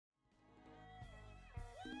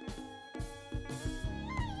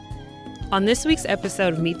On this week's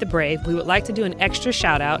episode of Meet the Brave, we would like to do an extra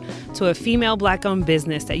shout out to a female Black-owned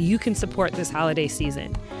business that you can support this holiday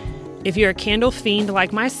season. If you're a candle fiend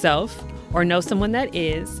like myself, or know someone that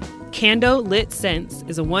is, Candle Lit Scents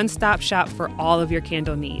is a one-stop shop for all of your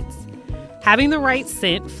candle needs. Having the right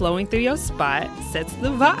scent flowing through your spot sets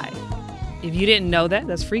the vibe. If you didn't know that,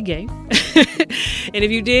 that's free game. And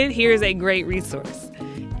if you did, here's a great resource.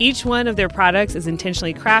 Each one of their products is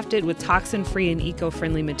intentionally crafted with toxin-free and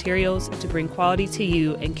eco-friendly materials to bring quality to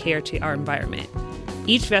you and care to our environment.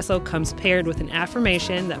 Each vessel comes paired with an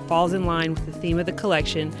affirmation that falls in line with the theme of the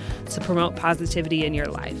collection to promote positivity in your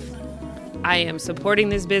life. I am supporting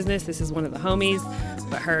this business. This is one of the homies,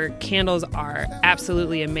 but her candles are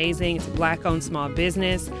absolutely amazing. It's a Black-owned small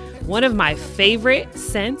business. One of my favorite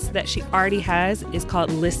scents that she already has is called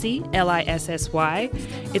Lissy, Lissy.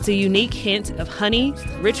 It's a unique hint of honey,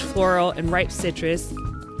 rich floral, and ripe citrus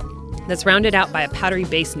that's rounded out by a powdery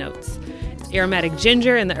base notes. It's aromatic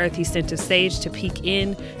ginger and the earthy scent of sage to peek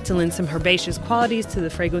in to lend some herbaceous qualities to the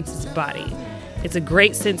fragrance's body. It's a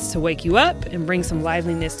great scent to wake you up and bring some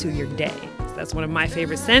liveliness to your day. So that's one of my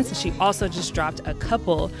favorite scents. And she also just dropped a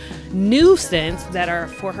couple new scents that are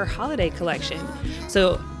for her holiday collection.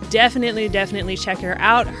 So definitely check her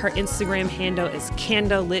out. Her Instagram handle is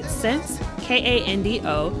Candle Lit Scents,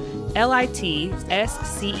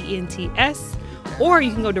 KandolLitscents. Or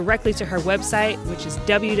you can go directly to her website, which is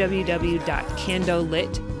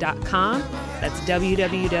www.candolit.com. That's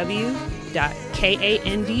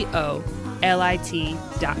www.candolit.com.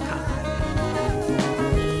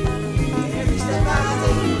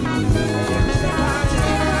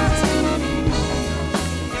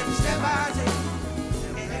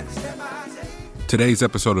 Today's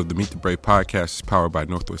episode of the Meet the Brave podcast is powered by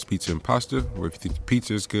Northwest Pizza and Pasta, where if you think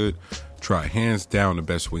pizza is good, try hands down the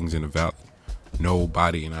best wings in the valley.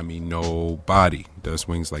 Nobody, and I mean nobody, does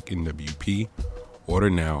wings like NWP. Order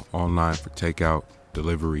now online for takeout,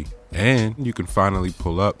 delivery, and you can finally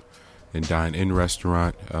pull up and dine in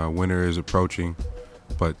restaurant. Winter is approaching,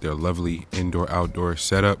 but their lovely indoor-outdoor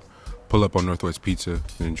setup. Pull up on Northwest Pizza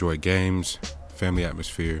and enjoy games, family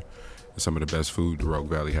atmosphere, and some of the best food the Rogue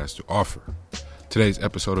Valley has to offer. Today's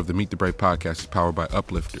episode of the Meet the Brave podcast is powered by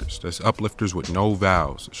Uplifters. That's Uplifters with no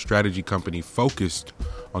vowels, a strategy company focused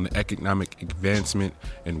on the economic advancement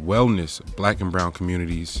and wellness of Black and brown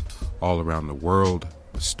communities all around the world,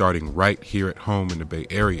 starting right here at home in the Bay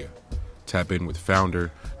Area. Tap in with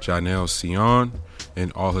founder Janelle Sion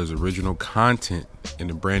and all his original content in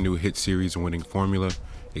the brand new hit series Winning Formula,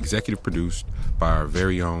 executive produced by our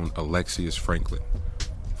very own Alexius Franklin.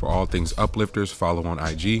 For all things Uplifters, follow on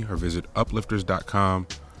IG or visit uplifters.com.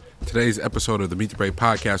 Today's episode of the Meet the Brave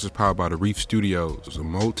podcast is powered by the Reef Studios, a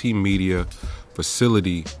multimedia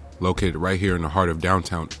facility located right here in the heart of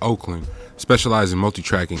downtown Oakland, specializing in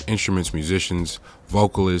multi-tracking instruments, musicians,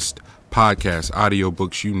 vocalists, podcasts,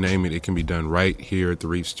 audiobooks, you name it, it can be done right here at the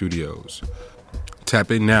Reef Studios. Tap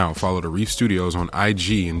in now, follow the Reef Studios on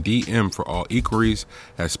IG and DM for all inquiries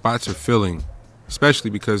as spots are filling, especially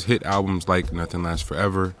because hit albums like Nothing Lasts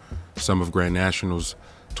Forever, some of Grand Nationals,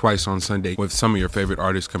 Twice on Sunday, with some of your favorite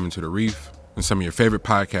artists coming to the Reef, and some of your favorite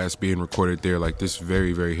podcasts being recorded there like this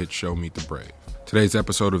very, very hit show, Meet the Brave. Today's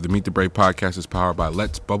episode of the Meet the Brave podcast is powered by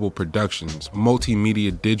Let's Bubble Productions,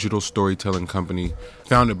 multimedia digital storytelling company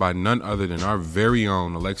founded by none other than our very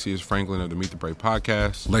own Alexius Franklin of the Meet the Brave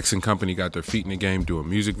podcast. Lex and company got their feet in the game doing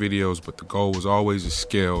music videos, but the goal was always to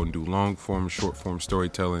scale and do long-form, short-form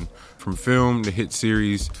storytelling from film to hit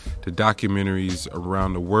series to documentaries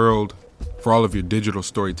around the world. For all of your digital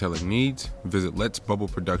storytelling needs, visit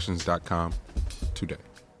letsbubbleproductions.com today.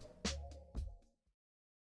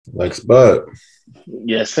 Lex Bud.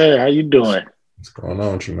 Yes, sir. How you doing? What's going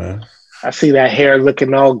on with you, man? I see that hair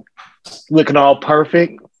looking all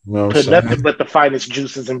perfect. You know what Put I'm saying? nothing but the finest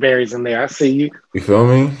juices and berries in there. I see you. You feel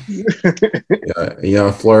me? Yeah,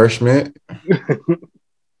 young flourishment.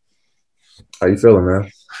 How you feeling,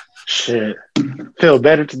 man? Shit. Feel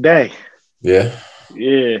better today. Yeah.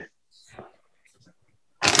 Yeah.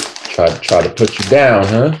 Try to put you down,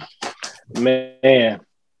 huh? Man.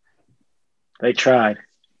 They tried.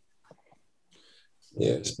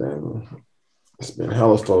 Yeah, it's been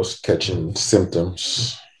hella folks catching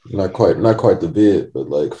symptoms. Not quite the vid, but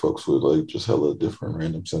like folks with like just hella different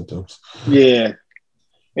random symptoms. Yeah.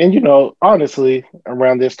 And honestly,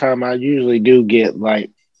 around this time I usually do get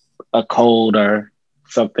like a cold or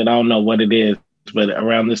something. I don't know what it is, but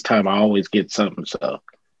around this time I always get something. So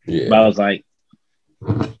yeah. But I was like,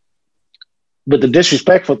 but the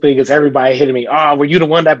disrespectful thing is everybody hitting me. Oh, were you the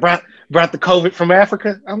one that brought the COVID from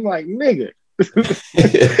Africa? I'm like, nigga,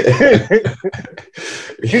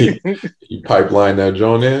 You pipeline that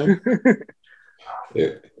joint in.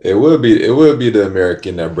 It would be the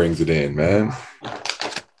American that brings it in, man.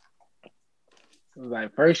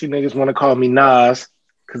 Like first, you niggas want to call me Nas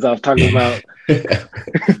because I was talking about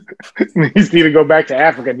niggas need to go back to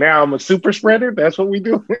Africa. Now I'm a super spreader. That's what we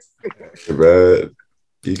do. Man,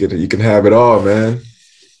 you can have it all, man.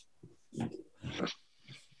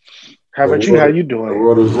 How about you? How you doing? The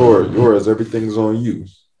world is yours. Everything's on you.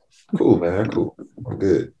 Cool, man. Cool. I'm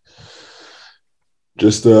good.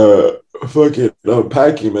 Just fucking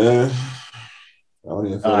unpacking, man. I don't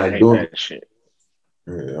even feel like doing that shit.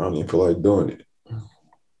 Yeah, I don't even feel like doing it.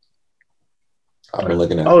 I've been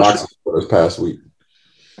looking at boxes for this past week.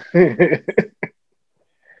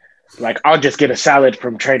 Like, I'll just get a salad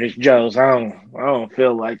from Trader Joe's. I don't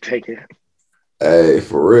feel like taking it. Hey,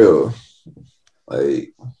 for real.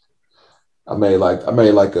 Like, I made like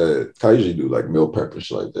I usually do like meal prep and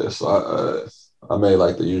shit like this. So I made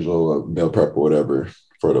like the usual meal prep or whatever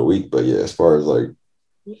for the week. But yeah, as far as like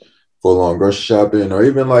full on grocery shopping or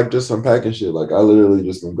even like just unpacking shit, like I literally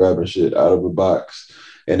just been grabbing shit out of a box.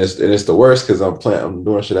 And it's the worst because I'm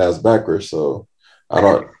doing shit ass backwards. So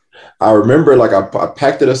I remember like I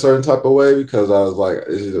packed it a certain type of way because I was like,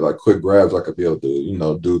 it's either like quick grabs I could be able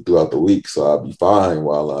to, do throughout the week. So I'll be fine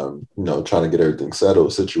while I'm, trying to get everything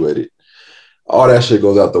settled, situated. All that shit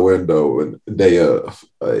goes out the window and day of.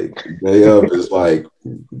 Like day of is like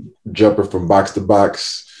jumping from box to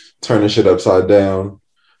box, turning shit upside down,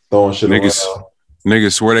 throwing shit around.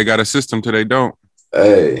 Niggas swear they got a system till they don't.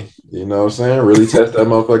 Hey, you know what I'm saying? Really test that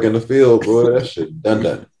motherfucker in the field, boy. That shit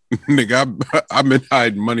done. Nigga, I've been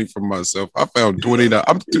hiding money from myself. I found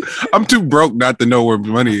 $20. I'm too broke not to know where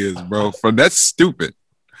money is, bro. That's stupid.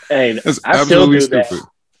 Hey, that's I absolutely still do stupid. That.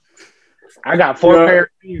 I got 4 pair of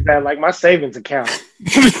keys that like my savings account.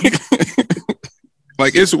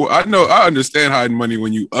 Like I understand hiding money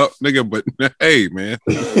when you up, nigga, but hey, man,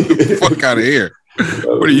 fuck out of here.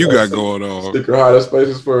 What do you got going on? Sticker hiding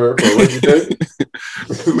spaces for rainy day.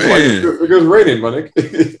 Man, it was raining, my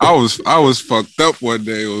nigga. I was fucked up one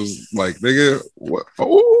day. It was like, nigga, what?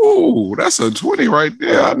 Oh, that's a 20 right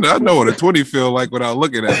there. I know what a 20 feel like without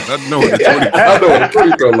looking at it. I know what a 20. I know what a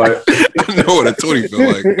 20 feel like. I know what a 20 feel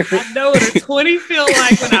like. I know what a 20 feel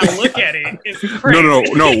like when I look at it. It's crazy.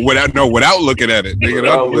 No, without looking at it, nigga.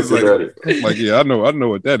 Without looking at it. Like, yeah, I know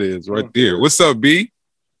what that is right there. What's up, B?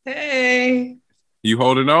 Hey. You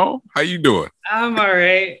holding on? How you doing? I'm all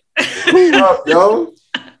right. What's up, yo?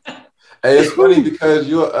 Hey, it's funny because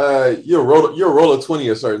you're roll a 20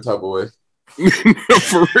 a certain type of way.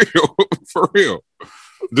 For real.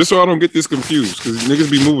 Just so I don't get this confused, because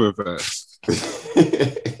niggas be moving fast.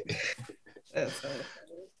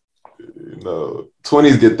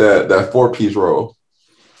 20s get that 4-piece roll.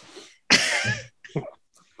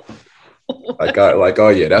 Oh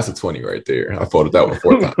yeah, that's a 20 right there. I folded that one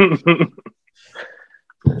 4 times.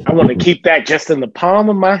 I want to keep that just in the palm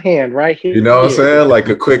of my hand right here. You know what I'm saying? Like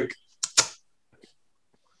a quick,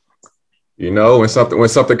 when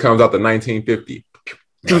something comes out to 1950.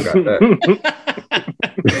 I got that.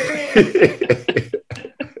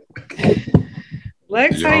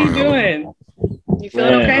 Lex, how you doing? You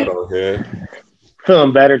feeling okay? Okay.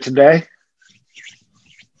 Feeling better today.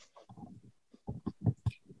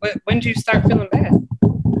 When did you start feeling bad?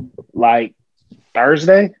 Like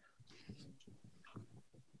Thursday.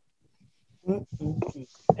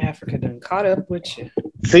 Africa done caught up with you.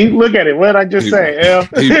 See, look at it. What I just say, L.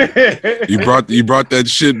 You brought that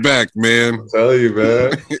shit back, man. I tell you,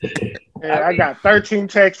 man. Yeah, I got 13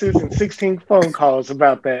 texts and 16 phone calls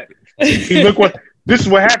about that. See, look what this is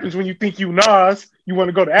what happens when you think you Nas. You want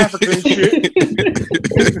to go to Africa and shit.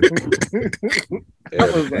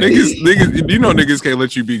 Niggas, niggas can't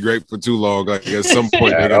let you be great for too long. Like at some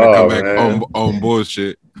point, they're gonna come back on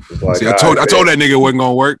bullshit. Like, see, I told that nigga it wasn't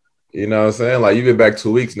gonna work. You know what I'm saying? Like, you've been back 2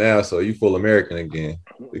 weeks now, so you full American again.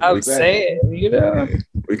 I'm saying, we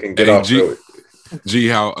can get off to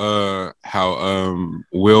it. How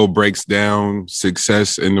Will breaks down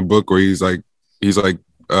success in the book, where he's like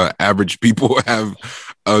average people have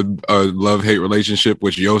a love-hate relationship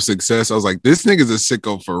with your success. I was like, this nigga's a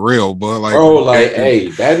sicko for real, but like, hey,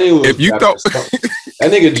 that nigga was, if you thought that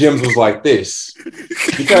nigga Jim's was like this,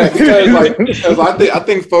 because I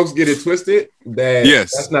think folks get it twisted that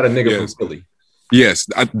that's not a nigga from Philly. Yes,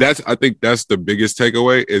 I think that's the biggest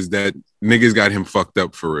takeaway, is that niggas got him fucked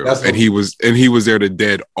up for real, and he was there to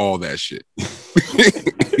dead all that shit.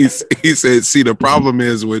 He said, see, the problem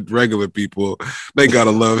is with regular people, they got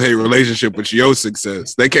a love-hate relationship with your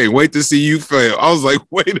success. They can't wait to see you fail. I was like,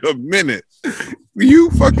 wait a minute, you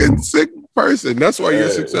fucking sick person. That's why you're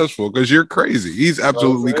successful, because you're crazy. He's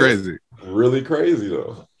absolutely crazy. Really crazy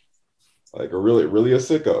though. Like really a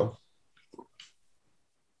sicko.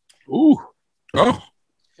 Ooh. Oh.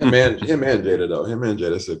 Him and Jada though. Him and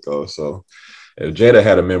Jada sicko. So if Jada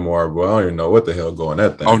had a memoir, boy, I don't even know what the hell going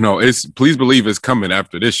that thing. Oh no, it's please believe it's coming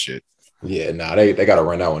after this shit. Yeah, nah, they gotta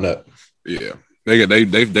run that one up. Yeah. They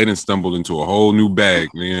done stumbled into a whole new bag,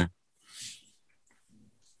 man.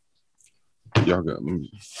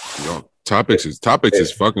 Y'all topics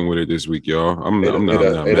is fucking with it this week, y'all. I'm not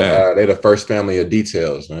mad. They the first family of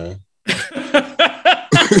details, man.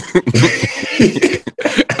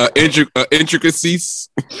 Intricacies.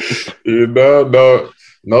 You know,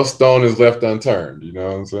 no stone is left unturned. You know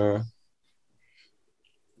what I'm saying?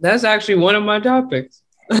 That's actually one of my topics.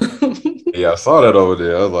 Yeah, I saw that over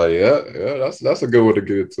there. I was like, yeah, that's a good one to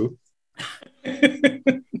get to.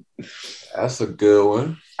 That's a good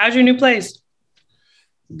one. How's your new place?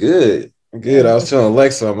 Good. I was telling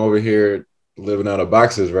Alexa, I'm over here living out of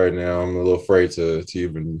boxes right now. I'm a little afraid to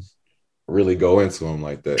even really go into them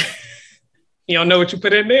like that. You don't know what you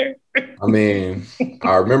put in there? I mean,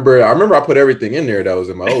 I remember I put everything in there that was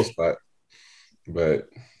in my old spot, but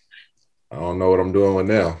I don't know what I'm doing with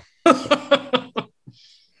now.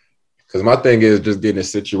 Because my thing is just getting it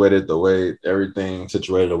situated the way I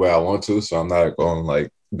want to. So I'm not going to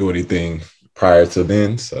like do anything prior to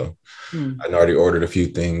then. So I already ordered a few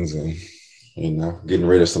things and, you know, getting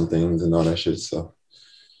rid of some things and all that shit. So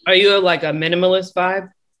are you like a minimalist vibe?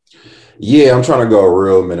 Yeah, I'm trying to go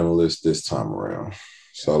real minimalist this time around.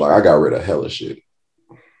 So like I got rid of hella shit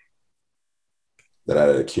that I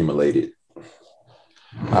had accumulated.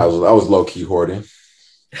 I was low-key hoarding.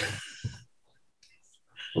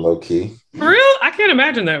 Low key. For real? I can't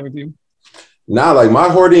imagine that with you. Nah, like my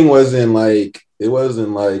hoarding wasn't like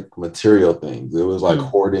material things. It was like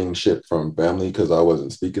hoarding shit from family because I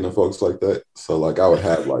wasn't speaking to folks like that. So like I would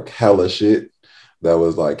have like hella shit that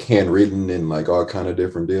was like handwritten and like all kind of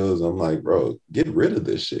different deals. I'm like, bro, get rid of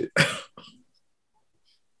this shit.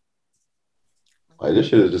 Like this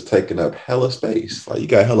shit is just taking up hella space. Like you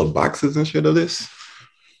got hella boxes and shit of this.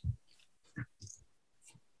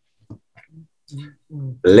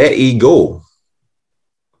 Let it go.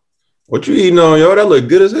 What you eating on, yo? That look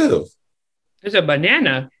good as hell. It's a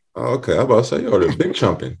banana. Oh, okay. I'm about to say, yo, they're big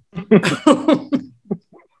chumping.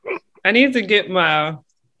 I need to get my...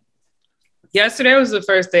 Yesterday was the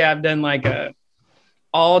first day I've done like a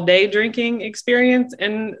all day drinking experience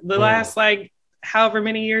in the last like however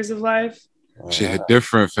many years of life. Shit,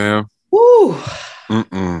 different, fam. Woo. Day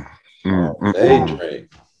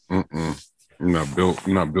drink. I'm not built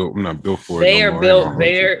for it. They're built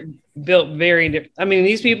very different. I mean,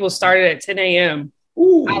 these people started at 10 a.m.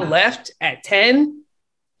 I left at 10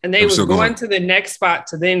 and they was going to the next spot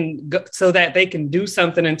to then go, so that they can do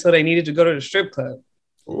something until they needed to go to the strip club.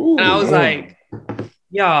 Ooh, and I was like,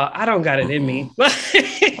 y'all, I don't got it in me.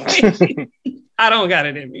 I don't got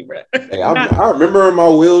it in me, bro. Hey, I remember my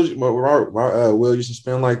wheels wheel used to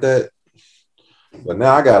spin like that. But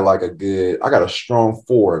now I got a strong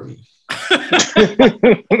 4 of me.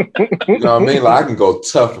 You know what I mean? Like I can go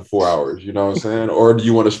tough for 4 hours, you know what I'm saying? Or do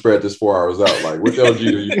you want to spread this 4 hours out? Like which LG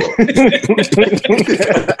do you go?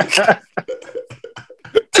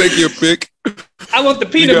 Take your pick. I want the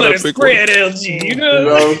peanut butter spread LG, you know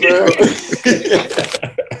what I'm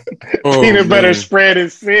saying? Peanut butter spread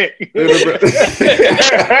is sick.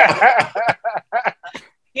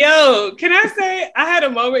 Yo, can I say I had a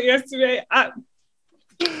moment yesterday? I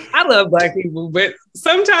love Black people, but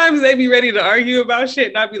sometimes they be ready to argue about shit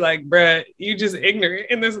and I'd be like, bruh, you just ignorant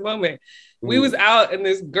in this moment. We was out and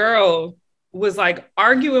this girl was like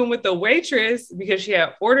arguing with the waitress because she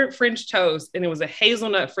had ordered French toast and it was a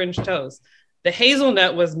hazelnut French toast. The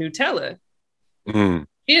hazelnut was Nutella. She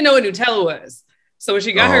didn't know what Nutella was. So when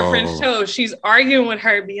she got her French toast, she's arguing with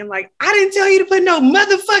her being like, I didn't tell you to put no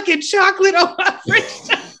motherfucking chocolate on my French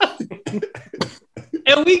toast.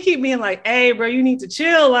 And we keep being like, hey, bro, you need to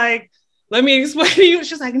chill. Like, let me explain to you.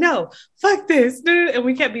 She's like, no, fuck this, dude. And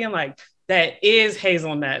we kept being like, that is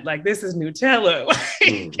hazelnut. Like, this is Nutella.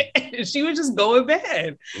 And she was just going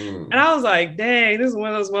bad. And I was like, dang, this is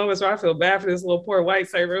one of those moments where I feel bad for this little poor white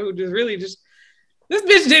server who just really just, this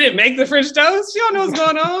bitch didn't make the French toast. She don't know what's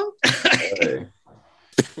going on.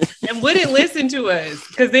 And wouldn't listen to us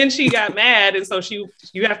because then she got mad, and so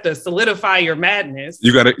you have to solidify your madness.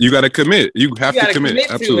 You gotta commit. You have to commit.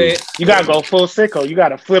 Absolutely. You gotta go full sicko. You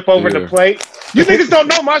gotta flip over the plate. You niggas don't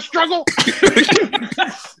know my struggle.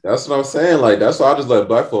 That's what I'm saying. Like that's why I just let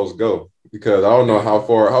Black folks go because I don't know how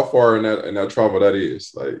far in that trauma that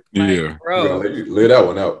is. Like yeah, bro, lay that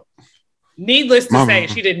one out. Needless to say,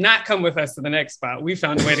 she did not come with us to the next spot. We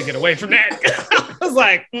found a way to get away from that. I was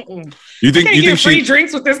like, you think free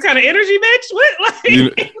drinks with this kind of energy, bitch? What? Like,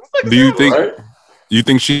 do you think? Right? You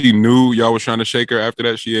think she knew y'all was trying to shake her after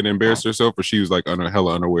that? She had embarrassed herself, or she was like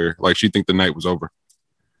hella unaware? Like she think the night was over,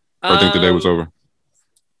 or think the day was over?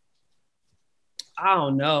 I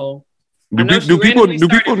don't know. Do people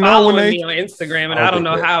know when they me on Instagram, and I don't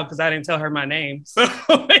know how because I didn't tell her my name. So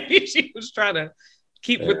maybe she was trying to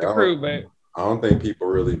keep with the crew, but I don't think people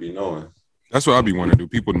really be knowing. That's what I be wanting to do.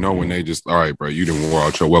 People know when they just, all right, bro, you didn't wore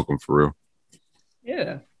out your welcome for real.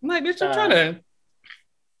 Yeah, I'm like, bitch,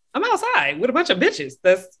 I'm outside with a bunch of bitches.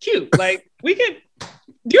 That's cute. Like we could.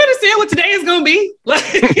 Do you understand what today is gonna be? Like,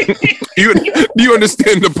 do you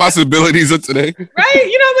understand the possibilities of today? Right?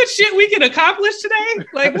 You know how much shit we can accomplish today?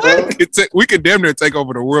 Like what? We could damn near take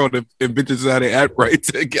over the world if bitches how they act right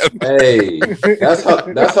together. Hey, that's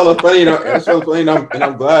hella funny. You know, that's hella funny. And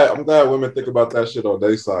I'm glad women think about that shit on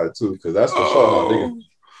their side too, because that's for sure how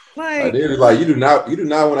niggas. Like you do not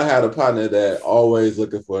want to have a partner that always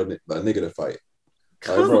looking for a nigga to fight.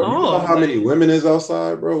 Like, bro, you know how many women is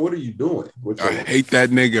outside, bro? What are you doing? I hate that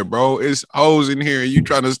nigga, bro. It's hoes in here. You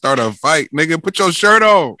trying to start a fight, nigga? Put your shirt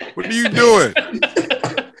on. What are you doing?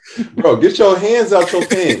 Bro, get your hands out your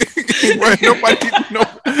pants. Right, nobody know.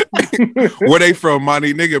 Where they from,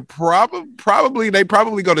 Monty? Nigga, probably they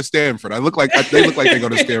go to Stanford. They look like they go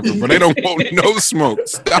to Stanford, but they don't want no smoke.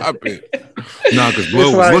 Stop it. Nah, because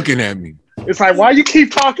Blow was looking at me. It's like, why you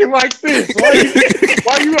keep talking like this?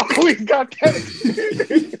 Why you always got that?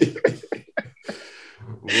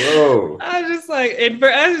 Whoa. I was just like, and for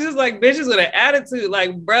us, it's just like bitches with an attitude. Like,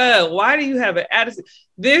 bruh, why do you have an attitude?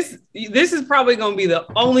 This is probably gonna be the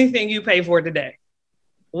only thing you pay for today.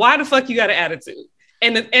 Why the fuck you got an attitude?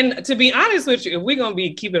 And to be honest with you, if we're gonna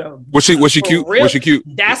be keeping a was she cute? Real, was she cute?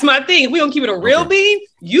 That's my thing. If we gonna keep it a real bean,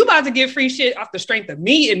 you about to get free shit off the strength of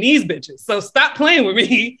me and these bitches. So stop playing with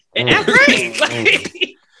me and act right.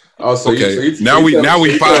 Like, oh, so okay. Now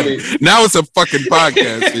it's a fucking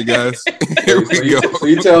podcast, you guys. Here we go. So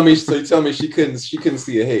you tell me she couldn't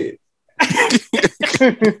see ahead.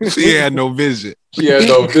 She had no vision. She had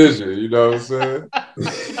no vision. You know what I'm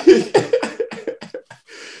saying?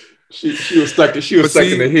 She was stuck in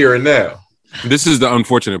the here and now. This is the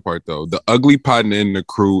unfortunate part, though. The ugly partner in the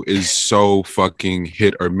crew is so fucking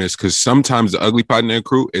hit or miss because sometimes the ugly partner in the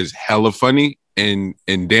crew is hella funny and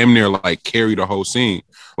damn near like carry the whole scene,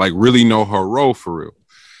 like really know her role for real.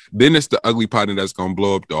 Then it's the ugly partner that's gonna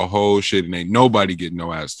blow up the whole shit and ain't nobody getting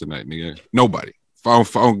no ass tonight, nigga. Nobody. I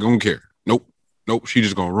don't care. Nope. She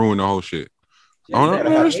just gonna ruin the whole shit. Yeah,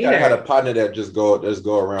 you gotta have a partner that just go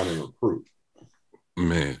around and recruit.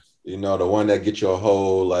 Man. You know, the one that get your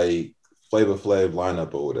whole like Flavor Flav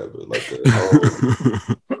lineup or whatever. Like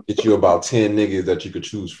get you about 10 niggas that you could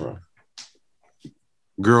choose from.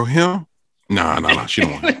 Girl, him? Nah, she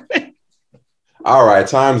don't want it. All right,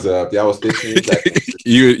 time's up. That was 15 seconds.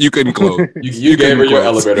 You couldn't close. You gave her your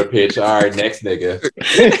elevator pitch. All right, next nigga.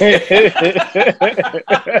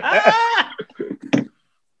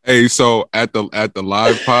 Hey, so at the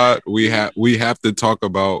live pod, we have to talk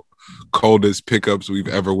about coldest pickups we've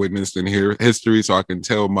ever witnessed in history, so I can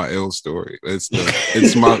tell my ill story. This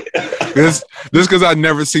because I've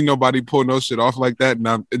never seen nobody pull no shit off like that,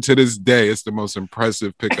 and to this day, it's the most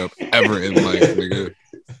impressive pickup ever in life, nigga.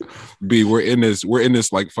 B, we're in this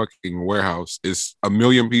like fucking warehouse. It's 1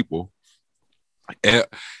 million people.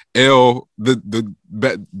 L, the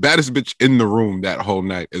baddest bitch in the room that whole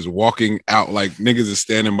night is walking out like niggas is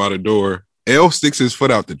standing by the door. L sticks his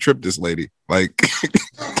foot out to trip this lady. Like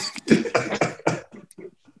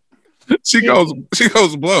she goes,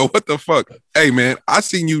 Blow, what the fuck? Hey man, I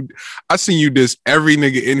seen you diss every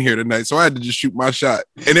nigga in here tonight, so I had to just shoot my shot.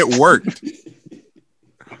 And it worked.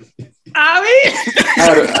 I mean,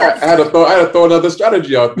 I had to throw another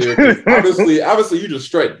strategy out there. Obviously, you just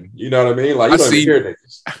straighten. You know what I mean? Like you don't even hear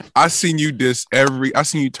niggas. I seen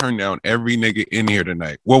you turn down every nigga in here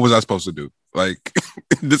tonight. What was I supposed to do? Like,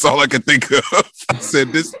 this all I could think of. I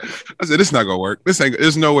said this not gonna work.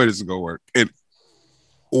 There's no way this is gonna work. And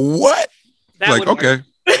what? That like, okay.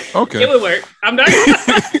 It would work. I'm not.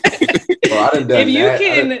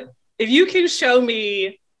 If you can show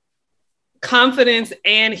me confidence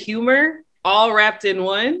and humor all wrapped in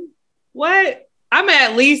one, what?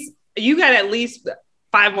 You got at least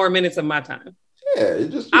 5 more minutes of my time. Yeah,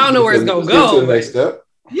 I don't know where it's gonna go. To the next step.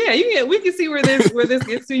 Yeah, we can see where this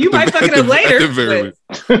gets to. You might fuck it up later. You know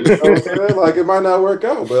what I'm saying? Like it might not work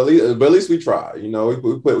out, but at least we try. You know,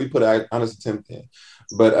 we put an honest attempt in.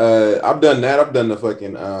 But I've done that. I've done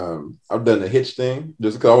the Hitch thing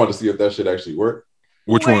just because I wanted to see if that shit actually worked.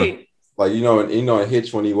 Which one? like in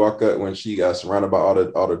Hitch when he walk up when she got surrounded by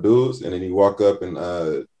all the dudes, and then he walk up and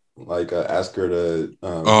ask her to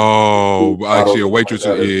actually a waitress,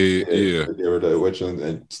 give her the waitress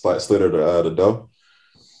and slid her the dough.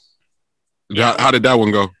 How did that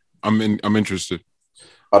one go? I'm interested.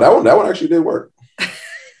 Oh, that one actually did work.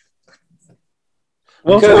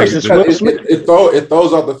 Well, because it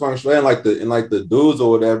throws off the function, and like the dudes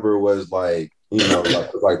or whatever was like,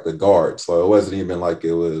 like the guard, so it wasn't even like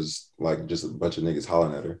it was like just a bunch of niggas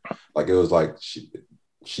hollering at her. Like it was like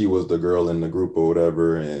she was the girl in the group or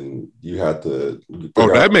whatever, and you had to.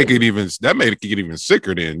 That made it even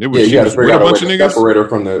sicker. Then it was you had to figure out a bunch of niggas. Separate her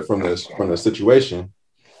from the situation.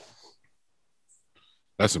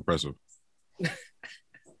 That's impressive.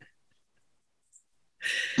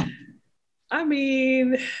 I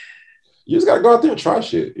mean, you just gotta go out there and try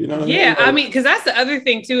shit, you know what I mean? Yeah, I mean, because that's the other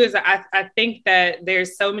thing too, is I think that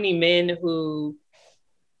there's so many men who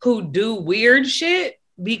do weird shit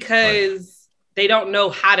because they don't know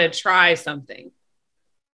how to try something.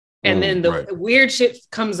 And then the weird shit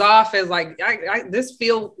comes off as like, I this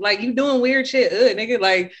feel like you doing weird shit, nigga.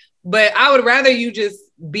 Like, but I would rather you just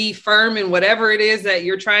be firm in whatever it is that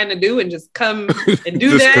you're trying to do and just come and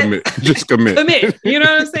do that. Just commit. You know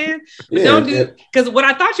what I'm saying? But don't do, because what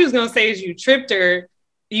I thought you was going to say is you tripped her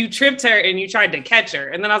and you tried to catch her.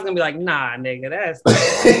 And then I was going to be like, nah, nigga, that's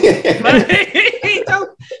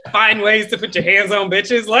don't find ways to put your hands on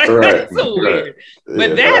bitches. Like, that's so weird.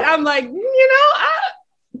 But I'm like,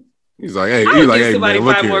 he's like, hey, somebody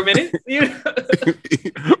man, 5 more minutes. You know?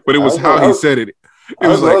 But it was how he said it. I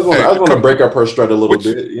was going to break up her strut a little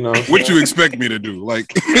bit, you know. What you expect me to do? Like,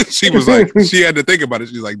 she was like, she had to think about it.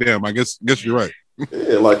 She's like, damn, I guess you're right.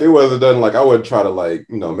 Yeah, like it wasn't done. Like I wouldn't try to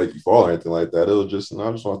make you fall or anything like that. It was just, I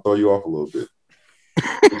just want to throw you off a little bit.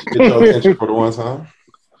 Get your attention for the one time.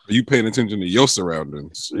 Are you paying attention to your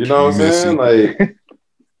surroundings? You know what I'm saying? Like,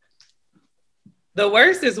 the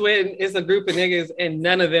worst is when it's a group of niggas and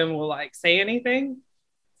none of them will like say anything.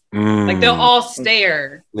 Like they'll all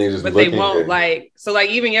stare, but they won't like. So like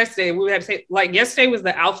even yesterday, we had to say like yesterday was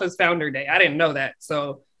the Alpha's founder day. I didn't know that,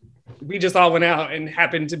 so we just all went out and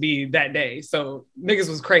happened to be that day. So niggas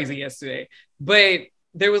was crazy yesterday, but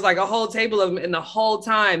there was like a whole table of them, and the whole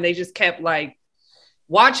time they just kept like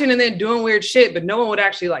watching and then doing weird shit, but no one would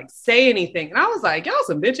actually like say anything. And I was like, y'all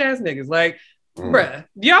some bitch ass niggas. Like, bruh,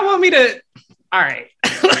 do y'all want me to? All right,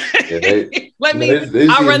 let me.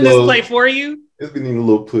 I'll run this play for you. It's gonna need a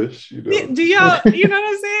little push, you know. Do y'all, you know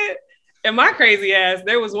what I'm saying? And my crazy ass,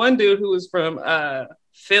 there was one dude who was from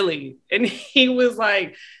Philly, and he was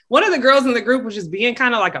like, one of the girls in the group was just being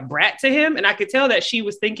kind of like a brat to him, and I could tell that she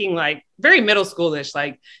was thinking like very middle schoolish,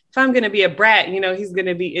 like if I'm gonna be a brat, he's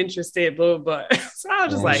gonna be interested, blah blah blah. So I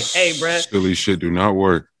was just like, hey, bro, silly shit do not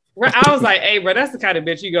work. I was like, hey, bro, that's the kind of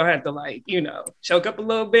bitch you gonna have to like, choke up a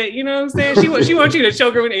little bit. You know what I'm saying? She wants you to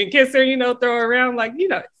choke her and kiss her, throw her around. Like, you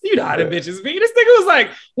know how the bitches be. This nigga was like,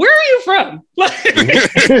 where are you from? Like,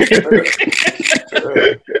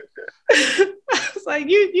 I was like,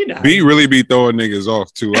 you know. B really be throwing niggas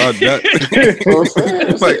off too. Like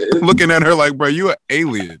looking at her like, bro, you an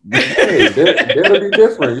alien. Hey, that'll be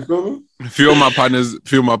different. You feel me? A few of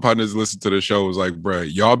my partners listen to the show was like, bro,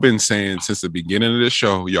 y'all been saying since the beginning of the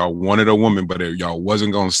show, y'all wanted a woman, but y'all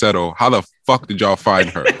wasn't gonna settle. How the fuck did y'all find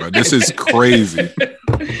her, bro? This is crazy.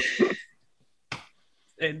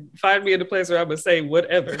 And find me in a place where I'm gonna say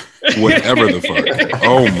whatever. Whatever the fuck.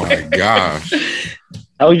 Oh my gosh.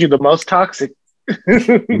 That was you the most toxic.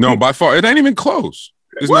 No, by far. It ain't even close.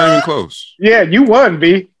 It's not even close. Yeah, you won,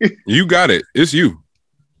 B. You got it. It's you.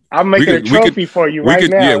 I'm making a trophy for you right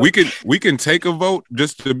now. Yeah, we can take a vote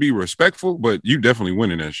just to be respectful, but you definitely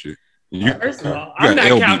winning that shit. First of all, I'm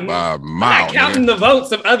not counting the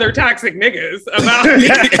votes of other toxic niggas about what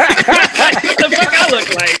the fuck I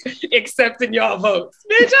look like, accepting y'all votes.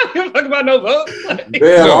 Bitch, I don't give a fuck about no votes.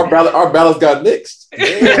 Damn, our ballots got nixed.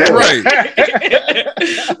 Right.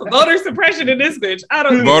 Voter suppression in this bitch. I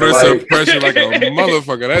don't voter suppression like a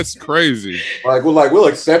motherfucker. That's crazy. Like we'll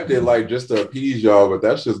accept it like just to appease y'all, but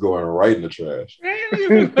that's just going right in the trash.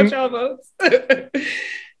 Put y'all votes.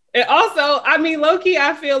 And also, I mean, low-key,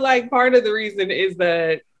 I feel like part of the reason is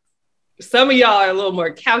that some of y'all are a little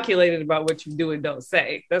more calculated about what you do and don't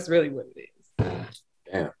say. That's really what it is.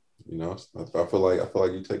 Damn. I feel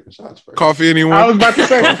like you taking shots. Right? Coffee, anyone? I was about to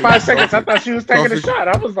say for 5 seconds. I thought she was taking a shot.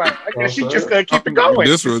 I was like, I guess she's just gonna keep it going.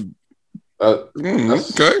 This was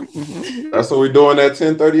okay. That's what we're doing at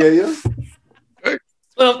 10:30 a.m.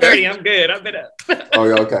 12:30. I'm good. I've been up. Oh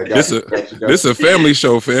yeah, okay. This a family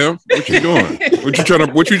show, fam. What you doing?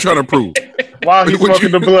 What you trying to prove? While he's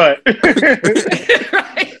smoking the blood.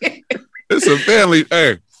 Right. It's a family.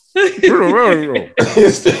 Hey,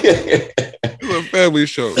 It's a family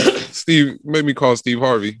show. Steve made me call Steve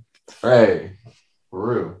Harvey. Hey,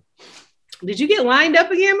 for real. Did you get lined up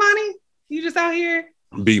again, Monty? You just out here?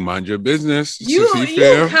 Be mind your business. You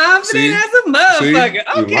confident as a motherfucker.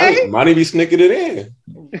 Okay. Monty be snicking it in.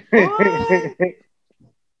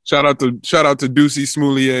 Shout out to Deucey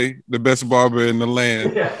Smoulier, the best barber in the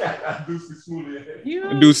land.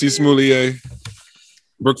 Deucey Smoulier.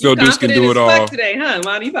 Brookfield Deuce can do it all today, huh,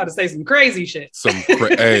 Monty? You about to say some crazy shit. Some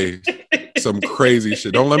crazy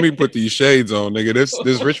shit. Don't let me put these shades on, nigga.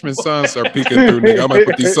 This Richmond sun start peeking through, nigga. I might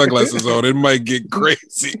put these sunglasses on. It might get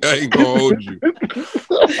crazy. I ain't gonna hold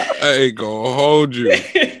you.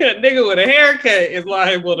 Nigga with a haircut is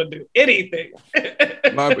liable to do anything.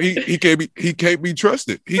 He can't be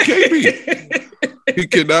trusted. He can't be. He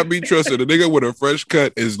cannot be trusted. A nigga with a fresh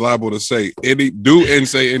cut is liable to say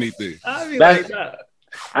say anything.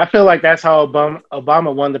 I feel like that's how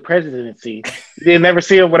Obama won the presidency. You didn't never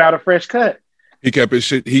see him without a fresh cut. He kept his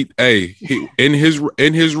shit. He in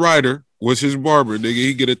his rider was his barber, nigga.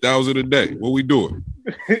 He get 1,000 a day. What we doing?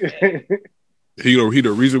 He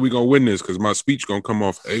the reason we gonna win this because my speech gonna come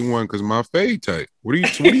off A1 because my fade tight. What are you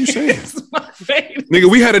saying? My fade. Nigga,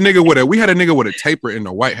 we had a nigga with a taper in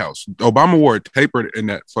the White House. Obama wore a taper in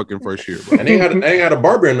that fucking first year, bro. And they ain't had a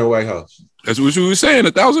barber in the White House. That's what we was saying.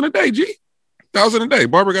 1,000 a day, G. 1,000 a day.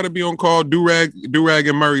 Barber got to be on call. Durag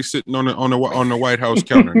and Murray sitting on the White House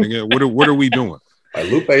counter, nigga. What are we doing? Like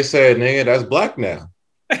Lupe said, nigga, that's black now.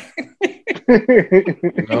 You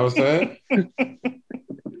know what I'm saying?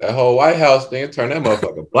 That whole White House thing, turn that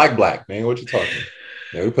motherfucker black, nigga. What you talking?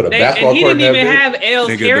 Yeah, we put a basketball court in that. And he didn't even have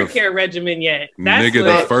L's hair care regimen yet.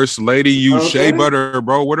 The first lady used shea butter,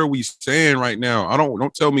 bro. What are we saying right now?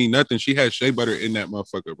 Don't tell me nothing. She had shea butter in that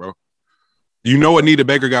motherfucker, bro. You know Anita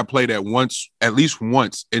Baker got played at least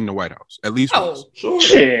once in the White House. At least once. Sure.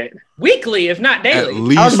 Shit. Weekly, if not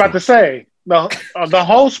daily. I was about to say the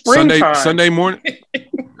whole springtime. Sunday morning.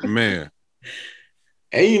 Man.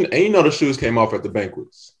 And you know the shoes came off at the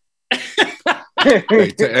banquets.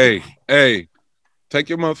 Hey, take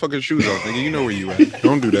your motherfucking shoes off, nigga. You know where you at.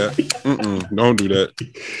 Don't do that. Don't do that.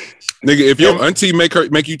 Nigga, if your auntie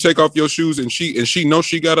make you take off your shoes and she knows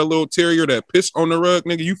she got a little terrier that piss on the rug,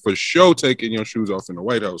 nigga, you for sure taking your shoes off in the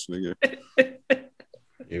White House, nigga.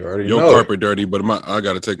 You already your know carpet dirty, but I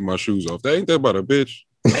gotta take my shoes off. That ain't that about a bitch.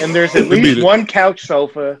 And there's at least one couch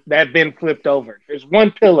sofa that's been flipped over. There's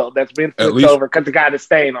one pillow that's been flipped over because the got a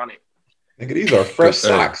stain on it. Nigga, these are fresh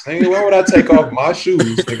socks. Nigga, why would I take off my shoes?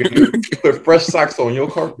 Nigga, you put fresh socks on your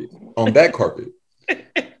carpet, on that carpet.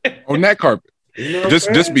 On that carpet. You know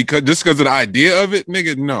just because of the idea of it,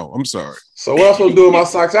 nigga. No, I'm sorry. So what else will do with my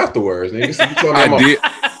socks afterwards, nigga? So you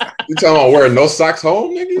tell me I'm wearing no socks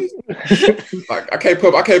home, nigga? Like I can't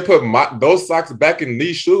put those socks back in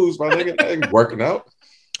these shoes, my nigga. That ain't working out.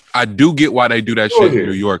 I do get why they do that shit in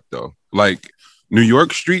New York though. Like New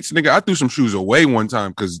York streets, nigga. I threw some shoes away one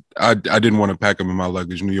time because I didn't want to pack them in my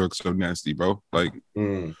luggage. New York's so nasty, bro. Like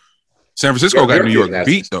San Francisco got New York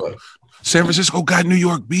beat though. San Francisco got New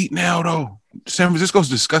York beat now though. San Francisco's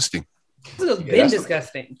disgusting. It's been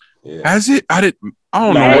disgusting. Yeah. Has it? I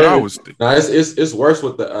don't know what I was thinking. No, it's worse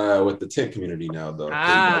with the tent community now though.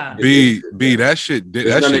 B that shit. That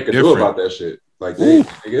nothing shit they can do about that shit. Like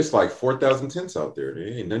it's like 4,000 tents out there. There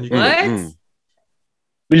ain't nothing you can do.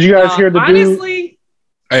 Did you guys hear the honestly?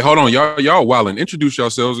 Hey, hold on, y'all wildin'. Introduce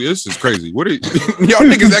yourselves. This is crazy. What are y'all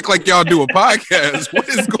niggas act like y'all do a podcast? What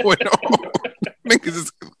is going on?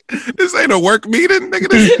 Niggas, this ain't a work meeting, nigga.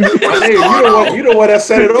 What is going on? You know what that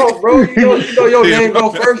set it off, bro. You know your name go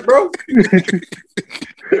first, bro.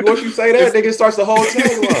 Once you say that, nigga, starts the whole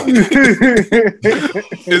tagline.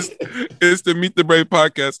 It's the Meet the Brave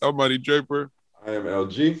podcast. I'm Monty Draper. I am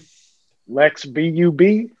LG. Lex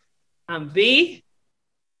BUB. I'm B.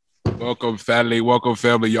 Welcome, family. Welcome,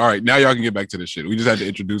 family. All right, now y'all can get back to the shit. We just had to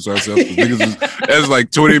introduce ourselves. That's like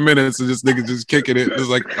 20 minutes of just niggas just kicking it. It's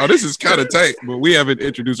like, oh, this is kind of tight, but we haven't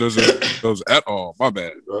introduced ourselves at all. My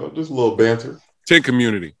bad. Just a little banter. Tent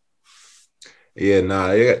community. Yeah,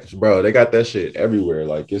 they got that shit everywhere.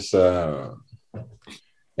 Like it's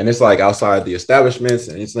and it's like outside the establishments,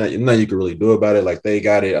 and it's nothing you can really do about it. Like they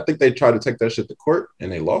got it. I think they tried to take that shit to court,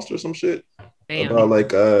 and they lost or some shit. Damn. About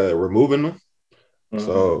like removing them. Mm-hmm.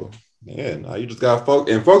 So yeah, now you just got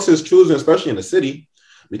folks is choosing, especially in the city,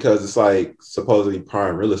 because it's like supposedly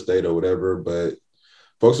prime real estate or whatever. But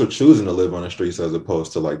folks are choosing to live on the streets as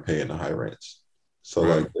opposed to like paying the high rents. So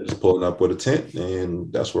like they're just pulling up with a tent,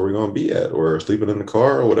 and that's where we're gonna be at, or sleeping in the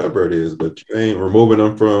car or whatever it is. But you ain't removing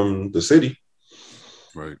them from the city,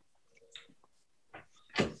 right?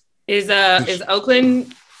 Is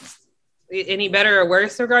Oakland any better or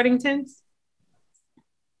worse regarding tents?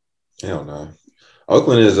 Hell no.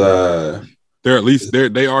 Oakland is they're at least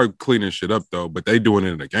they are cleaning shit up though, but they doing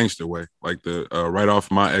it in a gangster way. Like the right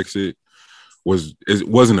off my exit it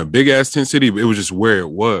wasn't a big ass tent city, but it was just where it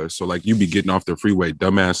was. So like you be getting off the freeway,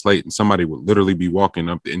 dumbass late, and somebody would literally be walking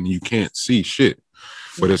up and you can't see shit.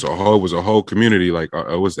 But it was a whole community. Like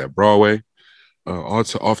was that Broadway?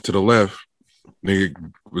 Off to the left,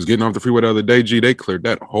 nigga was getting off the freeway the other day. They cleared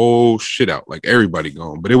that whole shit out. Like everybody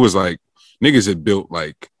gone, but it was like niggas had built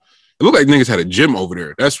like. It looked like niggas had a gym over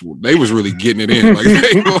there. They was really getting it in.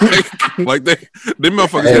 Like they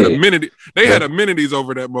motherfuckers had amenities. They had amenities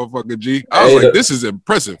over that motherfucker. G. I was like, this is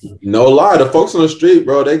impressive. No lie, the folks on the street,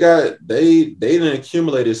 bro. They done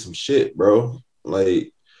accumulated some shit, bro.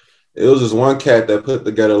 Like it was this one cat that put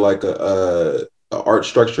together like a art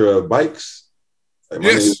structure of bikes. Like my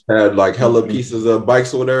niggas had like hella pieces of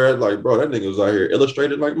bikes or whatever. Like, bro, that nigga was out here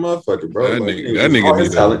illustrated like motherfucker, bro. That like, nigga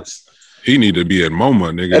need talents. He need to be at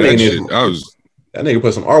MoMA, nigga. That nigga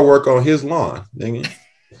put some artwork on his lawn, nigga.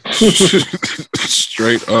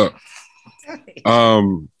 Straight up.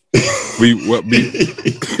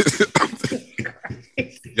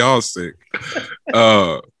 Y'all sick.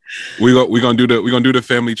 We gonna do the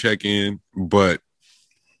family check-in, but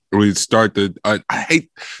we start I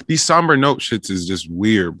hate these somber note shits is just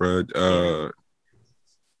weird, bro.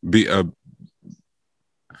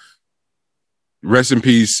 Rest in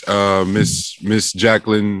peace, Miss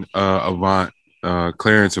Jacqueline Avant,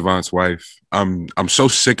 Clarence Avant's wife. I'm so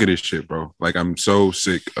sick of this shit, bro. Like I'm so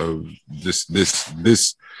sick of this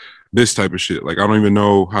type of shit. Like I don't even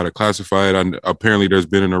know how to classify it. Apparently there's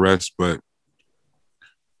been an arrest, but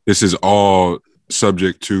this is all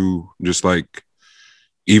subject to just like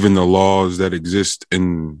even the laws that exist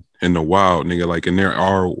in the wild, nigga. Like and there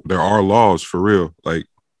are laws for real. Like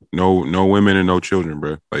no women and no children,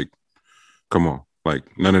 bro. Like come on,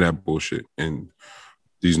 like none of that bullshit. And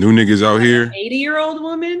these new niggas out here, 80-year-old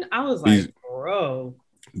woman, I was like, bro.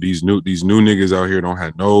 These new niggas out here don't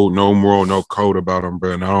have no moral, no code about them,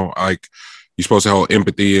 bro. And I don't like. You supposed to have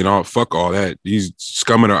empathy and all. Fuck all that. These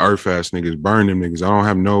scum of the earth ass niggas, burn them niggas. I don't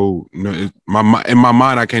have no. In my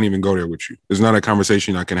mind, I can't even go there with you. It's not a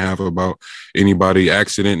conversation I can have about anybody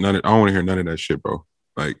accident. I don't want to hear none of that shit, bro.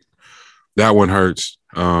 Like that one hurts.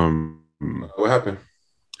 What happened?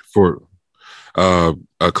 For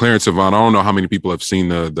Clarence Avant. I don't know how many people have seen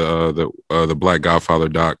the Black Godfather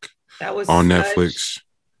doc that was on Netflix.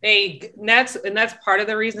 That's part of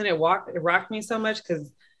the reason it rocked me so much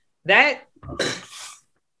because that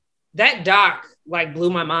doc like blew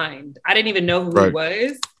my mind. I didn't even know who he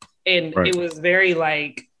was, and it was very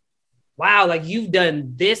like, wow, like you've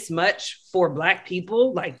done this much for Black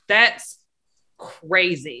people. Like that's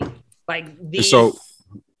crazy. Like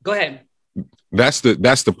go ahead. That's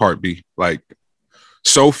the part B. Like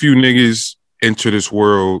so few niggas enter this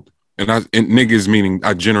world, and niggas meaning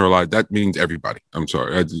I generalize. That means everybody. I'm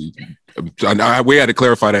sorry. We had to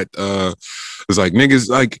clarify that. It's like niggas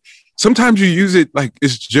like sometimes you use it like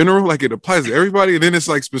it's general, like it applies to everybody, and then it's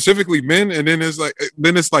like specifically men, and then it's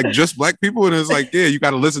like just Black people, and it's like yeah, you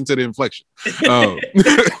got to listen to the inflection. So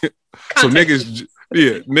niggas,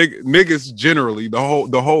 yeah, niggas generally the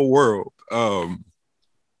whole world.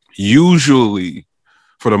 Usually,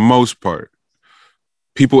 for the most part,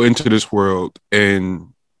 people enter this world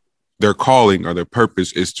and their calling or their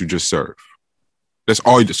purpose is to just serve. That's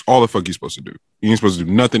all the fuck you're supposed to do. You ain't supposed to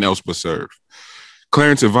do nothing else but serve.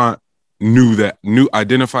 Clarence Avant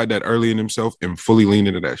identified that early in himself and fully leaned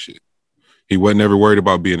into that shit. He wasn't ever worried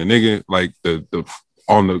about being a nigga, like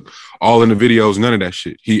all in the videos, none of that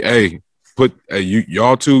shit.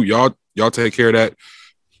 Y'all take care of that.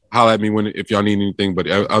 Holla at me if y'all need anything, but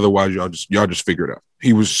otherwise y'all just figure it out.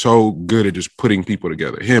 He was so good at just putting people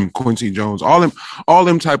together. Him, Quincy Jones, all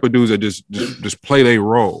them type of dudes that just play their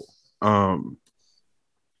role.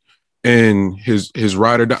 And his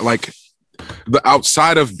rider, like the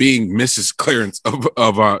outside of being Mrs. Clarence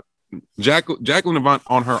of Jacqueline Avant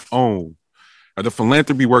on her own, the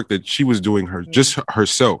philanthropy work that she was doing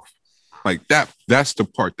herself, like that's the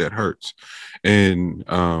part that hurts. And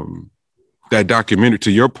that documentary,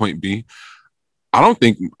 to your point, B, I don't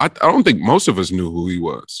think most of us knew who he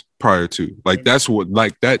was prior to. Like that's what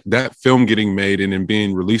like that film getting made and then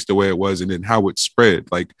being released the way it was and then how it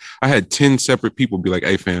spread. Like I had 10 separate people be like,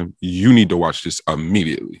 "Hey fam, you need to watch this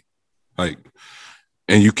immediately." Like,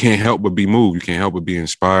 and you can't help but be moved. You can't help but be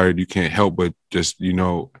inspired. You can't help but just,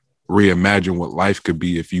 reimagine what life could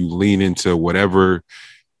be if you lean into whatever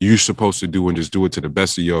you're supposed to do and just do it to the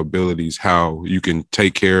best of your abilities, how you can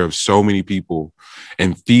take care of so many people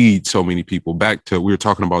and feed so many people. Back to, we were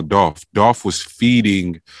talking about Dolph. Dolph was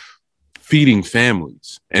feeding feeding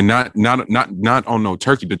families, and not on no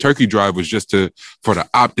turkey. The turkey drive was just for the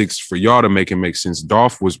optics, for y'all to make it make sense.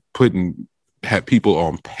 Dolph was had people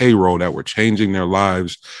on payroll that were changing their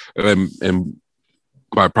lives, and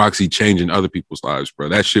by proxy changing other people's lives, bro.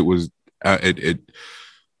 That shit was they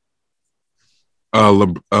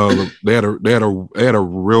had a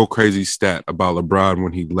real crazy stat about LeBron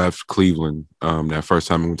when he left Cleveland that first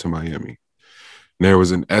time he went to Miami. And there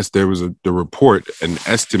was the report, an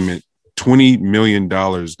estimate $20 million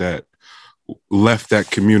that left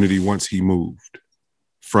that community once he moved,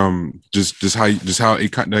 from just how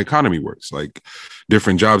the economy works, like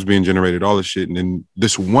different jobs being generated, all this shit, and then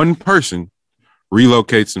this one person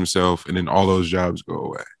relocates himself, and then all those jobs go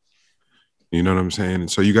away. You know what I'm saying?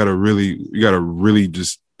 And so you gotta really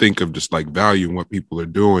just think of just like value in what people are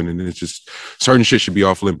doing, and it's just certain shit should be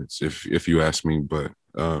off limits if you ask me. But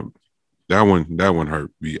that one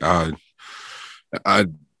hurt me. I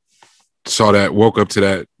saw that, woke up to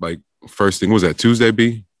that like first thing. Was that Tuesday,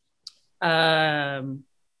 B? Yeah,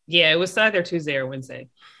 it was either Tuesday or Wednesday.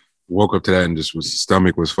 Woke up to that and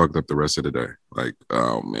stomach was fucked up the rest of the day. Like,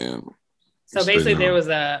 oh man. So basically, there was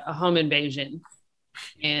a home invasion,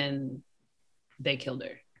 and they killed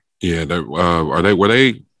her. Yeah,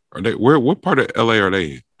 what part of LA are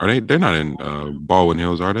they in? They're not in Baldwin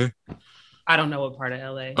Hills, are they? I don't know what part of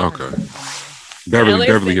LA. Okay.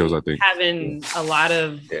 Beverly Hills, I think. Having a lot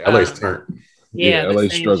of LA's turned. Yeah, the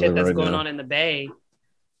LA's same struggling shit that's right going now. on in the Bay.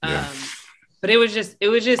 Yeah. But it was just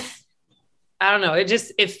I don't know.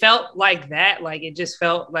 It felt like that. Like it just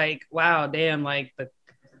felt like, wow, damn, like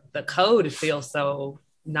the code feels so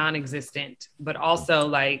non-existent, but also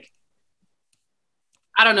like,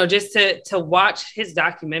 I don't know, just to watch his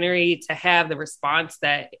documentary, to have the response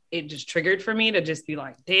that it just triggered for me, to just be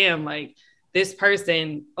like, damn, like this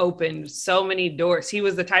person opened so many doors. He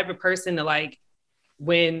was the type of person to, like,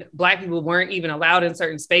 when Black people weren't even allowed in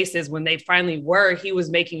certain spaces, when they finally were, he was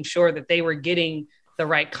making sure that they were getting the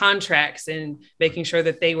right contracts and making sure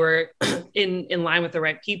that they were in line with the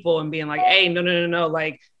right people, and being like, hey, no,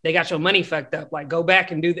 like they got your money fucked up. Like, go back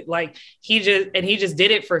and do that. Like he just did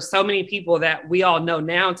it for so many people that we all know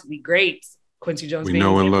now to be greats. Quincy Jones, we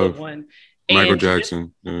know and love one. Michael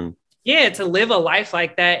Jackson. To live a life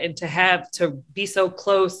like that, and to be so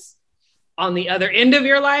close on the other end of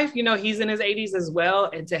your life. You know, he's in his 80s as well.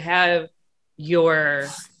 And to have your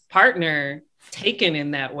partner taken in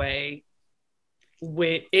that way,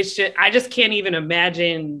 I just can't even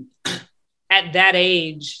imagine at that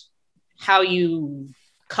age how you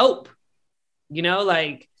cope, you know,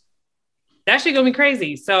 like that shit gonna be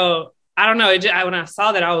crazy. So I don't know. When I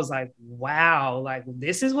saw that, I was like, wow, like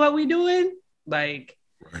this is what we doing? Like,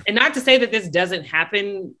 and not to say that this doesn't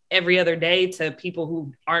happen every other day to people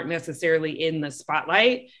who aren't necessarily in the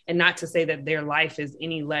spotlight, and not to say that their life is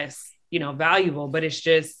any less, you know, valuable, but it's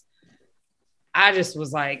just, I just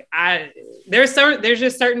was like, there's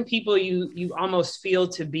just certain people you almost feel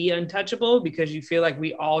to be untouchable, because you feel like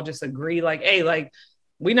we all just agree, like, hey, like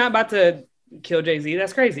we not about to kill Jay-Z.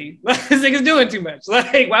 That's crazy. This nigga's doing too much.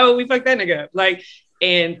 Like, why would we fuck that nigga up? Like,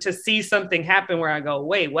 and to see something happen where I go,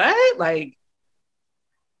 wait, what? Like,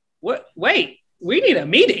 what? Wait, we need a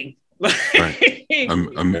meeting. Right.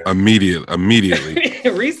 Immediately.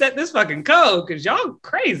 Reset this fucking code, because y'all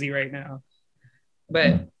crazy right now.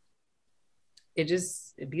 But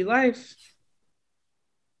it'd be life.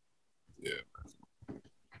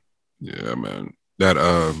 Yeah, man. That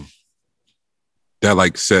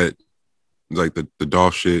like set, like the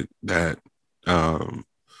Dolph shit, that a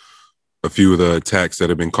few of the attacks that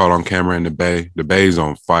have been caught on camera in the Bay. The Bay's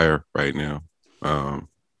on fire right now.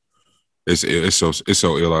 It's so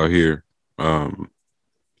ill out here. And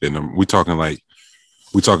we talking like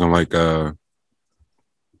 13,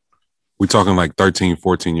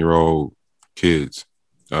 14-year-old kids,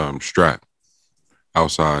 strapped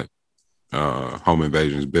outside, home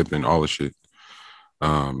invasions, bipping, all the shit.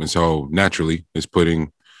 And so naturally it's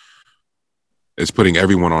putting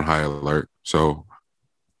everyone on high alert. So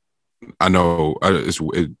I know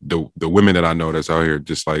the women that I know that's out here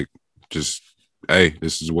just hey,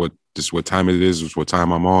 this is what time it is. This is what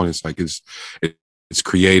time I'm on. It's like it's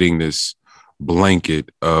creating this blanket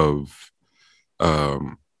of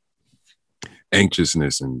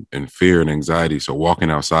anxiousness and fear and anxiety. So walking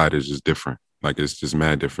outside is just different. Like it's just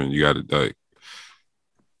mad different. You got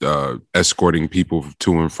to escorting people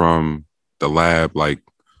to and from the lab, like,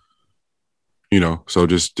 you know. So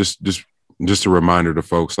just a reminder to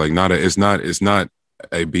folks, like, it's not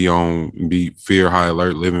a be fear, high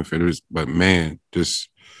alert, living for this, but man, just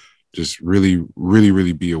really, really,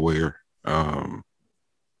 really be aware, and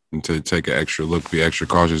to take an extra look, be extra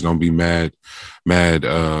cautious. Don't be mad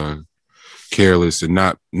careless, and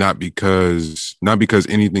not because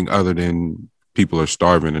anything other than people are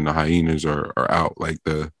starving and the hyenas are out. Like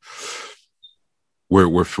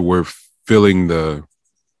we're feeling the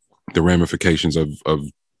ramifications of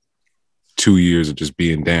 2 years of just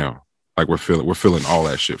being down. Like we're feeling all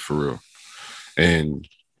that shit for real. And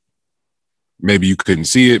maybe you couldn't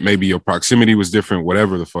see it, maybe your proximity was different,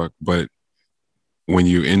 whatever the fuck, but when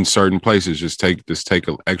you're in certain places, just take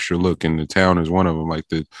an extra look, and the town is one of them. Like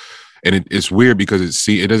it's weird because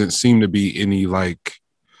it doesn't seem to be any, like,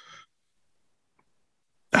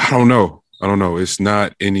 I don't know. It's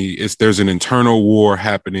not any. There's an internal war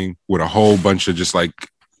happening with a whole bunch of just like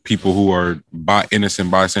people who are innocent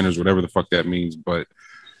bystanders, whatever the fuck that means. But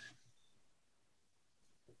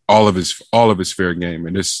all of it's fair game,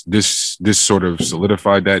 and this sort of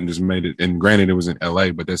solidified that and just made it. And granted, it was in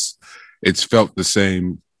LA, but it's felt the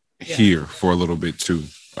same here for a little bit too.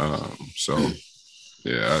 So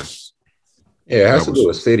yeah, it has to do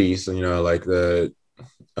with cities. You know, like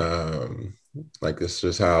like it's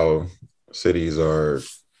just how cities are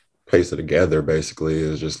pasted together. Basically,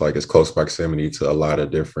 is just like it's close proximity to a lot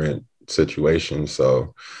of different situations.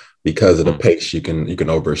 So because of the pace, you can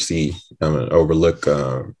overlook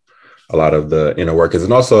a lot of the inner workings,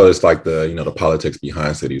 and also it's like the politics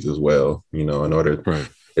behind cities as well. In order, right.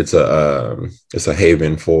 It's a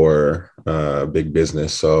haven for big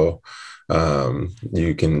business, so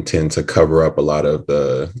you can tend to cover up a lot of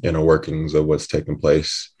the inner workings of what's taking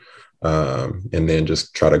place. And then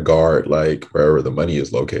just try to guard like wherever the money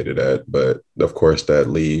is located at. But of course, that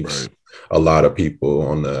leaves a lot of people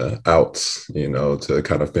on the outs, to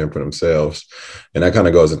kind of fend for themselves. And that kind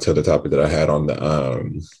of goes into the topic that I had on the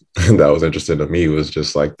that was interesting to me, was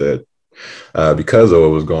just like that. Because of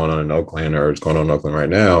what was going on in Oakland, or it's going on in Oakland right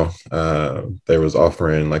now, they was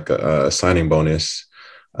offering like a signing bonus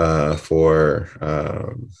for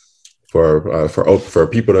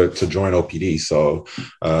people to join OPD. So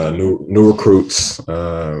new recruits, a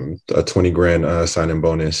 $20,000 signing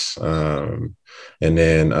bonus, and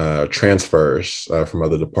then transfers from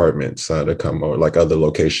other departments to come, or like other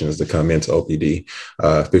locations to come into OPD,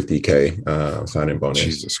 $50,000 signing bonus.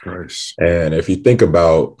 Jesus Christ. And if you think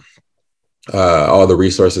about all the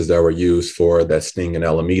resources that were used for that sting in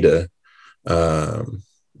Alameda,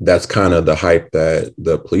 that's kind of the hype that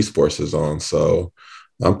the police force is on. So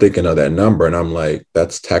I'm thinking of that number and I'm like,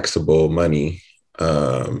 that's taxable money.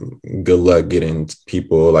 Good luck getting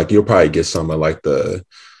people, like you'll probably get some of like the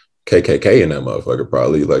KKK in that motherfucker,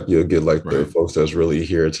 probably. Like you'll get like the folks that's really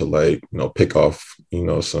here to like, pick off,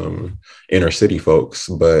 some inner city folks.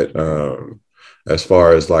 But as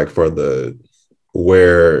far as like for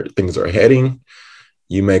where things are heading,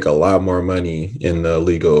 you make a lot more money in the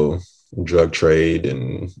illegal drug trade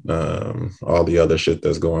and all the other shit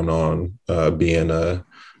that's going on, being a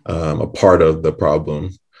part of the problem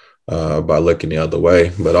by looking the other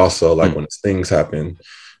way. But also like when things happen,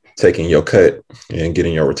 taking your cut and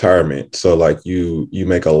getting your retirement. So like you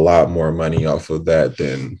make a lot more money off of that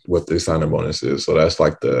than what the signing bonus is. So that's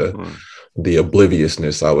like the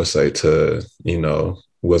obliviousness, I would say, to,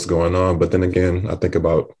 what's going on. But then again, I think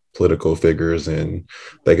about political figures and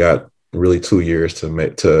they got really 2 years to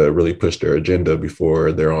really push their agenda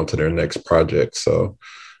before they're on to their next project. So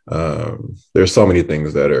there's so many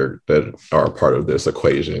things that are a part of this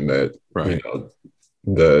equation that,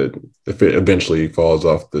 if it eventually falls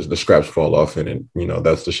off, the scraps fall off, and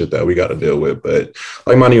that's the shit that we got to deal with. But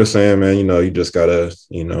like Monty was saying, man, you just gotta,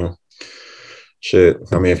 shit.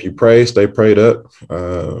 I mean, if you pray, stay prayed up,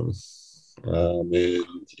 and,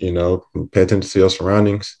 pay attention to your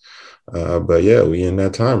surroundings. But yeah, we in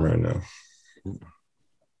that time right now.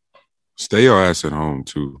 Stay your ass at home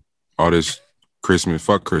too. All this Christmas,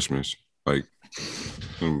 fuck Christmas. Like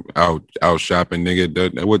out shopping,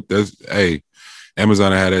 nigga. Hey,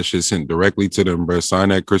 Amazon had that shit sent directly to them, bro. Sign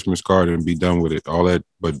that Christmas card and be done with it. All that,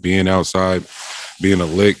 but being outside, being a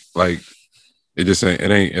lick, like it just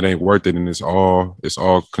ain't worth it. And it's all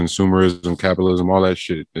consumerism, capitalism, all that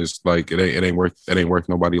shit. It's like it ain't worth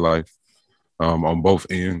nobody's life. On both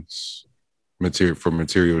ends,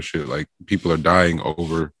 material shit. Like people are dying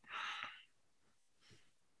over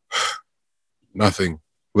nothing,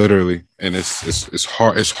 literally, and it's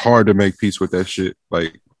hard to make peace with that shit.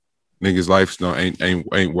 Like niggas' life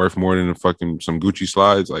ain't worth more than some Gucci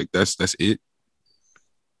slides. Like that's it.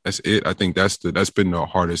 That's it. I think that's been the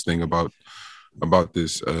hardest thing about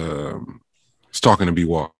this. It's talking to B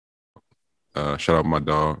Walk. Shout out my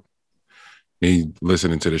dog. He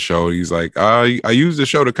listening to the show. He's like, I use the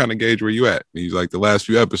show to kind of gauge where you at. And he's like, the last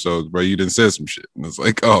few episodes, bro, you didn't say some shit. And it's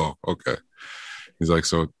like, oh, okay. He's like,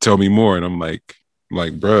 so tell me more. And I'm like,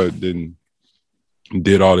 bro,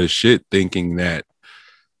 did all this shit thinking that,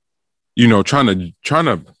 you know, trying to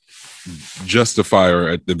justify or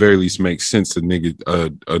at the very least make sense of a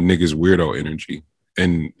nigga's weirdo energy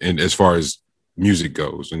and as far as music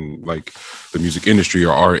goes and like the music industry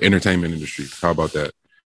or our entertainment industry. How about that?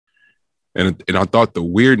 And I thought the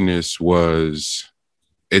weirdness was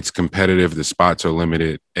it's competitive, the spots are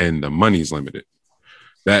limited, and the money's limited.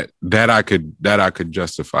 That I could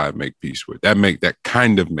justify, make peace with. That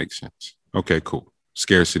kind of makes sense. Okay, cool.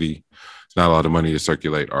 Scarcity, it's not a lot of money to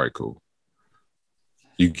circulate. All right, cool.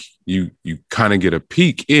 You kind of get a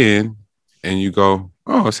peek in, and you go,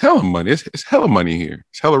 oh, it's hella money. It's hella money here.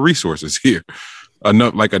 It's hella resources here.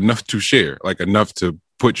 Enough to share, like enough to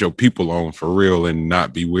put your people on for real and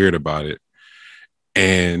not be weird about it.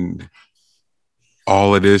 And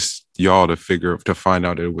all of this, y'all to find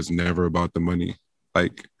out it was never about the money.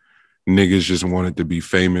 Like niggas just wanted to be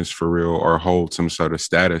famous for real or hold some sort of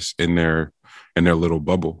status in their little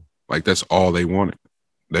bubble. Like that's all they wanted.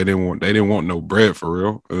 They didn't want no bread for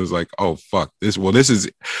real. It was like, oh fuck this. Well, this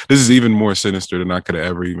is even more sinister than I could have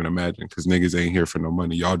ever even imagined because niggas ain't here for no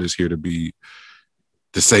money. Y'all just here to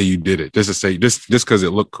say you did it, just to say just because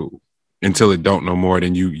it looked cool. Until it don't no more,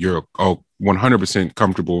 then you're 100%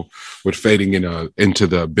 comfortable with fading into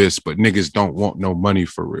the abyss. But niggas don't want no money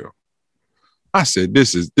for real. I said,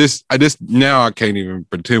 now I can't even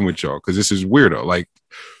pretend with y'all because this is weirdo. Like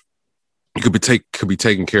you could be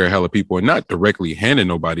taking care of hella people and not directly handing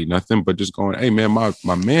nobody nothing, but just going, hey man,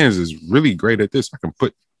 my man's is really great at this. I can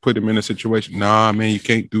put him in a situation. Nah, man, you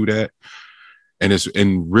can't do that.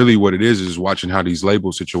 And really what it is watching how these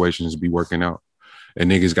label situations be working out. And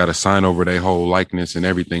niggas got to sign over their whole likeness and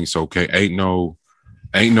everything. So okay, ain't no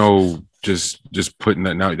just putting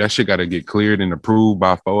that now. That shit got to get cleared and approved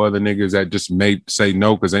by 4 other niggas that just may say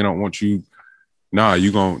no because they don't want you. Nah,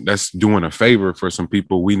 that's doing a favor for some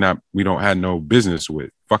people we don't have no business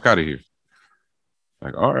with. Fuck out of here.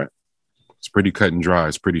 Like, all right, it's pretty cut and dry.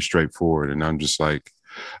 It's pretty straightforward. And I'm just like,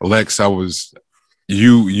 Lex,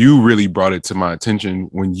 You really brought it to my attention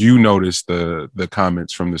when you noticed the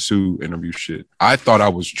comments from the Sue interview shit. I thought I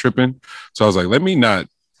was tripping. So I was like, let me not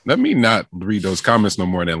read those comments no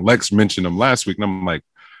more. And then Lex mentioned them last week. And I'm like,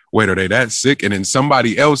 wait, are they that sick? And then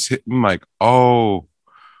somebody else hit me like, oh,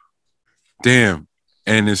 damn.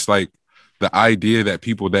 And it's like the idea that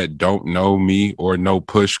people that don't know me or know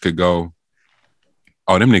Push could go,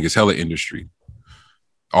 oh, them niggas hella industry.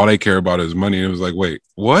 All they care about is money. And it was like, wait,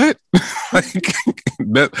 what? Like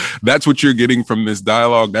that's what you're getting from this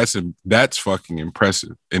dialogue. That's fucking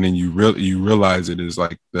impressive. And then you realize it is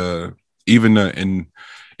like even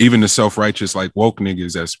the self-righteous like woke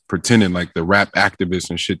niggas that's pretending like the rap activists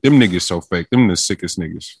and shit. Them niggas so fake. Them the sickest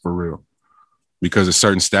niggas for real. Because a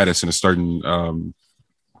certain status and a certain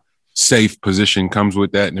safe position comes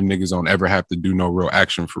with that. And them niggas don't ever have to do no real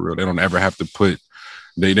action for real. They don't ever have to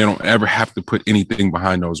put anything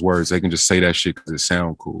behind those words. They can just say that shit because it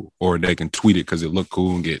sound cool, or they can tweet it because it look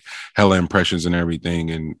cool and get hella impressions and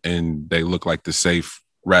everything. And they look like the safe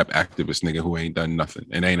rap activist nigga who ain't done nothing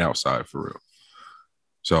and ain't outside for real.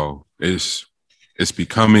 So it's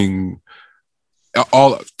becoming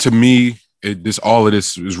all to me. All of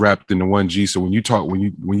this is wrapped into one G. So when you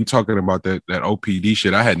talking about that OPD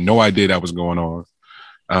shit, I had no idea that was going on.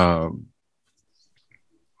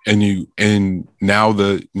 And now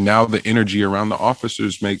the energy around the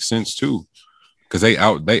officers makes sense too, because they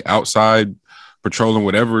outside patrolling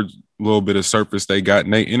whatever little bit of surface they got,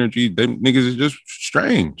 and they energy, them niggas is just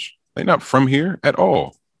strange. They not from here at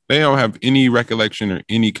all. They don't have any recollection or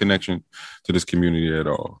any connection to this community at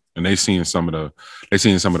all, and they seeing some of the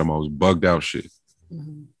most bugged out shit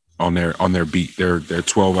on their beat, their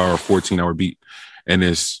 12-hour, 14-hour beat, and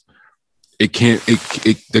the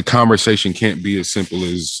conversation can't be as simple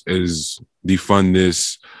as defund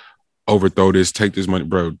this, overthrow this, take this money,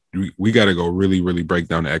 bro. We got to go really, really break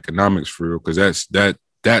down the economics for real, because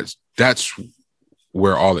that's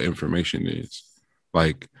where all the information is.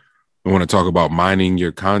 Like, I want to talk about mining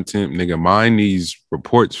your content, nigga. Mine these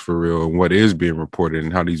reports for real, and what is being reported,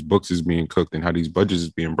 and how these books is being cooked, and how these budgets is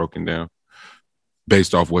being broken down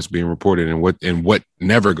based off what's being reported and what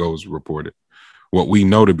never goes reported, what we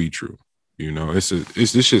know to be true. You know, it's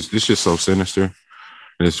just so sinister,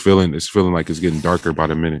 and it's feeling like it's getting darker by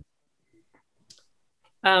the minute.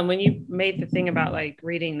 When you made the thing about like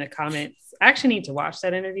reading the comments, I actually need to watch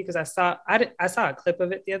that interview because I saw a clip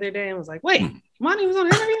of it the other day and was like, wait, Monty was on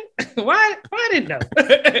the interview? Why I didn't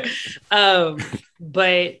know?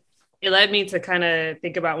 But it led me to kind of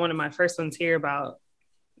think about one of my first ones here about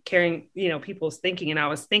caring, people's thinking. And I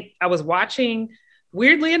was watching,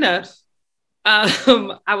 weirdly enough,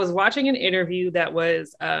 I was watching an interview that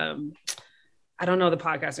was, I I don't know the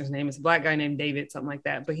podcaster's name. It's a black guy named David, something like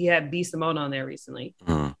that. But he had B. Simone on there recently,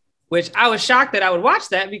 which I was shocked that I would watch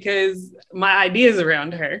that because my ideas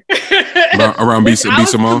around her. around B.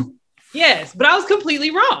 Simone? Yes, but I was completely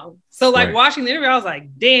wrong. So like watching the interview, I was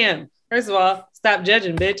like, damn, first of all, stop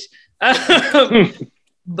judging, bitch.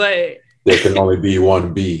 But there can only be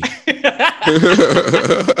one B. That's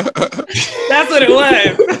what it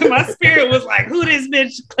was. My spirit was like, who this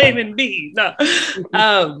bitch claiming B? No.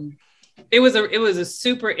 It was a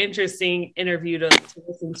super interesting interview to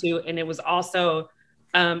listen to. And it was also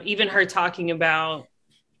even her talking about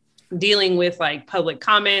dealing with like public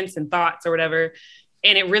comments and thoughts or whatever.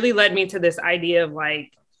 And it really led me to this idea of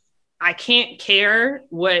like, I can't care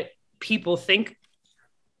what people think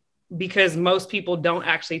because most people don't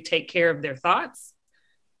actually take care of their thoughts.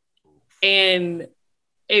 And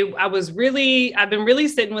I've been really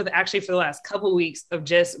sitting with actually for the last couple of weeks of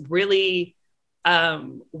just really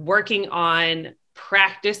working on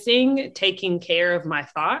practicing taking care of my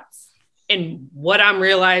thoughts. And what I'm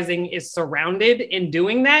realizing is surrounded in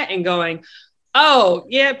doing that and going, oh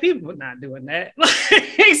yeah, people are not doing that.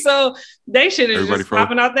 So they should have just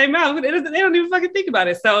popping out their mouth. They don't even fucking think about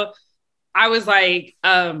it. So I was like,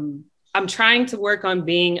 I'm trying to work on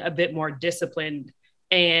being a bit more disciplined,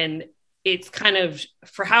 and it's kind of,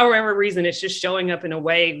 for however reason, it's just showing up in a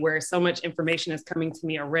way where so much information is coming to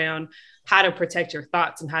me around how to protect your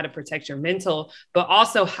thoughts and how to protect your mental, but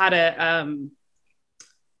also how to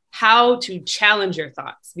challenge your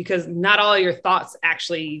thoughts, because not all your thoughts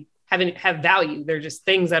actually have value. They're just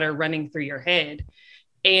things that are running through your head.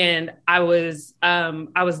 And I was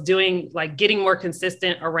doing like getting more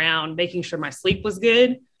consistent around making sure my sleep was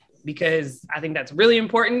good, because I think that's really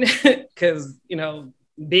important because, you know,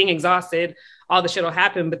 being exhausted, all the shit will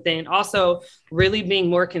happen, but then also really being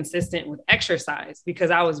more consistent with exercise,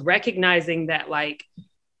 because I was recognizing that like,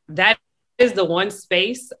 that is the one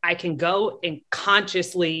space I can go and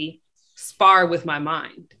consciously spar with my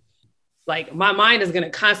mind. Like my mind is going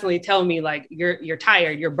to constantly tell me like, you're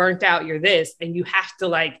tired, you're burnt out, you're this, and you have to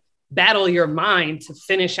like battle your mind to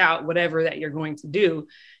finish out whatever that you're going to do.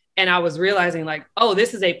 And I was realizing like, oh,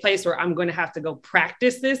 this is a place where I'm going to have to go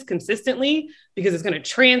practice this consistently, because it's going to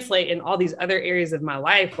translate in all these other areas of my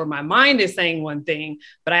life where my mind is saying one thing,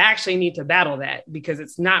 but I actually need to battle that because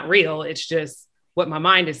it's not real. It's just what my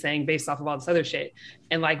mind is saying based off of all this other shit.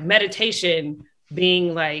 And like meditation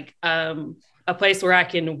being like, a place where I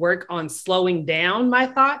can work on slowing down my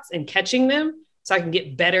thoughts and catching them so I can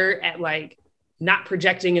get better at like not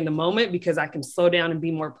projecting in the moment, because I can slow down and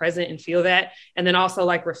be more present and feel that. And then also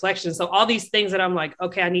like reflection. So all these things that I'm like,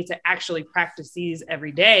 okay, I need to actually practice these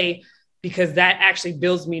every day, because that actually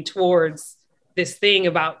builds me towards this thing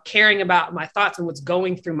about caring about my thoughts and what's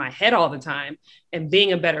going through my head all the time and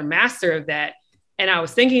being a better master of that. And I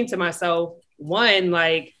was thinking to myself, one,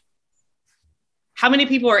 like, how many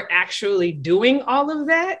people are actually doing all of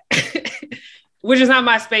that? Which is not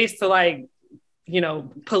my space to like, you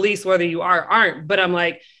know, police whether you are or aren't, but I'm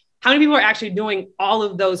like, how many people are actually doing all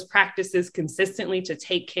of those practices consistently to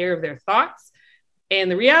take care of their thoughts?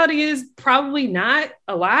 And the reality is probably not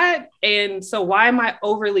a lot. And so why am I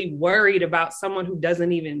overly worried about someone who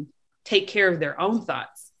doesn't even take care of their own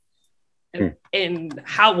thoughts and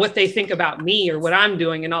what they think about me or what I'm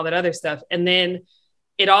doing and all that other stuff? And then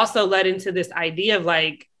it also led into this idea of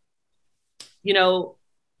like, you know,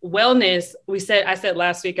 wellness. I said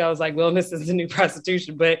last week, I was like, wellness is the new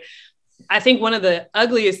prostitution. But I think one of the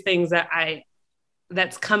ugliest things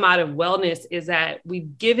that's come out of wellness is that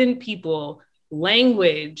we've given people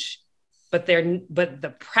language, but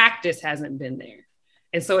the practice hasn't been there.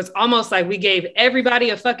 And so it's almost like we gave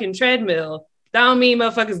everybody a fucking treadmill. That don't mean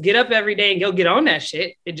motherfuckers get up every day and go get on that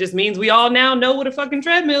shit. It just means we all now know what a fucking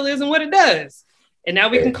treadmill is and what it does. And now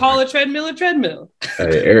we can call a treadmill a treadmill.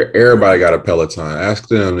 Hey, everybody got a Peloton. Ask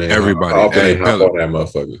them. Everybody. Hop on that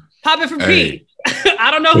motherfucker. Pop it for Pete.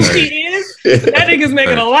 I don't know who Pete is, but that nigga's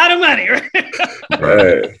making a lot of money. Right?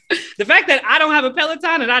 Right. The fact that I don't have a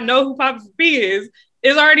Peloton and I know who Pop it for Pete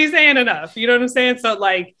is already saying enough. You know what I'm saying? So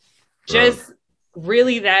like, just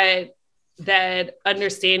really that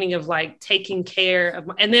understanding of like taking care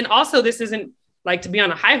of, and then also this isn't like to be on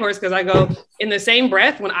a high horse, because I go in the same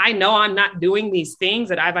breath when I know I'm not doing these things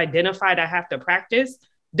that I've identified I have to practice,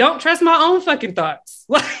 don't trust my own fucking thoughts.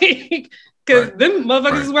 Like, because them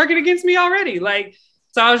motherfuckers is working against me already. Like,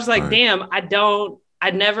 so I was just like, damn, I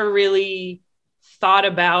never really thought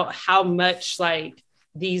about how much like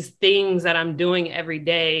these things that I'm doing every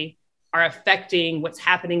day are affecting what's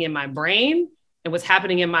happening in my brain and what's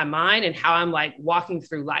happening in my mind and how I'm like walking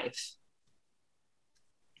through life.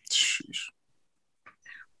 Sheesh.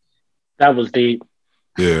 That was deep.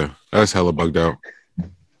 Yeah. That's hella bugged out.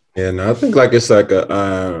 And I think like it's like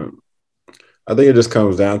I think it just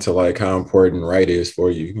comes down to like how important right is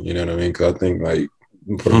for you. You know what I mean? Because I think like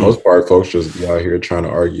for the most part, folks just be out here trying to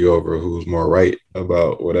argue over who's more right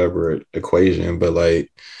about whatever equation. But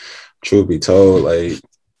like, truth be told, like,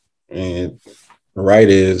 and right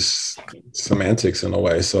is semantics in a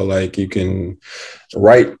way. So like, you can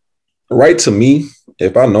right to me.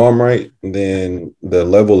 If I know I'm right, then the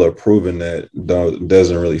level of proving that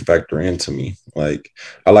doesn't really factor into me. Like,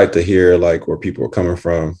 I like to hear like where people are coming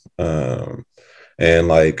from. And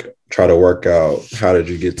like try to work out how did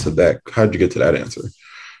you get to that answer?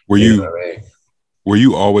 Were You you know what I mean? were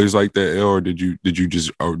you always like that, or did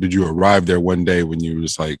you arrive there one day when you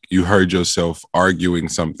was like you heard yourself arguing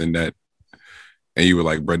something that and you were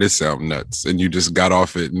like, bro, this sounds nuts, and you just got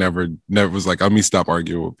off it, never was like, let me stop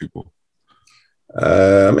arguing with people?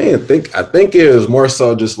 I mean, I think it was more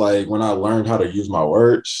so just like when I learned how to use my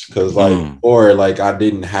words, because like, or like I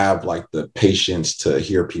didn't have like the patience to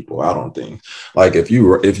hear people. I don't think like if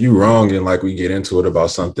you wrong and like we get into it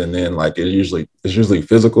about something, then like it's usually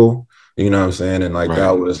physical. You know what I'm saying? And like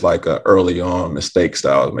that was like a early on mistakes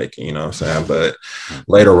that I was making, you know what I'm saying? But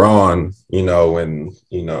later on, you know, when,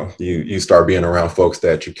 you know, you start being around folks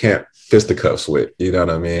that you can't fisticuffs with, you know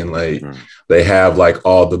what I mean? Like they have like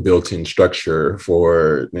all the built-in structure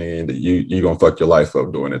for, man, you gonna fuck your life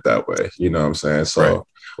up doing it that way. You know what I'm saying? So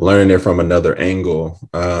learning it from another angle,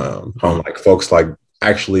 on like folks like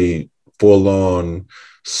actually full on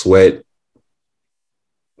sweat,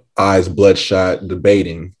 eyes bloodshot,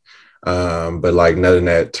 debating. But like none of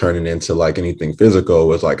that turning into like anything physical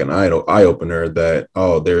was like an eye opener that,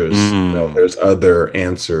 oh, there's you know, there's other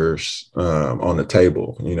answers on the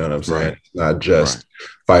table. You know what I'm saying? It's not just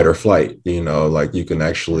fight or flight, you know, like you can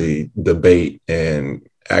actually debate and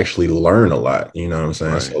actually learn a lot, you know what I'm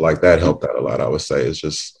saying? So like that helped out a lot, I would say. It's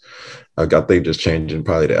just I think just changing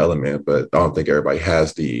probably the element, but I don't think everybody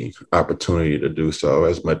has the opportunity to do so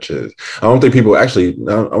as much as I don't think people actually,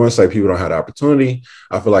 I want to say people don't have the opportunity.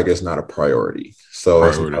 I feel like it's not a priority. So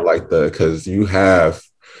it's not like because you have,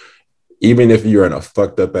 even if you're in a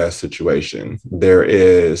fucked up ass situation, there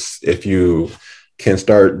is, if you can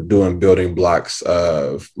start doing building blocks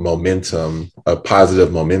of momentum, of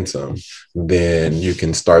positive momentum, then you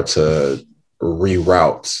can start to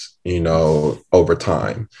reroute, you know, over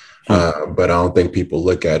time. But I don't think people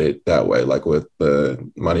look at it that way, like with the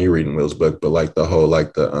Money Reading Will's book, but like the whole,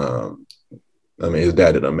 like the, I mean, his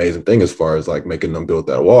dad did an amazing thing as far as like making them build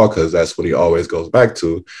that wall, because that's what he always goes back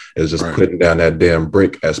to, is just putting down that damn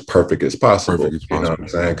brick as perfect as possible. You know what I'm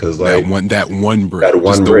saying? Because like that one brick,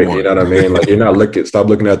 you know what I mean? Like you're not stop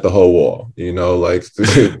looking at the whole wall. You know, like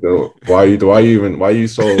why you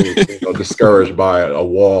so discouraged by a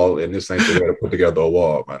wall, and this ain't the way to put together a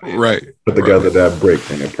wall, man. Put together that brick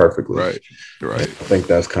and it perfectly. Right. I think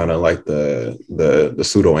that's kind of like the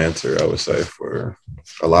pseudo answer, I would say, for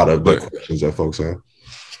a lot of the questions that folks have.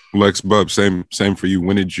 Lex Bub, same for you.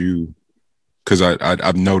 When did you? Because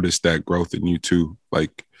I've noticed that growth in you too.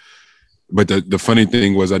 Like, but the funny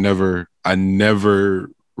thing was I never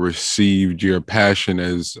received your passion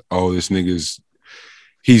as, oh, this nigga's,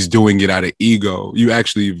 he's doing it out of ego. You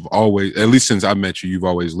actually always, at least since I met you, you've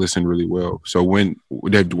always listened really well. So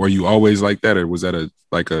were you always like that, or was that a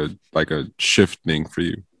shift thing for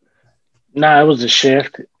you? Nah, it was a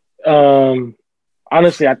shift.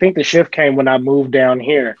 Honestly, I think the shift came when I moved down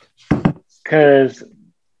here, because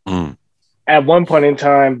at one point in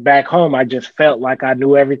time back home, I just felt like I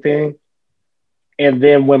knew everything. And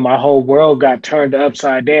then when my whole world got turned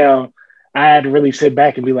upside down, I had to really sit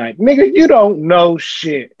back and be like, nigga, you don't know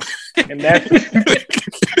shit. And that's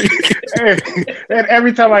and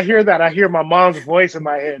every time I hear that, I hear my mom's voice in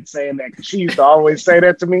my head saying that, because she used to always say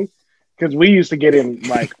that to me, because we used to get in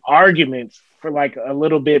like arguments for like a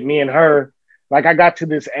little bit, me and her. Like I got to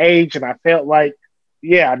this age and I felt like,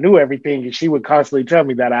 yeah, I knew everything. And she would constantly tell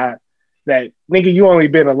me that nigga, you only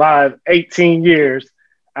been alive 18 years.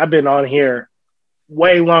 I've been on here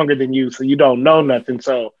way longer than you, so you don't know nothing.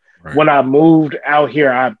 So when I moved out here,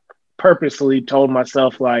 I purposely told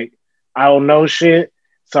myself like, I don't know shit.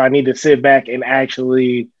 So I need to sit back and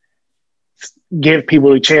actually give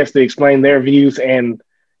people a chance to explain their views and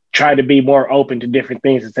try to be more open to different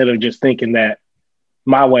things instead of just thinking that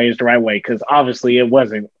my way is the right way, because obviously it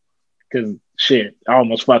wasn't, because shit, I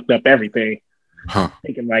almost fucked up everything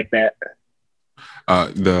thinking like that.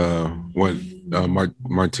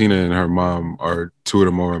 Martina and her mom are two of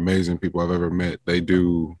the more amazing people I've ever met.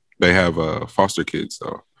 They have foster kids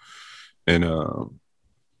though, and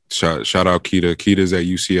shout out Keita. Keita's at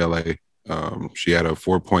UCLA. She had a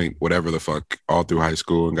 4 point whatever the fuck all through high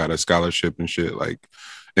school and got a scholarship and shit. Like,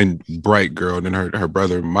 and bright girl. And then her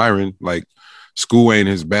brother Myron, like school ain't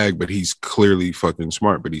his bag, but he's clearly fucking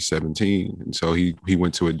smart. But he's 17, and so he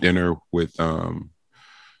went to a dinner with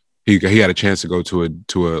he had a chance to go to a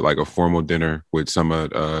like a formal dinner with some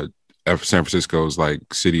of San Francisco's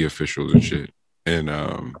like city officials and shit, and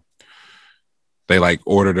they like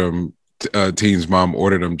ordered him. Teen's mom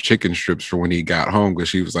ordered him chicken strips for when he got home because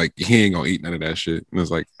she was like, he ain't gonna eat none of that shit. And I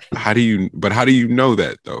was like, how do you know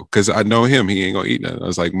that though? Because I know him, he ain't gonna eat none. I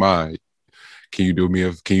was like, Ma, can you do me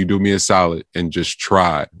a solid and just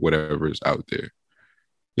try whatever's out there?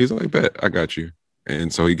 He's like, bet, I got you.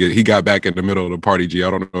 And so he got back in the middle of the party. G,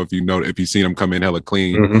 I don't know if you seen him come in hella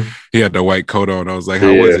clean. Mm-hmm. He had the white coat on. I was like,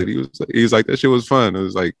 how was it? He was like, that shit was fun. I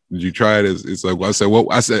was like, did you try it? It's like, well,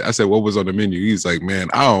 I said, what was on the menu? He's like, man,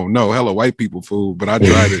 I don't know, hella white people food, but I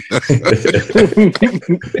tried it.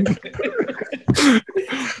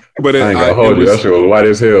 But I ain't gonna hold you. That shit was white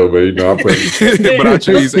as hell, but you know, I'm putting.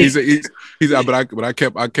 But I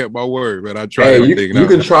kept my word, man. I tried everything. You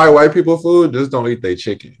can try white people food, just don't eat their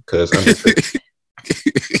chicken, because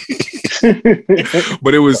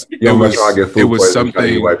but it was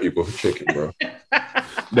something white people for chicken, bro.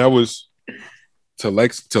 That was to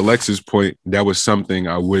Lex's point. That was something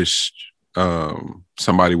I wish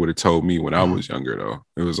somebody would have told me when I was younger. Though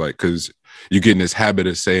it was like, because you get in this habit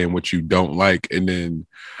of saying what you don't like, and then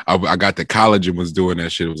I got to college and was doing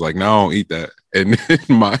that shit. It was like, no, I don't eat that. And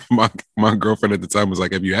my girlfriend at the time was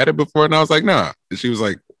like, have you had it before? And I was like, nah. And she was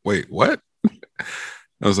like, wait, what?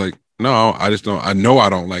 I was like, no, I just don't. I know I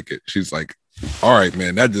don't like it. She's like, all right,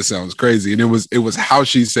 man, that just sounds crazy. And it was how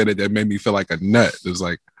she said it that made me feel like a nut. It was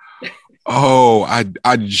like, oh, I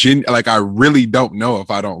really don't know if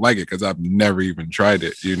I don't like it because I've never even tried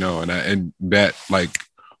it, you know. And that like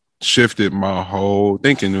shifted my whole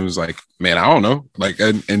thinking. It was like, man, I don't know, like,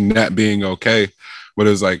 and that being okay, but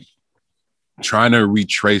it was like trying to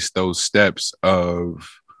retrace those steps of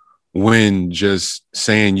when just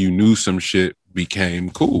saying you knew some shit became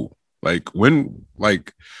cool. Like when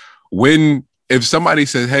if somebody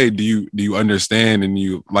says, hey, do you understand? And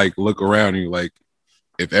you like look around and you like,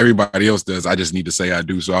 if everybody else does, I just need to say I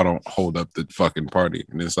do so I don't hold up the fucking party.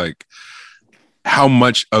 And it's like how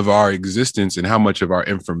much of our existence and how much of our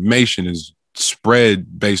information is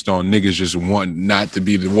spread based on niggas just wanting not to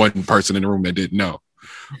be the one person in the room that didn't know.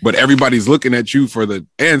 But everybody's looking at you for the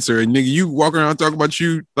answer, and nigga, you walk around talking about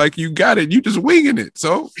you like you got it. You just winging it.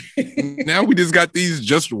 So now we just got these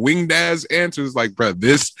just winged ass answers. Like, bro,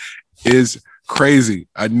 this is crazy.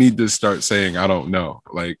 I need to start saying I don't know.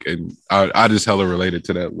 Like, and I just hella related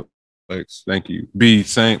to that. Like, thank you. B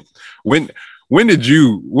saying when did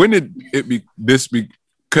it be this be?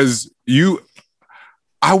 Because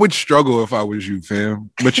I would struggle if I was you, fam.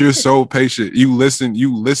 But you're so patient. You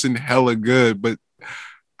listen hella good, but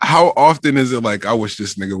how often is it like, I wish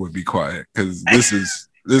this nigga would be quiet? Because this is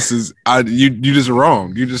you just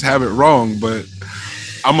wrong. You just have it wrong, but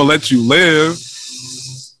I'm gonna let you live.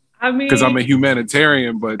 I mean, because I'm a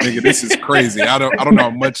humanitarian, but nigga, this is crazy. I don't know how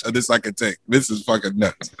much of this I can take. This is fucking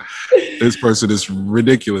nuts. This person is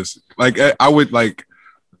ridiculous. Like I would like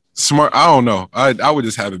smart. I don't know. I would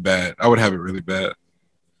just have it bad. I would have it really bad.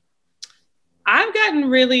 I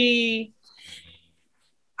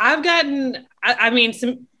mean,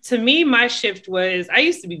 to me, my shift was, I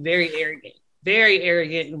used to be very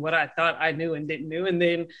arrogant in what I thought I knew and didn't know. And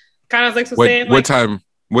then kind of like saying,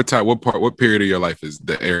 what period of your life is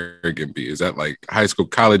the arrogant be? Is that like high school,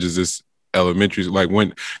 college? Is this elementary? Like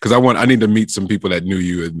when, because I need to meet some people that knew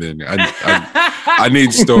you, and then I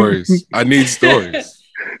need stories. I need stories.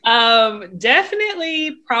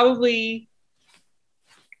 Definitely probably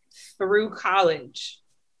through college.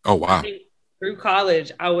 Oh, wow. Through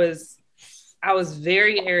college, I was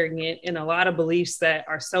very arrogant in a lot of beliefs that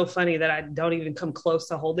are so funny that I don't even come close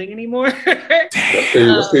to holding anymore.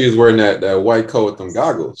 That's he's wearing that white coat with them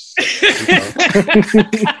goggles. Supposed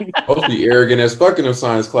to be arrogant as fucking in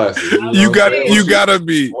science classes. You gotta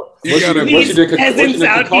be. Once you did here. Things, you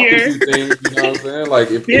know what I'm saying?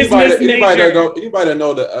 Like if anybody that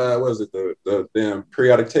know the what is it, the damn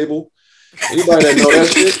periodic table? Anybody that know that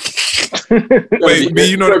shit? Wait,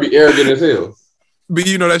 you know, be arrogant as hell. But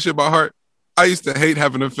you know that shit by heart. I used to hate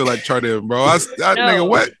having to feel like Charlie, bro. Nigga,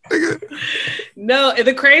 what? Nigga. No,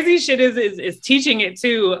 the crazy shit is teaching it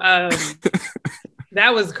too.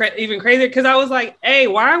 That was even crazier because I was like, hey,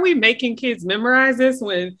 why are we making kids memorize this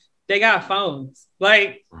when they got phones?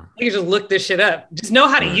 Like, you can just look this shit up. Just know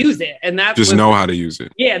how to use it. And that's just know how to use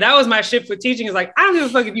it. Yeah, that was my shift with teaching. Is like, I don't give a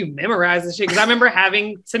fuck if you memorize this shit, because I remember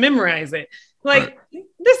having to memorize it. Like,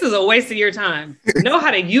 this is a waste of your time. Know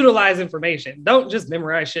how to utilize information. Don't just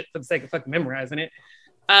memorize shit for the sake of fucking memorizing it.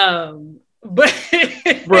 But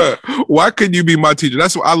Bruh, why couldn't you be my teacher?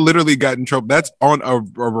 That's what I literally got in trouble. That's on a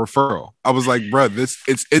referral. I was like, bruh,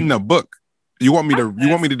 it's in the book. You want me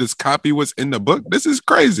to just copy what's in the book? This is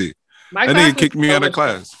crazy. And then he kicked me out of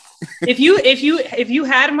class. If you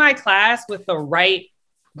had my class with the right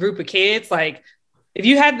group of kids, like if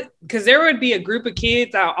you had, because there would be a group of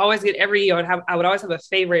kids, I always get every year. I would always have a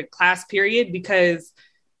favorite class period because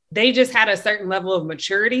they just had a certain level of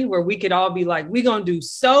maturity where we could all be like, we gonna do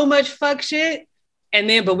so much fuck shit. And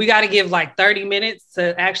then, but we got to give like 30 minutes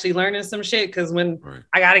to actually learning some shit. Cause when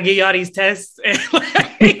I got to give y'all these tests. And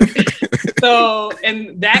so,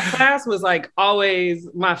 and that class was like always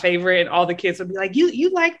my favorite. And all the kids would be like, you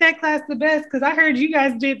like that class the best. Cause I heard you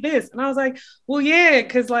guys did this. And I was like, well, yeah.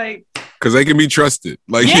 Cause they can be trusted.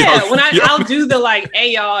 Like, yeah, when I'll do the like,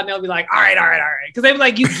 hey y'all, and they'll be like, all right. Cause they were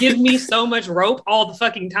like, you give me so much rope all the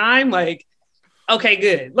fucking time. Like, okay,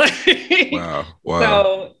 good. Wow.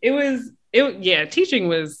 So teaching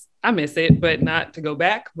was, I miss it, but not to go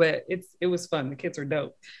back, but it was fun. The kids are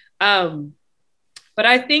dope. But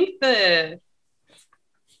I think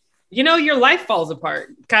your life falls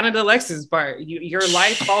apart, kind of the Lex's part. Your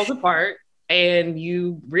life falls apart and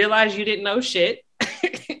you realize you didn't know shit.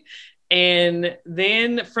 And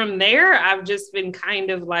then from there, I've just been kind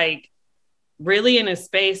of like really in a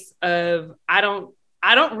space of, I don't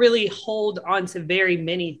really hold on to very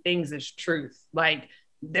many things as truth. Like,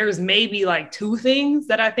 there's maybe like 2 things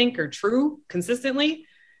that I think are true consistently.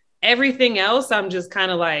 Everything else, I'm just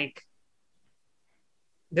kind of like,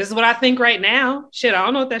 this is what I think right now. Shit, I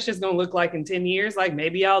don't know what that shit's gonna look like in 10 years. Like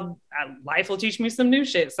maybe life will teach me some new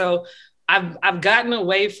shit. So I've gotten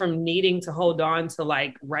away from needing to hold on to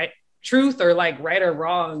like right truth or like right or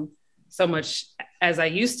wrong so much as I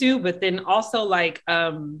used to. But then also like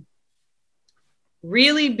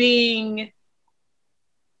really being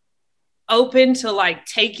open to like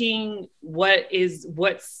taking what's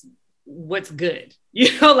good,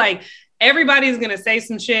 like everybody's gonna say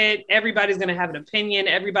some shit, everybody's gonna have an opinion,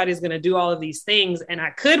 everybody's gonna do all of these things, and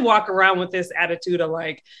I could walk around with this attitude of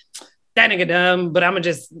like, that nigga dumb, but I'm gonna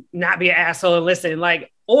just not be an asshole and listen, like,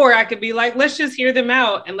 or I could be like, let's just hear them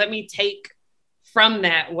out and let me take from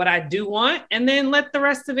that what I do want and then let the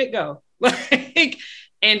rest of it go. Like,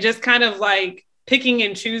 and just kind of like picking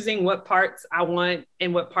and choosing what parts I want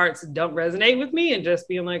and what parts don't resonate with me and just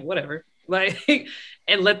being like, whatever, like,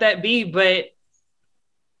 and let that be. But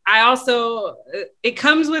I also, it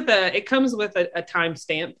comes with a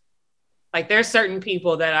timestamp. Like there's certain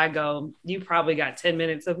people that I go, you probably got 10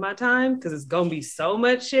 minutes of my time because it's going to be so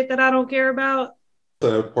much shit that I don't care about.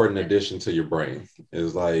 The important addition to your brain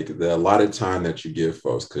is like the allotted time that you give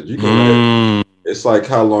folks. Cause you can it's like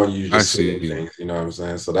how long you just sit in things, you know what I'm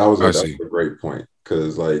saying? So that's a great point.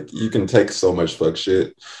 Cause like you can take so much fuck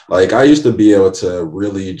shit. Like I used to be able to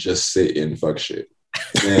really just sit in fuck shit.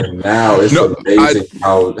 And now it's amazing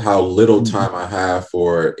how little time I have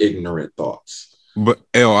for ignorant thoughts. But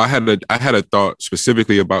Elle, I had a thought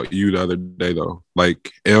specifically about you the other day though.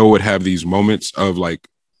 Like Elle would have these moments of like,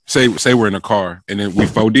 say we're in a car and then we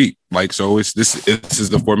 4 deep. Like, so this is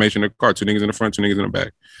the formation of the car, 2 niggas in the front, 2 niggas in the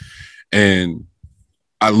back. And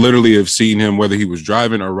I literally have seen him, whether he was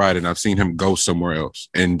driving or riding, I've seen him go somewhere else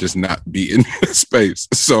and just not be in space.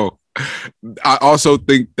 So I also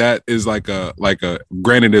think that is like a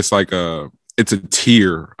granted, it's a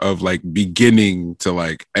tier of like beginning to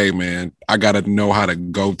like, hey man, I gotta know how to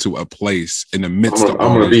go to a place in the midst of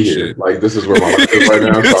all I'm gonna be this here. shit. Like this is where my life is right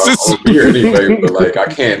now. So I'm gonna be here anyway, but like I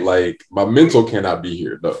can't, like my mental cannot be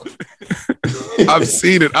here though. I've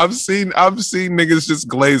seen it. I've seen niggas just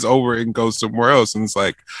glaze over and go somewhere else. And it's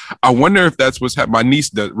like, I wonder if that's what's happening. My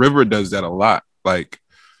niece River does that a lot. Like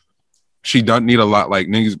she doesn't need a lot, like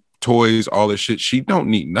niggas, toys, all this shit. She don't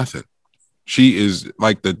need nothing. She is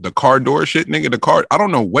like the car door shit, nigga. The car, I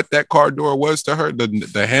don't know what that car door was to her,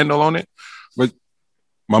 the handle on it. But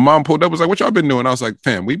my mom pulled up, was like, what y'all been doing? I was like,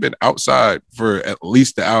 fam, we've been outside for at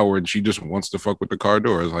least an hour and she just wants to fuck with the car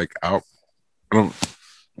door. I was like,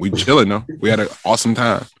 we chilling though. We had an awesome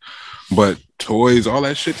time. But toys, all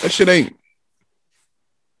that shit ain't,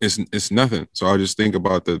 it's nothing. So I just think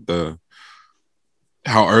about the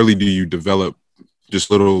how early do you develop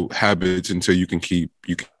just little habits until you can keep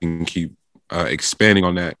expanding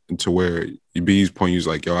on that into where B's point is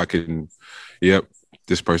like, yo,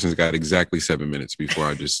 this person's got exactly 7 minutes before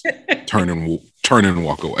I just turn and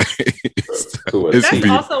walk away.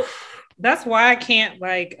 That's why I can't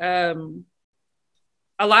like a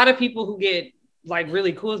lot of people who get like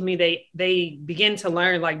really cool with me, they begin to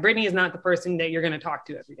learn like Brittany is not the person that you're gonna talk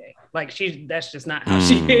to every day. Like that's just not how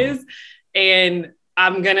she is. And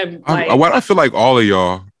I'm gonna like, I feel like all of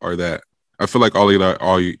y'all are that. I feel like all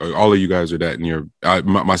of you guys are that in your,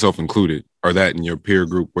 myself included, are that in your peer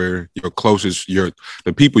group where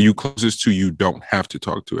the people you closest to, you don't have to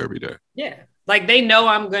talk to every day. Yeah. Like they know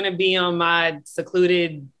I'm going to be on my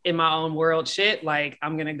secluded in my own world shit. Like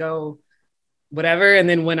I'm going to go whatever. And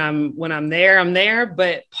then when I'm there, I'm there.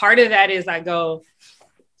 But part of that is I go,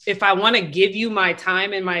 if I want to give you my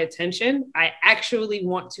time and my attention, I actually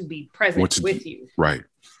want to be present with you. Right.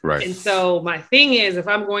 Right. And so my thing is, if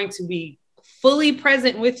I'm going to be fully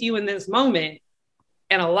present with you in this moment,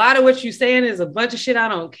 and a lot of what you're saying is a bunch of shit I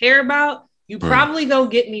don't care about, you probably go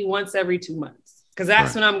get me once every 2 months. Because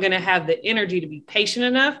that's when I'm going to have the energy to be patient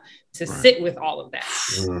enough to sit with all of that.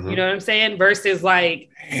 Mm-hmm. You know what I'm saying? Versus like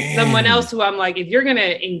someone else who I'm like, if you're going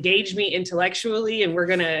to engage me intellectually and we're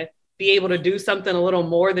going to be able to do something a little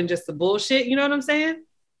more than just the bullshit, you know what I'm saying?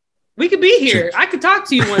 We could be here. I could talk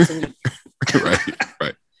to you once a week.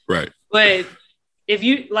 Right. But if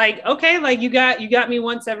you like, okay, like you got me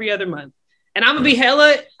once every other month. And I'm gonna be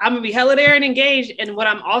hella there and engaged. And what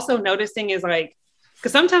I'm also noticing is like,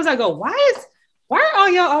 because sometimes I go, why are all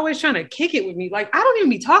y'all always trying to kick it with me? Like, I don't even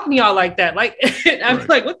be talking to y'all like that. Like, I'm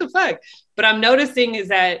like, what the fuck? But I'm noticing is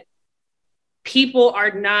that people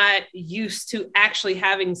are not used to actually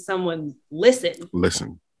having someone listen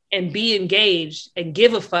and be engaged and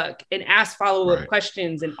give a fuck and ask follow-up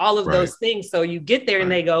questions and all of those things. So you get there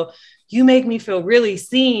and they go, you make me feel really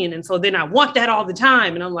seen. And so then I want that all the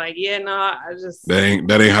time. And I'm like, yeah, no, I just... That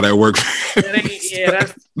ain't how that works.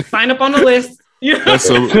 That's sign up on the list. Yeah.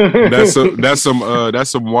 That's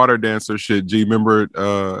some water dancer shit. G, remember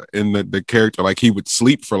in the character, like he would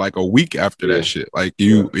sleep for like a week after that shit. Like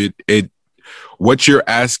what you're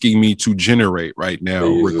asking me to generate right now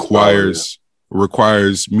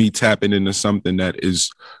requires me tapping into something that is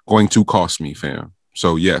going to cost me, fam.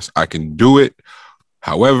 So yes, I can do it.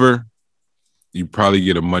 However, you probably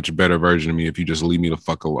get a much better version of me if you just leave me the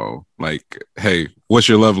fuck alone. Like, hey, what's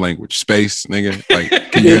your love language? Space, nigga. Like,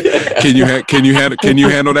 can you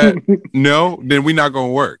handle that? No, then we not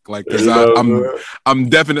gonna work. Like, cause I'm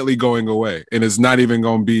definitely going away, and it's not even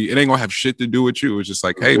gonna be. It ain't gonna have shit to do with you. It's just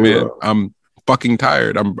like, hey, man, I'm fucking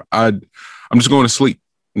tired. I'm just going to sleep.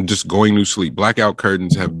 I'm just going to sleep. Blackout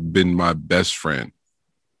curtains have been my best friend.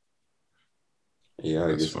 Yeah,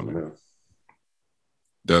 I guess something else.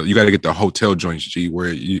 You got to get the hotel joints, G,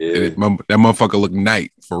 where that motherfucker look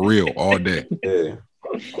night for real all day. Yeah,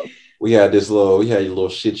 we had little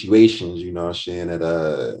situations, you know what I'm saying,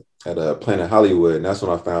 at Planet Hollywood, and that's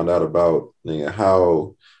when I found out about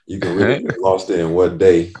how you can really get lost in what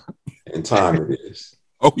day and time it is.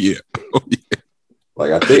 Oh yeah.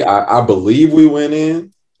 Like I believe we went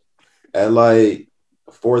in at like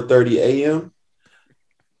 4:30 a.m.,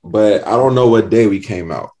 but I don't know what day we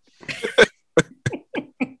came out.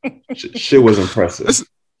 Shit was impressive.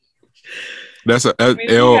 That's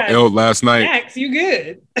L last night. Snacks, you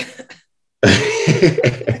good?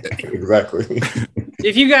 Exactly.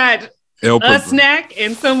 If you got a snack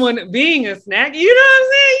and someone being a snack, you know what I'm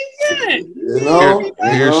saying? You good.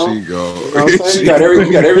 Here she goes. You got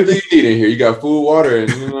everything you need in here. You got food, water, and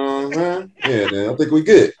you know what I'm saying? Yeah, man, I think we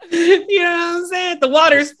good. You know what I'm saying? The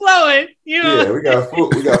water's flowing. You know? Yeah, we got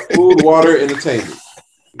food, water, entertainment.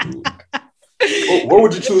 What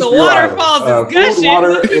would you choose? The waterfalls is gushing.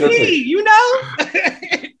 Water, what you need, you know?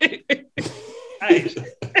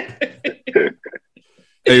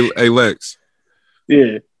 Hey, Lex.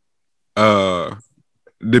 Yeah.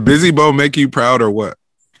 Did Busy Bone make you proud or what?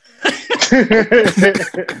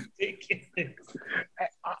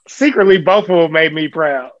 Secretly, both of them made me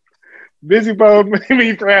proud. Busy Bone made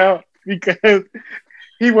me proud because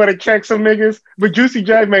he would have checked some niggas, but Juicy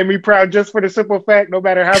J made me proud just for the simple fact, no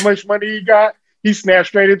matter how much money he got, he snapped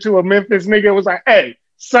straight into a Memphis nigga and was like, hey,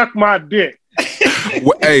 suck my dick.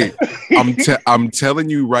 Well, hey, I'm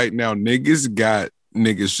telling you right now, niggas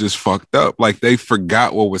just fucked up. Like, they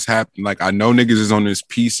forgot what was happening. Like, I know niggas is on this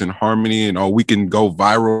peace and harmony and we can go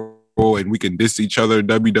viral and we can diss each other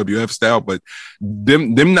WWF style, but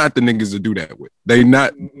them not the niggas to do that with.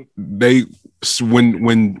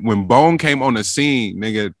 When Bone came on the scene,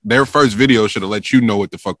 nigga, their first video should have let you know what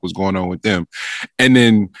the fuck was going on with them. And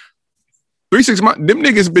then 3 6 months, them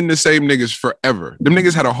niggas been the same niggas forever. Them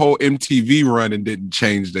niggas had a whole MTV run and didn't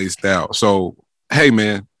change their style. So, hey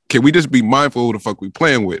man, can we just be mindful of who the fuck we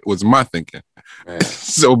playing with? Was my thinking. Man.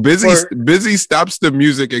 So Busy stops the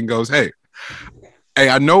music and goes, hey,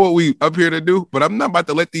 I know what we up here to do, but I'm not about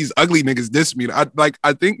to let these ugly niggas diss me. I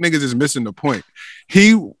think niggas is missing the point.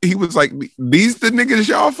 He was like, these the niggas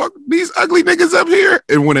y'all fuck, these ugly niggas up here.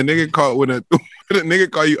 And when a nigga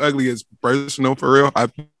call you ugly, it's personal for real. I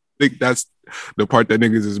think that's the part that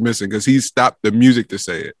niggas is missing because he stopped the music to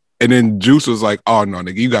say it. And then Juice was like, "Oh no,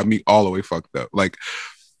 nigga, you got me all the way fucked up." Like,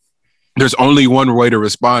 there's only one way to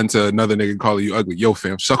respond to another nigga calling you ugly. Yo,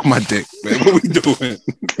 fam, suck my dick, man. What we doing?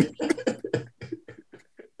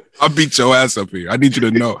 I'll beat your ass up here. I need you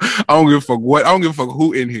to know. I don't give a fuck what. I don't give a fuck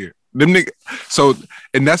who in here. Them niggas. So,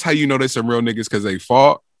 and that's how you know there's some real niggas, because they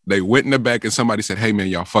fought. They went in the back and somebody said, "Hey man,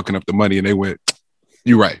 y'all fucking up the money," and they went,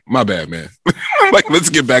 "You right, my bad, man." Like, let's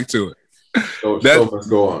get back to it. So let's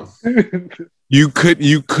go on. You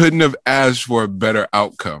couldn't have asked for a better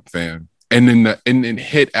outcome, fam. And then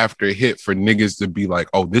hit after hit for niggas to be like,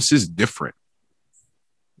 "Oh, this is different."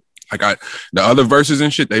 Like the other verses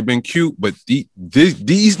and shit, they've been cute, but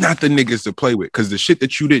these not the niggas to play with, because the shit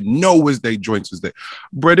that you didn't know was they joints was that.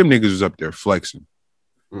 Bro, them niggas was up there flexing.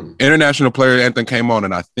 International Player Anthem came on,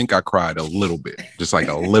 and I think I cried a little bit, just like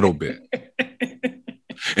a little bit.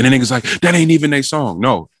 And then niggas like, that ain't even their song.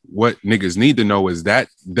 No, what niggas need to know is that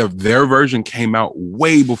their version came out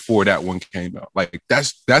way before that one came out. Like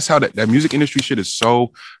that's how that music industry shit is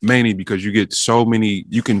so many, because you get so many,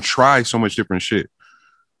 you can try so much different shit.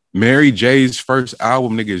 Mary J's first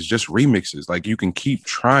album, nigga, is just remixes. Like, you can keep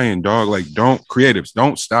trying, dog. Like, creatives,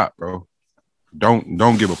 don't stop, bro.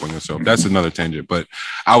 Don't give up on yourself. That's another tangent. But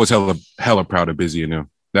I was hella proud of Busy and them.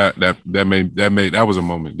 That was a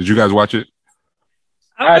moment. Did you guys watch it?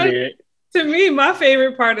 I did. To me, my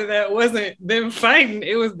favorite part of that wasn't them fighting.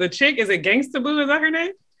 It was the chick. Is it Gangsta Boo? Is that her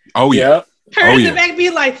name? Oh yeah. Her in the back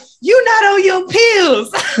being like, "You not on your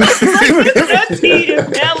pills." Like, that tea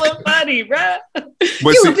is hella funny, bro.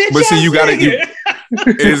 But see, you gotta.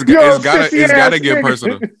 It's gotta get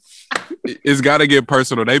personal. It's gotta get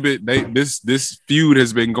personal. This feud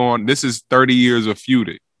has been going. This is 30 years of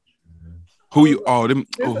feuding. Who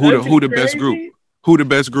the best group? Who the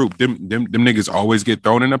best group? Them niggas always get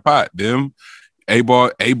thrown in the pot. Them,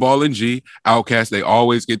 A-Ball and G, Outkast, they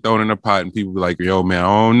always get thrown in the pot, and people be like, "Yo, man, I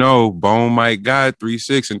don't know. Bone Mike got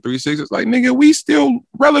 3-6 and 3-6." It's like, nigga, we still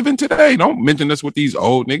relevant today. Don't mention us with these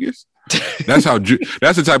old niggas. That's how.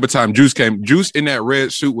 That's the type of time Juice came. Juice in that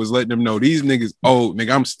red suit was letting them know these niggas old.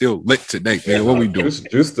 Nigga, I'm still lit today. Nigga, what we doing?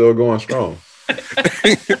 Juice still going strong.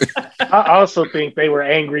 I also think they were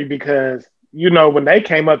angry because, when they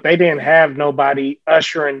came up, they didn't have nobody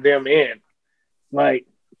ushering them in. Like,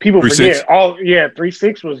 people forget.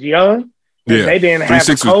 3-6 was young. Yeah, they didn't have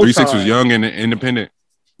 3-6 was young and independent.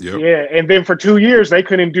 Yep. Yeah, and then for 2 years they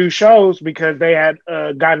couldn't do shows because they had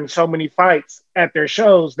gotten so many fights at their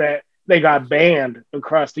shows that they got banned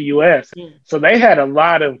across the U.S. So they had a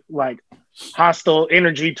lot of like hostile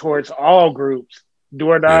energy towards all groups. Do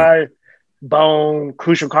or Die, Bone,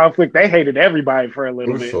 Crucial Conflict. They hated everybody for a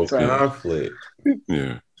little bit. Conflict.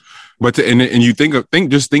 Yeah. But and you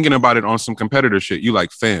thinking about it on some competitor shit, you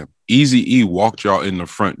like, fam, Eazy-E walked y'all in the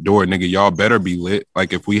front door, nigga. Y'all better be lit.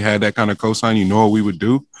 Like, if we had that kind of cosign, you know what we would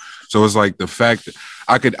do. So it's like the fact that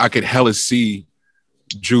I could hella see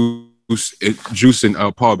Juice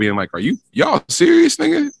and Paul being like, "Are y'all serious,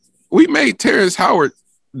 nigga? We made Terrence Howard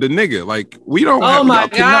the nigga. Like, we don't. Y'all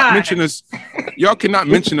cannot mention us. Y'all cannot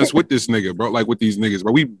mention us with this nigga, bro. Like, with these niggas,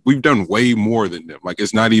 bro. We've done way more than them. Like,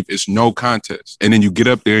 it's not even. It's no contest. And then you get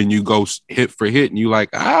up there and you go hit for hit, and you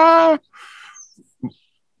like,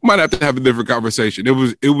 might have to have a different conversation. It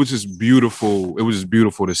was just beautiful. It was just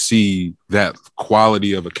beautiful to see that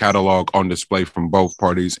quality of a catalog on display from both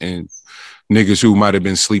parties, and niggas who might have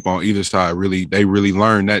been asleep on either side they really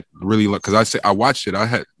learned that, because I watched it. I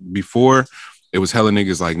had before. It was hella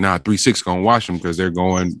niggas like, nah, 3-6 gonna watch them because they're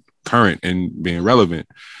going current and being relevant.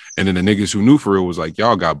 And then the niggas who knew for real was like,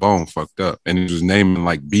 y'all got Bone fucked up. And it was naming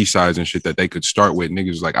like B-sides and shit that they could start with. Niggas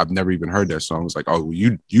was like, I've never even heard that song. It's like, oh,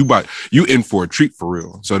 you in for a treat for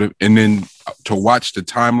real. So and then to watch the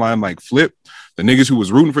timeline like flip, the niggas who was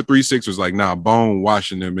rooting for 3-6 was like, nah, Bone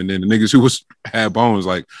watching them. And then the niggas who had Bone was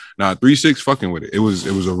like, nah, 3-6 fucking with it. It was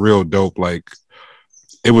a real dope, like,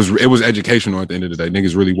 it was educational at the end of the day.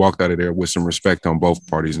 Niggas really walked out of there with some respect on both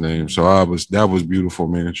parties' names. So that was beautiful,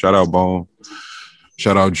 man. Shout out Bone.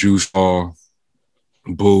 Shout out Juice, Ball,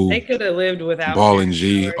 Boo. They could have lived without Ball and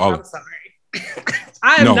G. I'm sorry.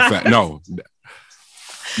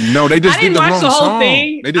 No, they just didn't watch the whole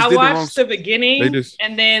thing. I watched the beginning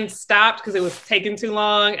and then stopped because it was taking too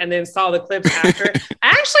long, and then saw the clips after.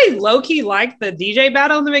 I actually low-key liked the DJ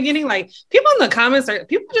battle in the beginning. Like, people in the comments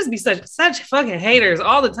people just be such fucking haters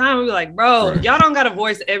all the time. We be like, bro, y'all don't gotta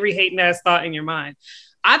voice every hating ass thought in your mind.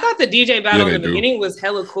 I thought the DJ battle in the beginning was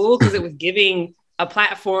hella cool because it was giving a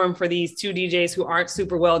platform for these two DJs who aren't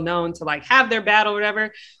super well known to like have their battle or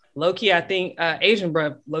whatever. Low-key, I think Asian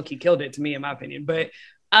Bruh low-key killed it to me, in my opinion. But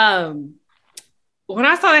when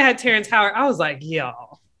I saw they had Terrence Howard, I was like,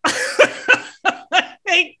 y'all.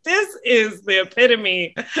 this is the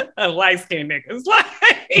epitome of light-skinned niggas. Like,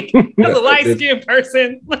 as a light-skinned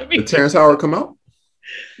person, Did Terrence Howard come out?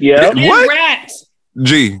 Yeah. What? Rat.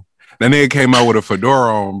 G, that nigga came out with a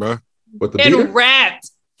fedora on, bro. With the beater? And rat.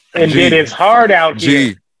 And G. did his heart out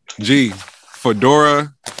here. G,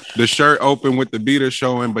 fedora, the shirt open with the beater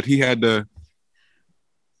showing, but he had the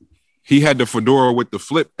fedora with the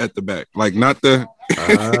flip at the back, like not the.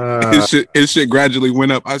 His shit gradually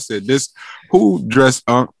went up. I said, who dressed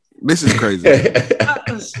Unc? This is crazy.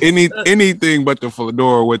 Anything but the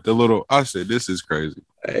fedora with the little. I said, this is crazy.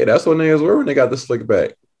 Hey, that's what niggas wear when they got the slick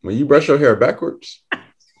back. When you brush your hair backwards.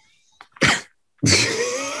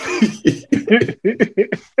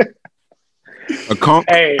 A conch.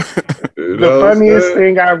 Hey, the funniest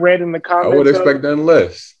thing I read in the comments. I would expect nothing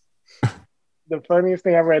less. The funniest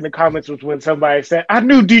thing I read in the comments was when somebody said, I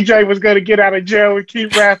knew DJ was going to get out of jail and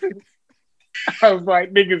keep rapping. I was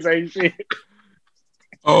like, niggas ain't shit.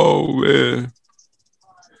 Oh, man.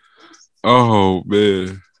 Oh,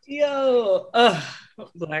 man. Yo,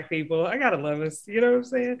 Black people, I gotta love us. You know what I'm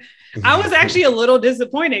saying? I was actually a little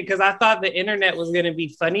disappointed because I thought the internet was going to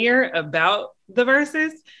be funnier about the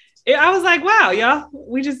verses. I was like, wow, y'all,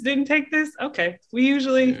 we just didn't take this. Okay, we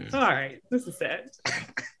usually, all right, this is sad.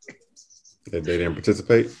 They didn't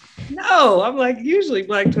participate? No, I'm like, usually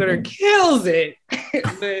Black Twitter kills it.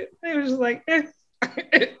 But they were just like,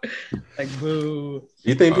 like, boo.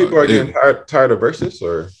 You think people are getting tired of verses,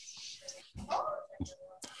 or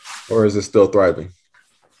is it still thriving?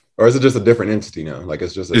 Or is it just a different entity now? Like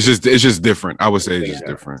it's just different. I would say it's just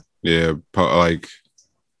different. Yeah, like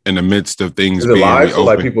in the midst of things is it being live, reopened. so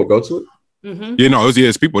like people go to it? Mm-hmm. You know,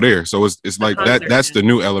 it's people there, so it's like that. That's the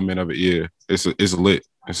new element of it. Yeah, it's lit.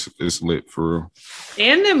 It's lit for real.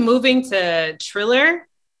 And then moving to Triller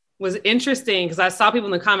was interesting because I saw people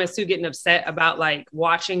in the comments too getting upset about like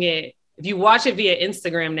watching it. If you watch it via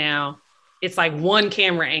Instagram now, it's like one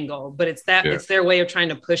camera angle, but it's their way of trying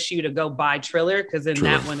to push you to go buy Triller because then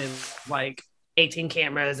that one is like 18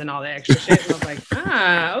 cameras and all the extra shit. And I was like,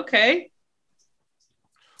 okay.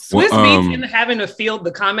 Swiss Beats into having to field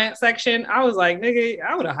the comment section. I was like, nigga,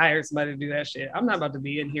 I would have hired somebody to do that shit. I'm not about to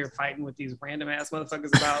be in here fighting with these random ass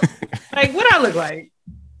motherfuckers about like what I look like.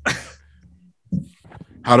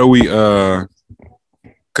 How do we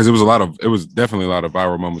because it was definitely a lot of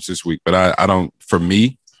viral moments this week, but I don't, for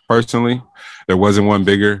me personally, there wasn't one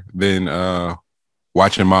bigger than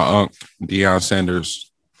watching my uncle Deion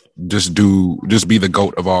Sanders just be the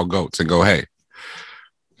GOAT of all GOATs and go, hey,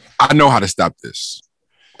 I know how to stop this.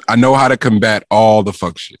 I know how to combat all the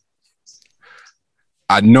fuck shit.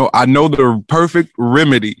 I know the perfect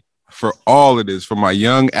remedy for all of this for my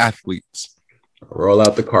young athletes. Roll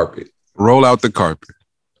out the carpet.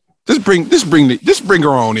 Just bring her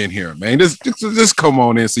on in here, man. Just come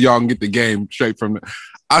on in so y'all can get the game straight from the.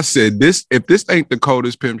 I said this. If this ain't the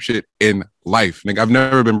coldest pimp shit in life, nigga, I've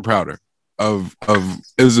never been prouder of.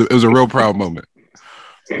 It was a real proud moment.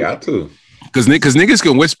 Got to. Because niggas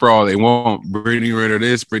can whisper all they want. Brittany Renner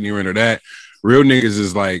this, Brittany Renner that. Real niggas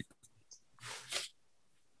is like,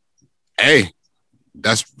 hey,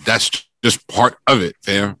 that's just part of it,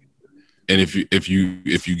 fam. And if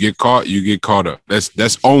you get caught, you get caught up.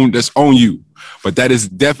 That's on you. But that is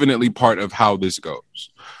definitely part of how this goes.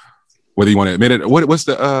 Whether you want to admit it, what's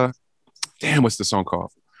the song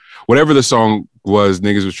called? Whatever the song was,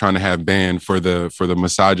 niggas was trying to have banned for the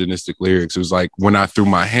misogynistic lyrics. It was like when I threw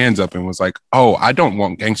my hands up and was like, oh, I don't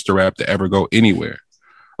want gangster rap to ever go anywhere.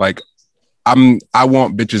 Like I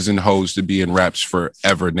want bitches and hoes to be in raps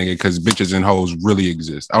forever, nigga, because bitches and hoes really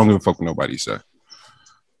exist. I don't give a fuck what nobody say.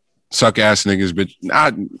 Suck ass niggas, bitch.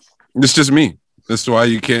 It's just me. That's why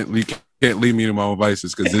you can't leave me to my own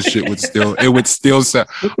vices, because this shit would still sound.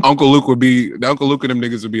 Uncle Luke and them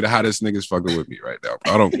niggas would be the hottest niggas fucking with me right now.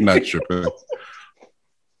 I'm not tripping.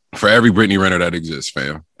 For every Brittany Renner that exists,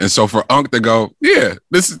 fam. And so for Unc to go, yeah,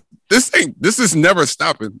 this is never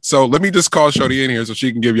stopping. So let me just call Shorty in here so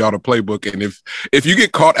she can give y'all the playbook. And if you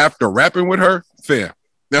get caught after rapping with her, fam,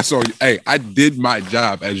 that's all. Hey, I did my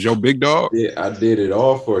job as your big dog. Yeah, I did it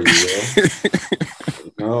all for you, yo.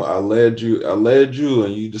 No, I led you,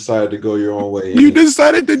 and you decided to go your own way. You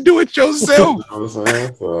decided to do it yourself. You know what I'm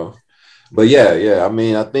saying? So, but yeah. I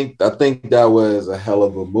mean, I think that was a hell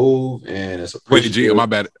of a move, and it's a. Wait, G, my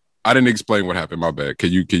bad. I didn't explain what happened. My bad.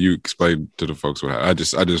 Can you explain to the folks what happened?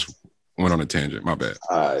 I just went on a tangent. My bad.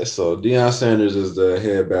 All right. So Deion Sanders is the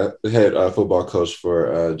head football coach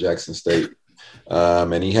for Jackson State.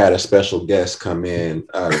 And he had a special guest come in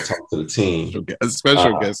to talk to the team. A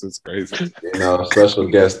special guest is crazy. Special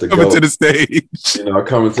guest to coming to the stage.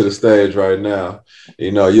 Coming to the stage right now.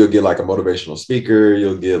 You'll get like a motivational speaker.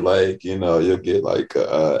 You'll get like,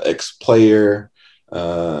 a ex-player.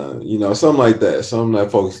 Something like that. Something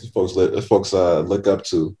that folks look up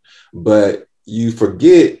to. But you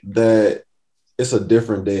forget that it's a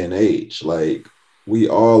different day and age. Like we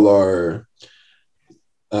all are.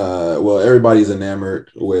 Everybody's enamored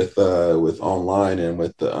with online and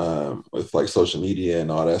with like social media and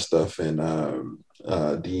all that stuff and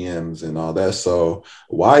DMs and all that. So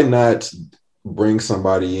why not bring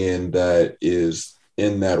somebody in that is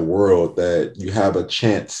in that world that you have a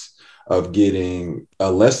chance of getting a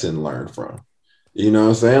lesson learned from? You know what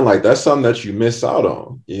I'm saying? Like that's something that you miss out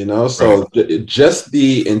on, So right. Just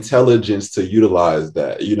the intelligence to utilize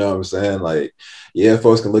that, you know what I'm saying? Like, yeah,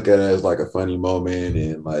 folks can look at it as like a funny moment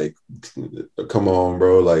and like, come on,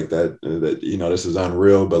 bro, like that this is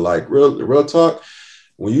unreal. But like real talk,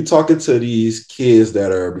 when you're talking to these kids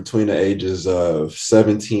that are between the ages of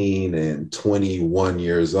 17 and 21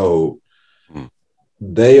 years old,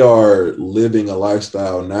 they are living a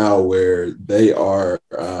lifestyle now where they are,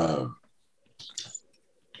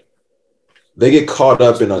 they get caught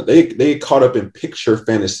up in picture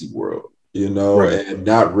fantasy world, right. And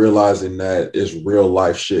not realizing that it's real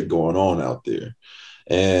life shit going on out there.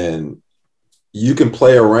 And you can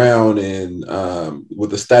play around and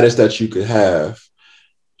with the status that you could have.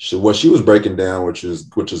 So what she was breaking down, which is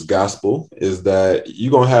gospel, is that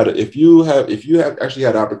you're gonna have if you have actually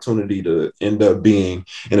had the opportunity to end up being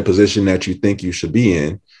in a position that you think you should be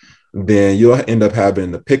in, then you'll end up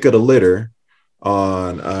having the pick of the litter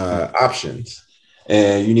on options.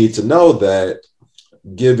 And you need to know that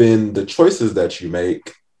given the choices that you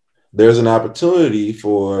make, there's an opportunity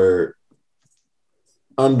for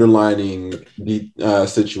underlining the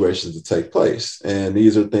situations to take place. And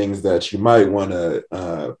these are things that you might want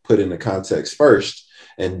to put into context first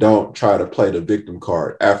and don't try to play the victim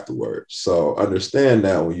card afterwards. So understand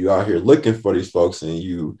that when you're out here looking for these folks and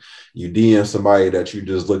you DM somebody that you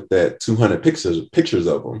just looked at 200 pictures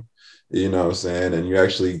of them, you know what I'm saying? And you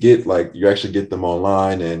actually get them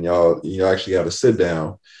online and you actually have a sit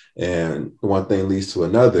down and one thing leads to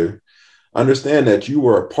another. Understand that you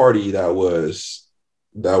were a party that was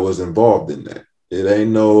involved in that.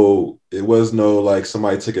 It was no like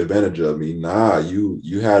somebody took advantage of me. Nah,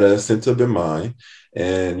 you had a incentive in mind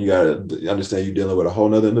and you got to understand you're dealing with a whole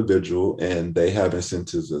nother individual and they have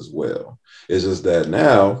incentives as well. It's just that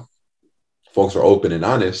now folks are open and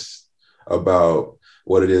honest about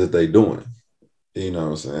what it is they're doing, you know what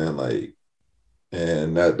I'm saying? Like,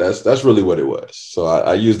 and that's really what it was. So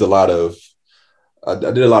I used I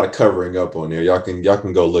did a lot of covering up on there. Y'all can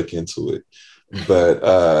go look into it,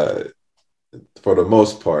 but for the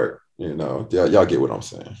most part, y'all get what I'm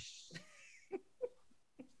saying.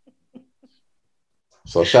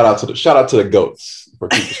 So shout out to the goats for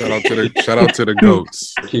shout out to the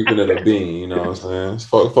goats for keeping it a bean. You know what I'm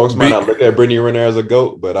saying? Folks might not look at Brittany Renner as a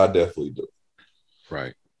goat, but I definitely do.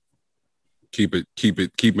 Right. Keeping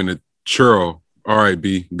it churro. All right,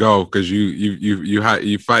 B, go because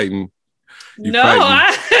you fighting.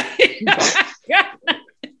 I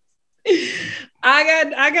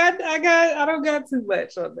don't got too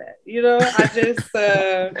much on that. I just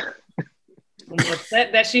I'm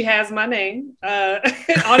upset that she has my name.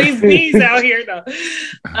 All these bees out here though.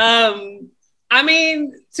 I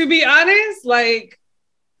mean, to be honest, like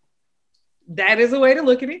that is a way to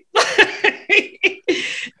look at it.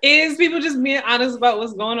 Is people just being honest about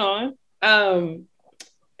what's going on. And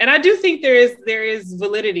I do think there is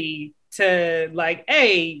validity to like,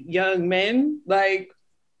 hey, young men, like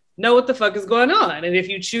know what the fuck is going on. And if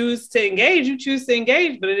you choose to engage, you choose to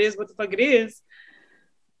engage, but it is what the fuck it is.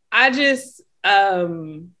 I just,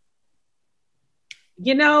 I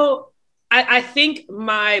think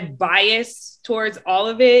my bias towards all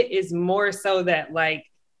of it is more so that like,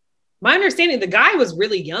 my understanding, the guy was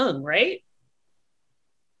really young, right?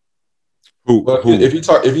 Who? If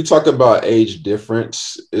you talk about age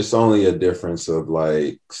difference, it's only a difference of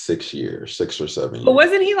like 6 years, 6 or 7 years. But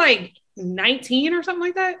wasn't he like 19 or something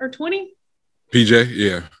like that, or 20? PJ,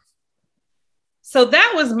 yeah. So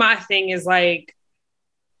that was my thing. Is like,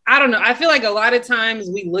 I don't know. I feel like a lot of times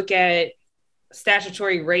we look at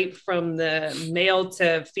statutory rape from the male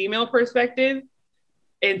to female perspective.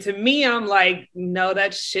 And to me, I'm like, no,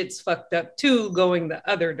 that shit's fucked up too, going the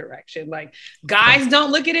other direction. Like, guys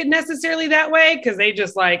don't look at it necessarily that way because they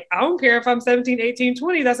just like, I don't care if I'm 17, 18,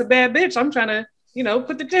 20. That's a bad bitch. I'm trying to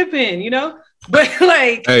put the tip in, But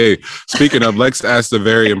like, hey, speaking of, Lex asked a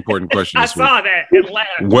very important question. I saw that and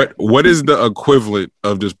laughed. What is the equivalent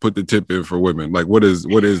of just put the tip in for women? Like, what is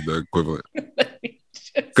the equivalent?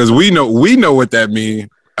 Because we know what that means.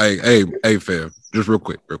 Hey, fam, just real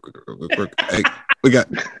quick. Hey,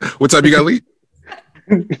 what time you got, Lee?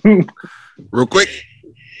 Real quick.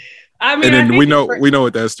 I mean, and then we know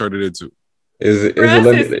what that started into. Is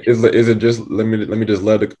it just let me just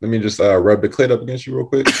rub the clit up against you real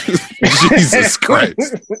quick? Jesus Christ.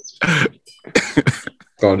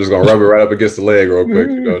 I'm just gonna rub it right up against the leg real quick.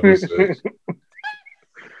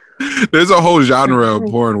 There's a whole genre of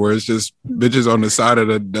porn where it's just bitches on the side of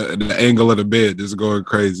the angle of the bed just going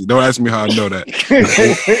crazy. Don't ask me how I know that.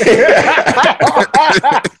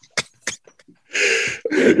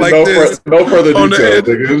 Like no further on detail. On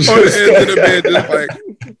the edge of the bed, just like.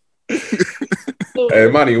 Hey,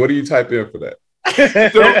 Money, what do you type in for that?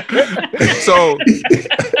 So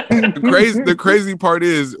the crazy part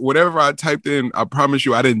is, whatever I typed in, I promise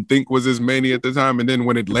you, I didn't think was as many at the time. And then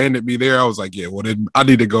when it landed me there, I was like, yeah, well, then I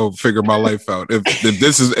need to go figure my life out. If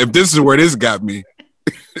this is where this got me,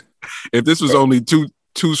 if this was only two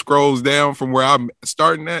scrolls down from where I'm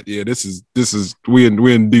starting at, yeah, this is we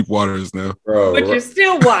in deep waters now. Bro, but you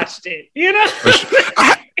still watched it,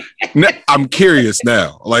 I'm curious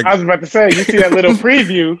now. Like, I was about to say, you see that little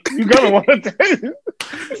preview, you're gonna want to.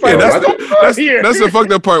 Yeah, that's the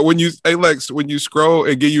fucked up part when you, hey Lex, when you scroll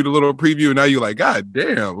and give you the little preview, and now you're like, God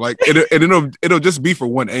damn, like, it'll just be for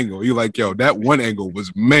one angle. You're like, yo, that one angle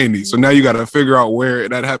was many, so now you got to figure out where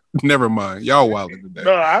that happened. Never mind, y'all wilding today.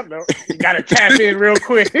 No, I know. You gotta tap in real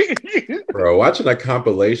quick, bro. Watching a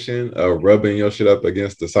compilation of rubbing your shit up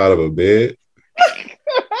against the side of a bed.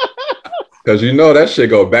 Because that shit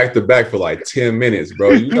go back to back for like 10 minutes, bro.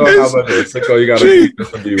 You know how much of a sicko you gotta be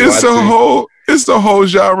watching. It's a whole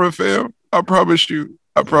genre, fam. I promise you,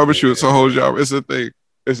 it's a whole genre. It's a thing.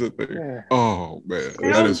 Yeah. Oh man,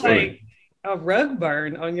 that is funny. Like a rug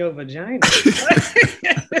burn on your vagina.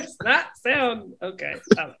 It's not sound okay.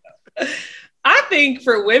 I don't know. I think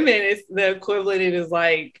for women, it's the equivalent. It is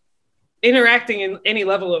like interacting in any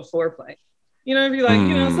level of foreplay. If you're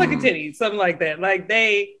like, suck a titty, something like that. Like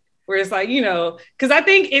where it's like, because I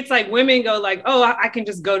think it's like women go like, oh, I can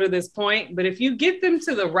just go to this point. But if you get them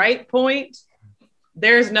to the right point,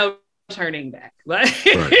 there's no turning back. Like,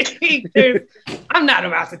 right. I'm not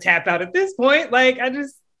about to tap out at this point. Like,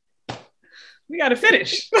 we got to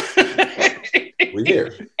finish. We're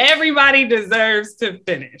here. Everybody deserves to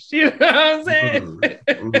finish. You know what I'm saying?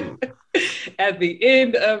 Mm-hmm. At the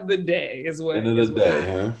end of the day is what. End of the day,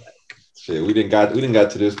 huh? Shit, we didn't got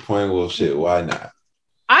to this point. Well, shit, why not?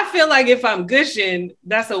 I feel like if I'm gushing,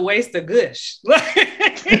 that's a waste of gush.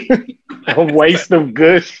 A waste of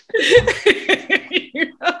gush.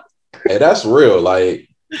 Hey, that's real. Like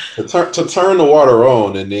to turn the water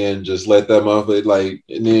on and then just let that motherfucker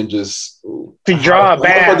and then just to draw a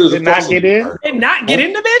bath and not get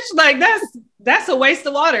in the bitch. Like that's a waste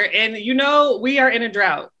of water. And we are in a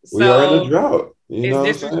drought. So we are in a drought.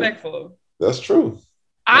 It's disrespectful. That's true.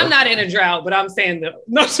 I'm not in a drought, but I'm saying that.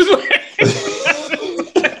 No,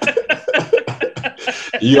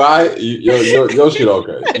 your shit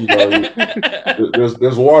okay.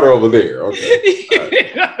 There's water over there. Okay.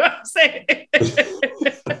 You know what I'm saying?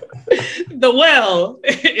 The well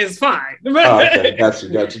is fine. Okay, got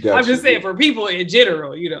you. I'm just saying for people in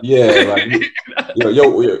general, Yeah, like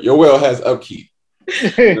your well has upkeep.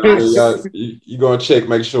 You gonna check,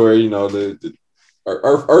 make sure the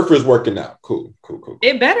Earth is working out. Cool.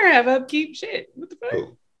 It better have upkeep. Shit. What the fuck?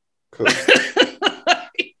 Cool.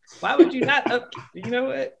 Why would you not upkeep? You know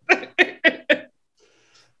what?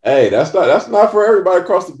 Hey, that's not for everybody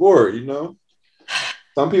across the board.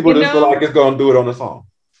 Some people just feel like it's gonna do it on its own.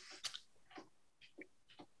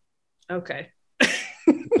 Okay.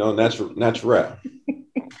 Natural.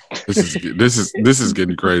 This is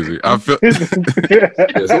getting crazy. I feel. Yeah,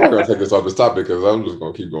 so we're gonna take this off this topic because I'm just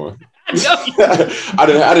gonna keep going. I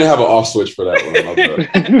didn't have an off switch for that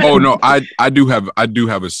one. Oh no, I do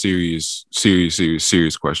have a serious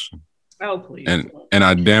question. Oh please. And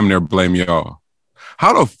I damn near blame y'all.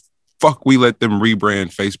 How the fuck we let them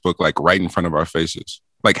rebrand Facebook like right in front of our faces?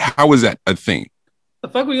 Like, how is that a thing? The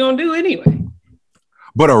fuck we gonna do anyway?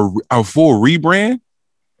 But a full rebrand?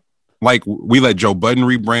 Like, we let Joe Budden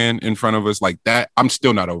rebrand in front of us like that? I'm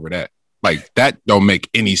still not over that. Like, that don't make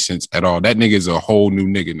any sense at all. That nigga is a whole new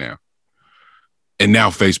nigga now. And now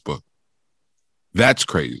Facebook. That's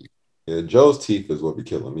crazy. Yeah, Joe's teeth is what be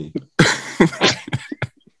killing me.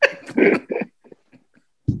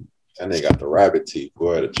 And they got the rabbit teeth,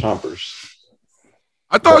 boy, the chompers.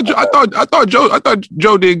 I thought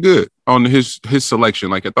Joe did good. on his selection.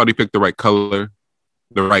 Like I thought he picked the right color,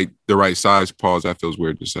 the right size. Pause. That feels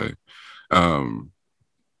weird to say.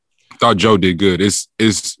 Thought Joe did good. It's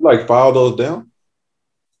like file those down.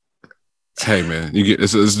 Hey man, you get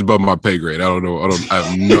this is above my pay grade. I don't know. I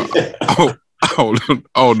have no. I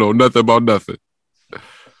don't know nothing about nothing.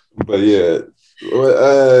 But yeah,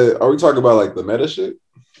 are we talking about like the meta shit?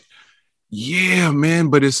 Yeah, man.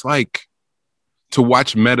 But it's like to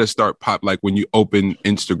watch Meta start pop. Like when you open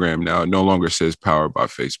Instagram now, it no longer says powered by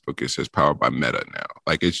Facebook. It says powered by Meta now.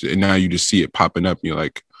 Like and now you just see it popping up. And you're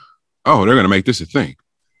like, oh, they're gonna make this a thing.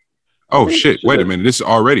 Oh shit! Wait a minute, this is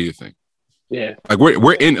already a thing. Yeah, like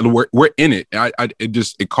we're in it.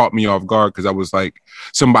 It caught me off guard because I was like,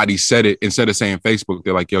 somebody said it instead of saying Facebook.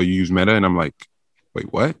 They're like, yo, you use Meta, and I'm like,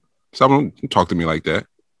 wait, what? Someone don't talk to me like that.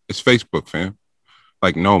 It's Facebook, fam.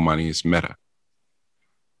 Like, no, money, it's Meta.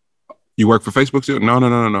 You work for Facebook still? No.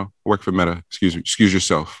 I work for Meta. Excuse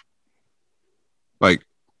yourself. Like,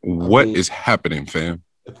 what is happening, fam?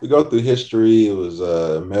 If we go through history, it was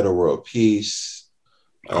Meta World Peace.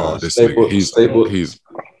 This nigga,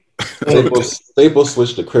 Staples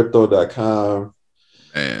switched to crypto.com.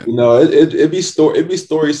 And you know, it'd be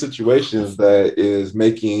story situations that is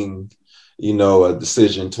making, you know, a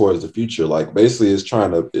decision towards the future. Like basically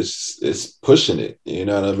it's pushing it. You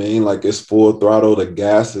know what I mean? Like it's full throttle, the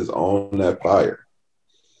gas is on that fire.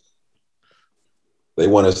 They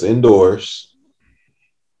want us indoors,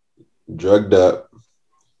 drugged up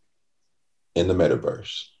in the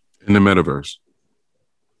metaverse.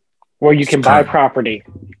 Where you can buy property.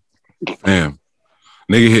 Damn.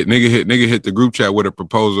 Nigga hit the group chat with a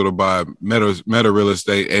proposal to buy meta real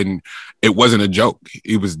estate, and it wasn't a joke.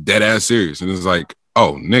 He was dead ass serious. And it's like,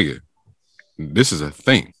 oh nigga, this is a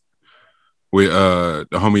thing. We the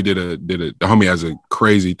homie the homie has a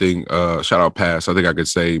crazy thing. Shout out Pass. I think I could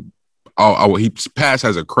say Pass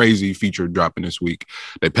has a crazy feature dropping this week.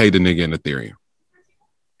 They paid the nigga in Ethereum.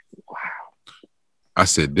 Wow. I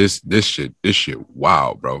said this shit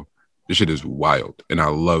wow, bro. This shit is wild. And I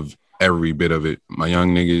love every bit of it. My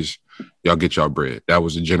young niggas, y'all get y'all bread. That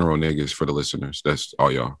was the general niggas for the listeners. That's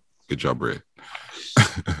all y'all. Get y'all bread.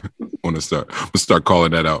 We'll start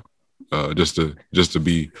calling that out. Just to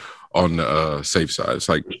be on the safe side. It's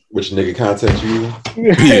like which nigga contact you?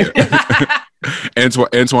 Yeah.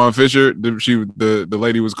 Antoine Fisher, the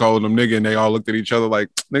lady was calling them nigga, and they all looked at each other like,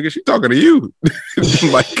 nigga, she talking to you.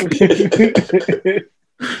 Like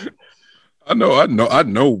I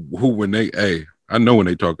know who when they I know when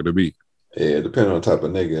they talking to me. Yeah, depending on the type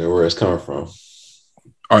of nigga and where it's coming from.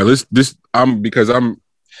 All right, I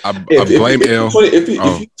blame L. If you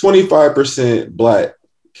 25% black,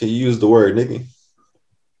 can you use the word nigga?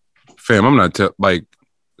 Fam, I'm not like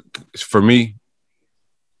for me,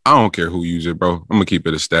 I don't care who use it, bro. I'm gonna keep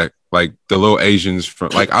it a stack. Like the little Asians from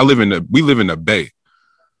like we live in the Bay.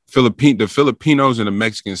 The Filipinos and the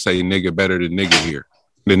Mexicans say nigga better than nigga here.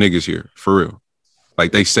 The niggas here, for real.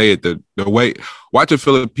 Like they say it the way. Watch a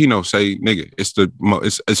Filipino say nigga.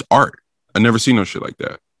 It's art. I never seen no shit like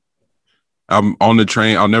that. I'm on the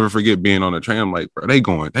train. I'll never forget being on the train. I'm like, bro, man,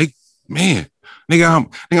 nigga,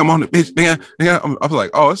 I'm on the bitch. Nigga, I was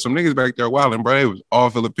like, oh, there's some niggas back there wilding, bro. It was all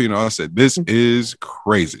Filipino. I said, this is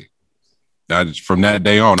crazy. From that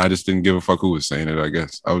day on, I just didn't give a fuck who was saying it. I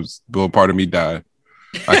guess a little part of me died.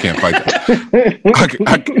 I can't fight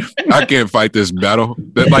that. I can't fight this battle.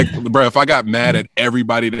 That, like, bro, if I got mad at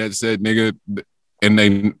everybody that said nigga,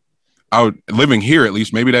 and living here at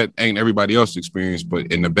least, maybe that ain't everybody else's experience,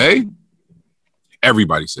 but in the Bay,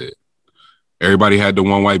 everybody said. Everybody had the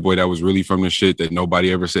one white boy that was really from the shit that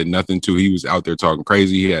nobody ever said nothing to. He was out there talking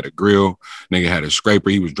crazy. He had a grill. Nigga had a scraper.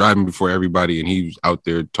 He was driving before everybody, and he was out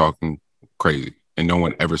there talking crazy, and no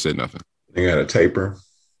one ever said nothing. He had a taper.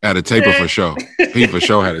 Had a taper for sure. He for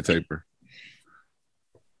sure had a taper.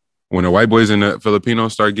 When the white boys and the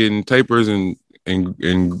Filipinos start getting tapers and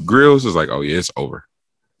grills, it's like, oh yeah, it's over.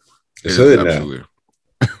 It's absolutely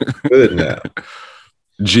good now.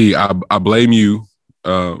 Gee, I blame you.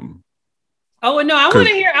 Oh no, I want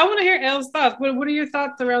to hear El's thoughts. What are your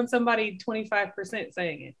thoughts around somebody 25%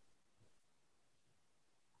 saying it?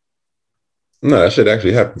 No, that shit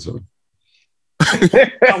actually happened to me.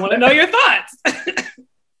 I want to know your thoughts.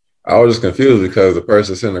 I was just confused because the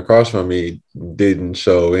person sitting across from me didn't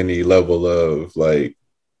show any level of like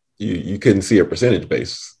you couldn't see a percentage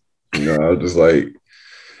base. You know, I was just like,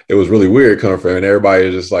 it was really weird coming from him, and everybody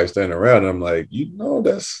was just like standing around. And I'm like, you know,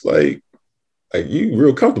 that's like you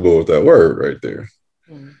real comfortable with that word right there.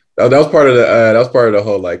 Mm. That was part of the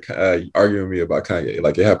whole like arguing with me about Kanye.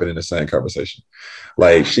 Like it happened in the same conversation.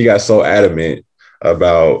 Like she got so adamant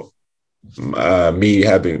about me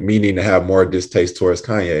needing to have more distaste towards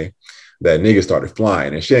Kanye that nigga started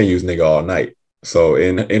flying, and she ain't used nigga all night. So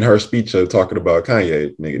in her speech talking about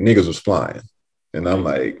Kanye, niggas was flying, and I'm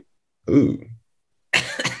like, ooh,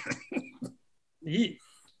 ew,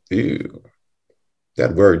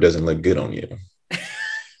 that word doesn't look good on you.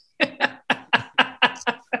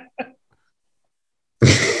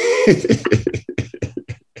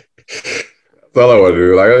 That's all I want to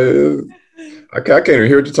do. Like, I can't even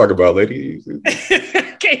hear what you talk about, lady.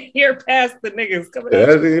 Can't hear past the niggas coming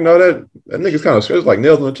Yeah, out. you know that nigga's kind of it's like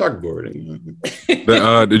nails on a chalkboard.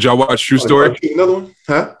 Did y'all watch True Story? Another one,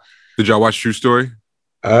 huh? Did y'all watch True Story?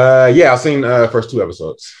 Yeah, I've seen first 2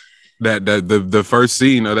 episodes. That the first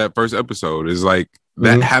scene of that first episode is like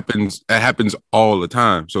that happens. That happens all the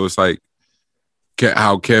time. So it's like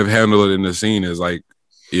how Kev handled it in the scene is like,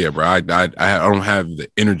 yeah, bro. I don't have the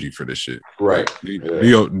energy for this shit. Right.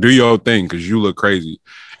 Do your thing because you look crazy,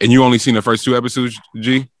 and you only seen the first 2 episodes,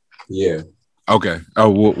 G. Yeah. Okay. Oh,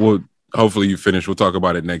 we'll hopefully you finish. We'll talk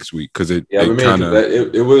about it next week because it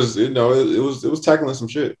was tackling some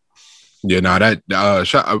shit. Yeah. Nah, that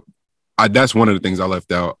that's one of the things I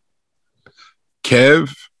left out.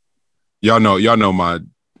 Kev, y'all know my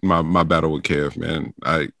battle with Kev, man.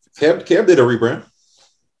 Kev did a rebrand,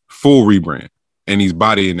 full rebrand, and he's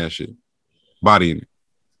bodying that shit, bodying it.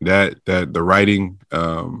 That the writing.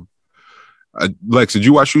 Lex, did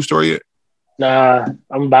you watch True Story yet? Nah,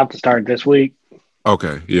 I'm about to start this week.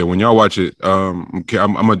 Okay, yeah. When y'all watch it,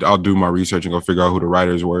 I'll do my research and go figure out who the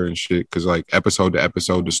writers were and shit. Because like episode to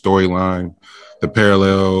episode, the storyline, the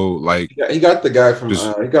parallel, like he got the guy from he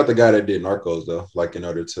got the guy that did Narcos though, like in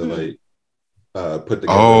order to like put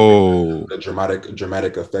together the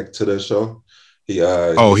dramatic effect to the show. He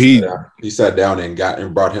sat down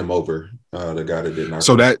and brought him over, the guy that did Narcos.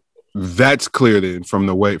 So that's clear then from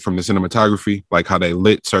the cinematography, like how they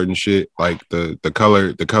lit certain shit, like the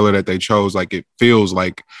color that they chose, like it feels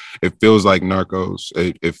like Narcos.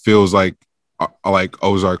 It feels like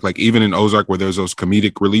Ozark, like even in Ozark where there's those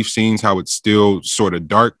comedic relief scenes, how it's still sort of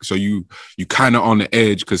dark, so you kind of on the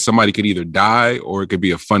edge because somebody could either die or it could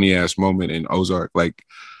be a funny ass moment in Ozark. Like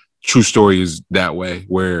True Story is that way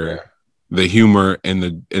where the humor and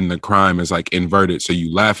the crime is like inverted, so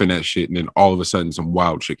you laughing at shit and then all of a sudden some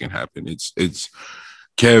wild shit can happen. It's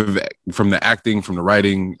Kev, from the acting, from the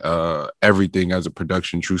writing, everything as a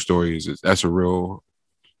production. True Story that's a real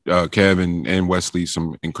Kev and Wesley,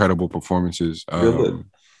 some incredible performances. It's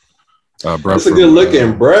a good look,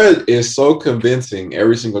 and Brad is so convincing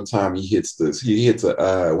every single time he hits this. He hits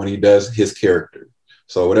when he does his character.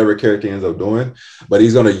 So whatever character he ends up doing, but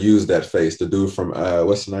he's gonna use that face. The dude from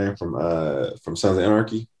what's the name from Sons of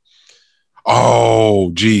Anarchy?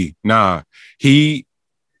 Oh, gee, nah.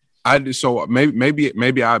 So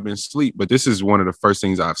maybe I've been asleep, but this is one of the first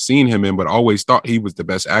things I've seen him in. But I always thought he was the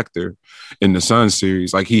best actor in the Sons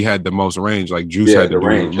series. Like he had the most range. Like Juice had to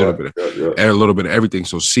do a little bit of everything.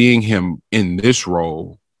 So seeing him in this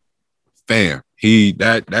role, fam,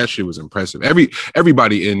 that shit was impressive.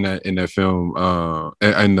 Everybody in that film,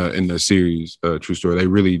 in the series, True Story, they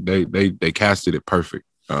really they casted it perfect.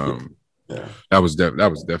 That was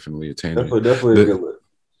definitely a tangent. Definitely a good look.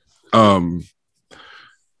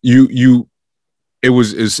 It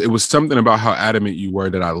was something about how adamant you were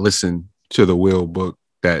that I listened to the Will book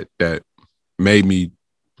that made me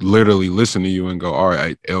literally listen to you and go, all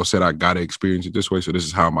right, Elle said I gotta experience it this way, so this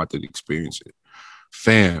is how I'm about to experience it.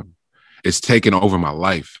 Fam, it's taken over my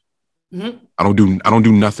life. Mm-hmm. I don't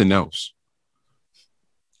do nothing else.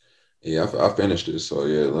 Yeah, I finished it, so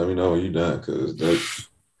yeah, let me know when you're done, because the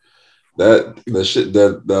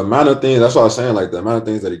amount of things, that's what I was saying, like the amount of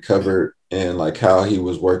things that he covered and like how he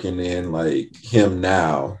was working in like him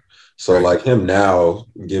now. So right. Like him now,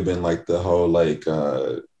 given like the whole like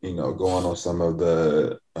going on some of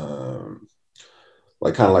the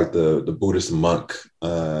like kind of like the Buddhist monk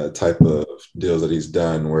type of deals that he's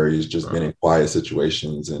done, where he's just been in quiet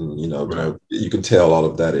situations, and you can tell all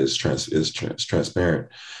of that is transparent.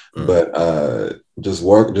 Mm. But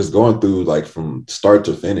just going through like from start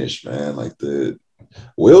to finish, man. Like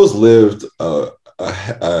Will's lived a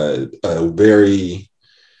very.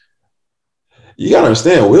 You gotta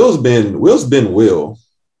understand, Will's been Will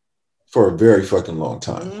for a very fucking long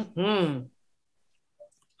time. Mm-hmm.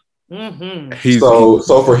 Mm-hmm.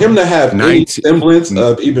 So for him to have any semblance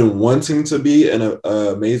of even wanting to be an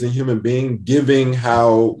amazing human being, giving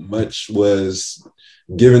how much was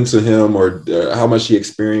given to him or how much he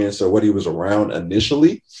experienced or what he was around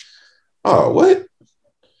initially. Oh, what?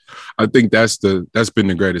 I think that's been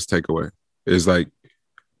the greatest takeaway. Is like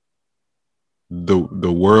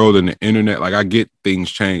the world and the internet. Like I get things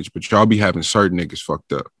change, but y'all be having certain niggas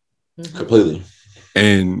fucked up completely.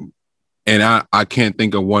 And And I can't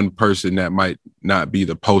think of one person that might not be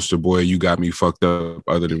the poster boy. You got me fucked up,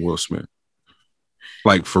 other than Will Smith.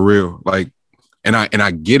 Like, for real. Like, and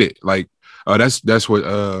I get it. Like, that's what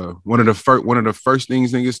one of the first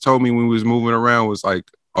things niggas told me when we was moving around was like,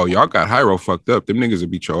 oh, y'all got Hyro fucked up. Them niggas will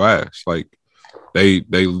beat your ass. Like, they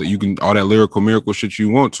you can all that lyrical miracle shit you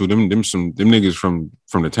want to. Them niggas from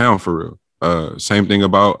the town, for real. Same thing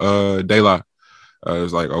about De La.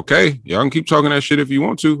 It's like, okay, y'all can keep talking that shit if you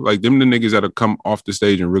want to. Like, them the niggas that'll come off the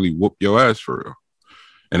stage and really whoop your ass, for real.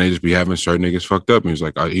 And they just be having certain niggas fucked up. And he's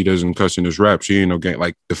like, he doesn't cuss in his raps. He ain't no gang.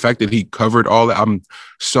 Like, the fact that he covered all that, I'm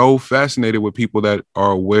so fascinated with people that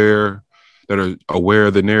are aware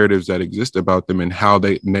of the narratives that exist about them and how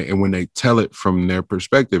and when they tell it from their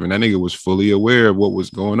perspective. And that nigga was fully aware of what was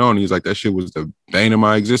going on. He's like, that shit was the bane of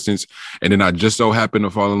my existence. And then I just so happened to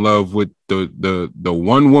fall in love with the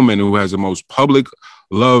one woman who has the most public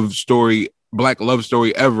love story, black love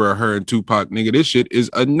story ever. Her and Tupac. Nigga, this shit is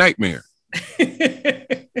a nightmare.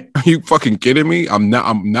 Are you fucking kidding me? I'm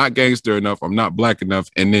not gangster enough. I'm not black enough.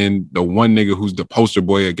 And then the one nigga who's the poster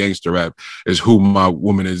boy of gangster rap is who my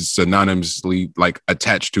woman is synonymously like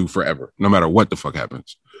attached to forever, no matter what the fuck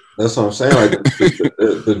happens. That's what I'm saying. Like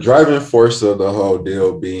the driving force of the whole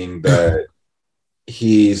deal being that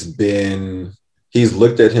he's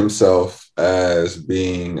looked at himself as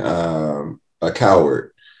being a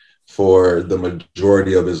coward for the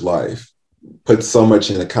majority of his life. Put so much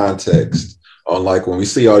in the context on, like, when we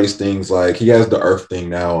see all these things, like he has the Earth thing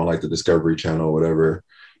now on like the Discovery Channel or whatever,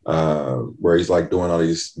 where he's like doing all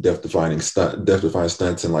these death-defying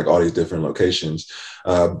stunts in like all these different locations.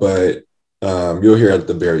 But you'll hear at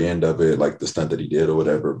the very end of it, like the stunt that he did or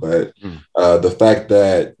whatever. But the fact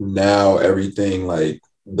that now everything, like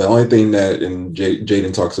the only thing that, and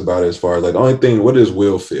Jaden talks about it as far as like the only thing, what does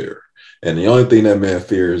Will fear? And the only thing that man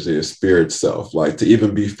fears is spirit self. Like, to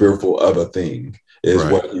even be fearful of a thing is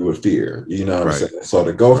what he would fear. You know what I'm saying? So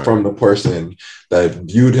to go from the person that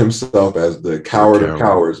viewed himself as the coward of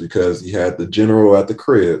cowards because he had the general at the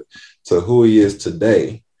crib to who he is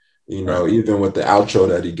today, you know, even with the outro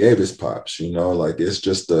that he gave his pops, you know, like it's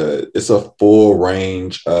a full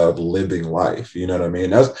range of living life. You know what I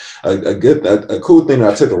mean? That's a cool thing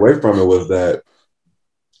that I took away from it was that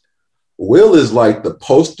Will is like the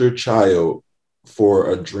poster child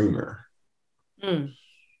for a dreamer.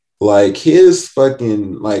 Like the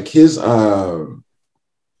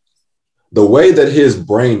way that his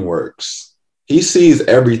brain works, he sees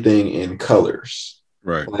everything in colors.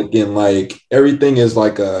 Right. Like everything is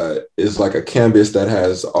like a canvas that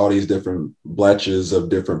has all these different blotches of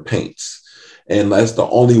different paints. And that's the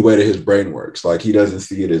only way that his brain works. Like, he doesn't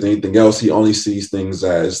see it as anything else. He only sees things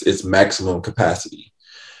as its maximum capacity.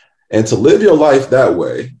 And to live your life that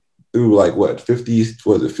way through like what, 50,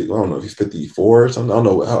 was it? I don't know if he's 54 or something. I don't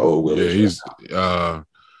know how old Will is. He's I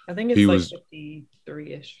think it's like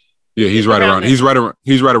 53-ish. Yeah, he's right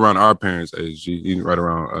around our parents' age. He's right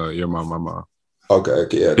around your mom, my mom. Okay,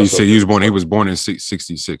 yeah. He was born in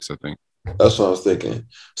 66, I think. That's what I was thinking.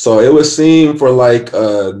 So it would seem for like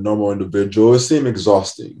a normal individual, it seemed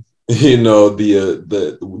exhausting. You know,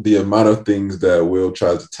 the amount of things that Will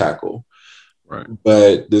tries to tackle. Right.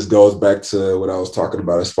 But this goes back to what I was talking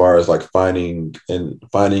about as far as like finding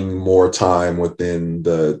more time within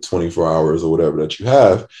the 24 hours or whatever that you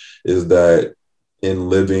have, is that in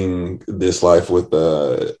living this life with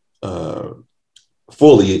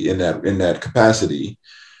fully in that capacity,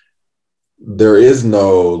 there is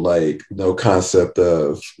no concept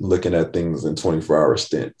of looking at things in 24-hour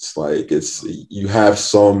stints. Like, you have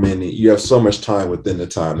so much time within the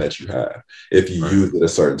time that you have if you use it a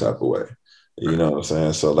certain type of way. You know what I'm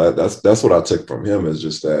saying? So that's what I took from him, is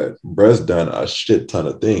just that Brett's done a shit ton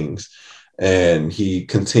of things, and he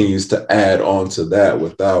continues to add on to that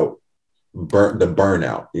without the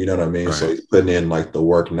burnout. You know what I mean? Right. So he's putting in like the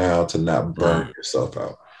work now to not burn yourself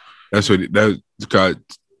out. That's what I'm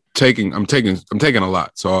taking a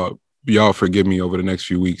lot. So y'all forgive me over the next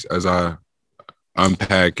few weeks as I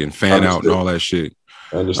unpack and fan out and all that shit.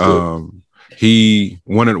 Understood.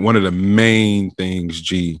 One of the main things,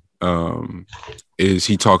 is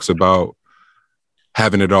he talks about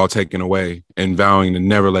having it all taken away and vowing to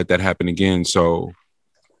never let that happen again. So,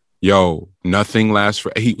 nothing lasts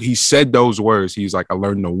for. He said those words. He's like, I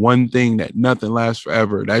learned the one thing, that nothing lasts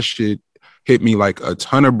forever. That shit hit me like a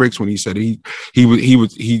ton of bricks when he said it.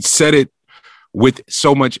 He said it with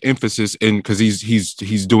so much emphasis in, because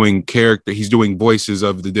he's doing character, he's doing voices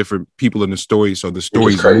of the different people in the story, so the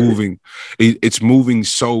story's moving. It's moving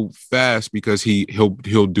so fast because he'll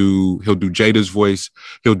do Jada's voice,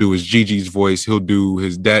 he'll do his Gigi's voice, he'll do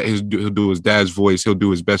his dad's voice, he'll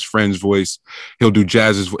do his best friend's voice, he'll do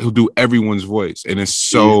Jazz's, he'll do everyone's voice, and it's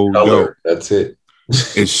so dope. That's it.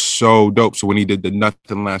 It's so dope. So when he did the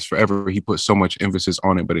Nothing Lasts Forever, he put so much emphasis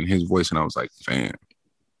on it, but in his voice, and I was like, fam.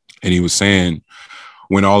 And he was saying,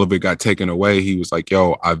 when all of it got taken away, he was like,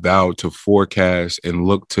 yo, I vowed to forecast and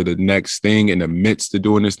look to the next thing in the midst of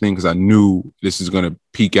doing this thing, because I knew this is going to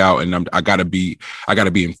peak out, and I gotta be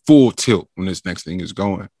in full tilt when this next thing is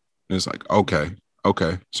going. And it's like, okay.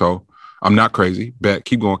 So I'm not crazy. Bet,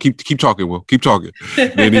 keep going. Keep talking, Will. Keep talking.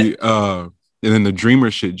 Then and then the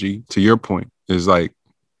dreamer shit, G, to your point, is like,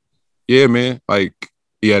 yeah, man. Like,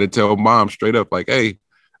 he had to tell mom straight up, like, hey,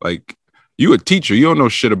 like, you a teacher, you don't know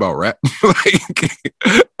shit about rap.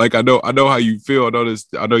 like I know how you feel. I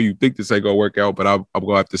know you think this ain't gonna work out, but I'm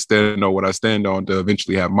gonna have to stand on what I stand on to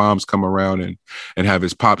eventually have moms come around and have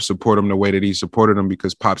his pops support him the way that he supported him,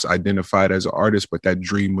 because pops identified as an artist, but that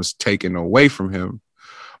dream was taken away from him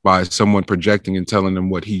by someone projecting and telling him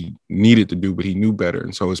what he needed to do, but he knew better.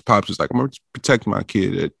 And so his pops was like, I'm gonna protect my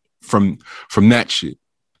kid from that shit.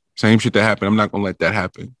 Same shit that happened. I'm not gonna let that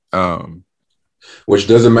happen. Which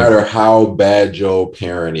doesn't matter how bad your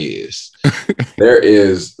parent is. There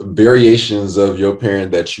is variations of your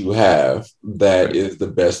parent that you have that is the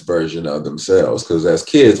best version of themselves. Because as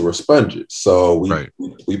kids, we're sponges. So we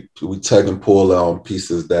tug and pull on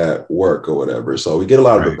pieces that work or whatever. So we get a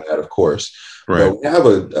lot of the bad, of course. Right. But we have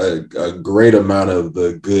a great amount of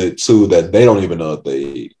the good too that they don't even know if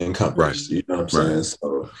they encompass. Right. You know what I'm saying?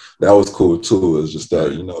 So that was cool too. It's just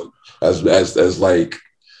that, you know, as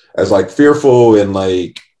fearful and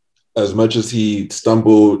like as much as he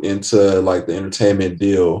stumbled into like the entertainment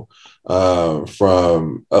deal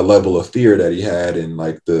from a level of fear that he had and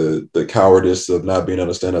like the cowardice of not being able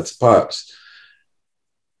to stand up to pops,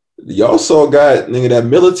 you also got, nigga, that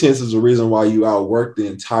militance is the reason why you outworked the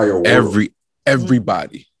entire world.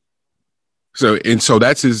 Everybody. So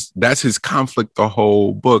that's his conflict the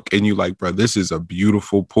whole book, and you like, bro, this is a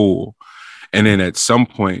beautiful pull. And then at some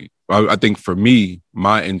point, I think for me,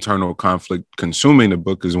 my internal conflict consuming the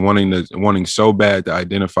book is wanting so bad to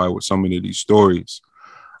identify with so many of these stories.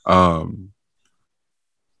 But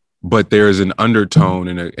there is an undertone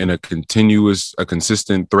and a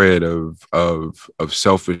consistent thread of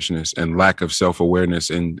selfishness and lack of self-awareness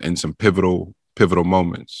in some pivotal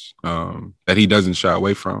moments that he doesn't shy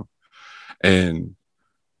away from. And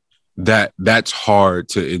that's hard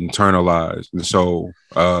to internalize. And so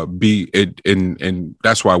and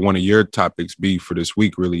that's why one of your topics, B, for this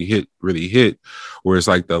week really hit, where it's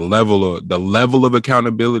like the level of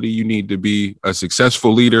accountability you need to be a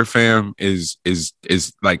successful leader, fam, is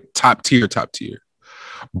like top tier.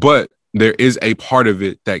 But there is a part of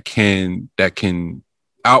it that can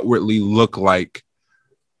outwardly look like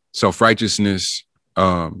self-righteousness,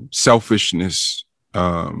 selfishness.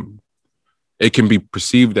 It can be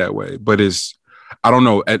perceived that way, but I don't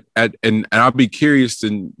know. And I'll be curious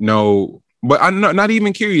to know, but I'm not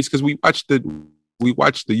even curious because we watched the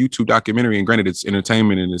YouTube documentary, and granted it's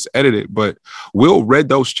entertainment and it's edited, but Will read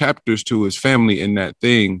those chapters to his family in that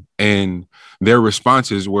thing, and their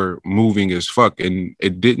responses were moving as fuck, and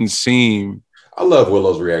it didn't seem. I love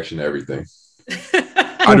Willow's reaction to everything.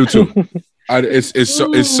 I do too.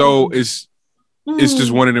 It's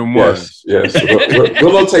just one of them ones. Yes.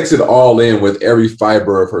 Willow takes it all in with every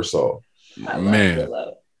fiber of her soul. Man.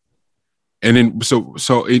 And then so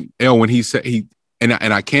when he said and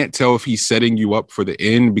I can't tell if he's setting you up for the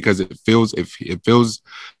end, because it feels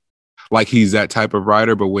like he's that type of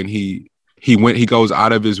writer, but when he goes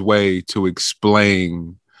out of his way to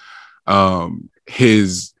explain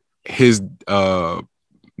his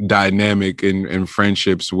dynamic and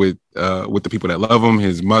friendships with the people that love him,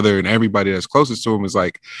 his mother and everybody that's closest to him, is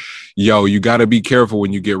like, yo, you got to be careful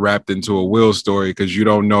when you get wrapped into a Will story, because you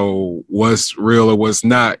don't know what's real or what's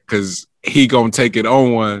not, because he gonna take it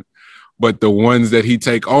on one, but the ones that he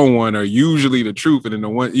take on one are usually the truth, and then the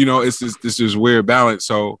one, you know, it's this weird balance.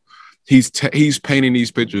 So he's painting these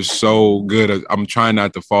pictures so good. I'm trying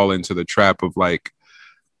not to fall into the trap of like,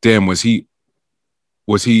 damn, was he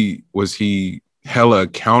hella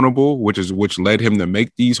accountable, which led him to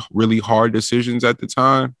make these really hard decisions at the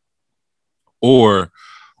time? Or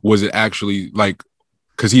was it actually like,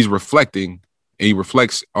 because he's reflecting, and he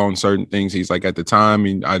reflects on certain things, he's like, at the time,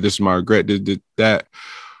 and this is my regret, that.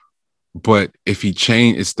 But if he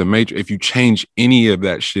it's the major, if you change any of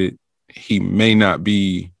that shit, he may not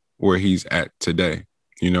be where he's at today.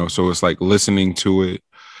 you know? So it's like listening to it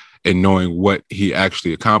and knowing what he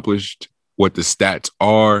actually accomplished, what the stats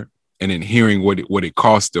are, and then hearing what it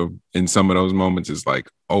cost him in some of those moments is like,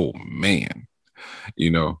 oh man,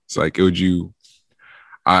 you know, it's like,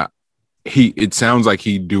 it sounds like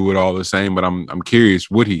he'd do it all the same, but I'm curious,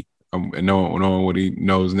 would he? Knowing what he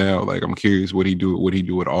knows now, like I'm curious, would he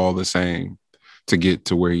do it all the same to get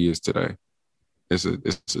to where he is today? It's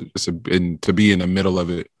and to be in the middle of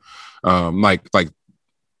it, like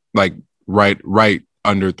right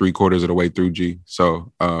under 3/4 of the way through G.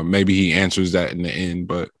 So maybe he answers that in the end,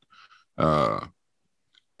 but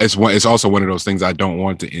it's also one of those things I don't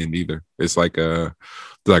want to end either. It's like a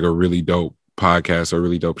really dope podcast or a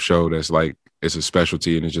really dope show that's like, it's a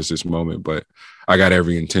specialty and it's just this moment, but I got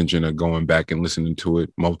every intention of going back and listening to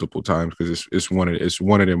it multiple times because it's one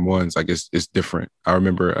of them ones. Like it's different. I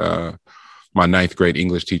remember my 9th grade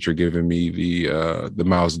English teacher giving me the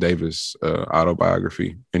Miles Davis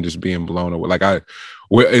autobiography and just being blown away. Like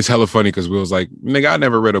it's hella funny because we was like, nigga, I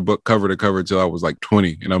never read a book cover to cover until I was like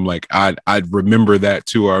 20, and I'm like, I remember that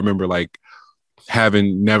too. I remember like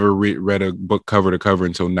having never read a book cover to cover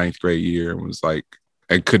until 9th grade year, and was like,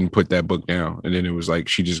 I couldn't put that book down. And then it was like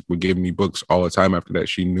she just would give me books all the time after that.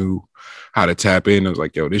 She knew how to tap in. I was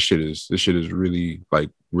like, yo, this shit is really like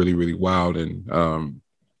really wild. And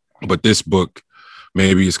but this book,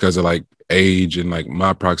 maybe it's because of like age and like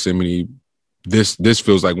my proximity, this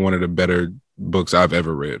feels like one of the better books I've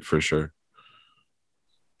ever read for sure.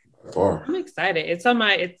 I'm excited. It's on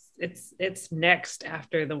my it's next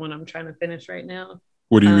after the one I'm trying to finish right now.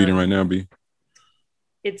 What are you reading right now, B?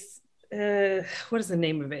 It's what is the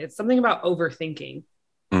name of it? It's something about overthinking.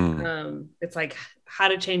 It's like how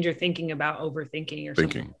to change your thinking about overthinking or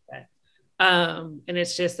something like that. And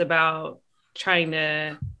it's just about trying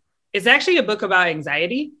to. It's actually a book about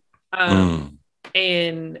anxiety,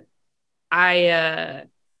 and I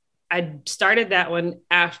started that one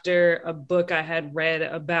after a book I had read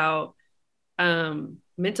about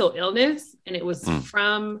mental illness, and it was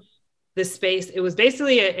from the space. It was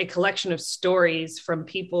basically a collection of stories from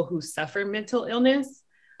people who suffer mental illness,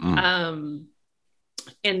 and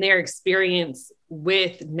their experience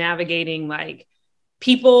with navigating like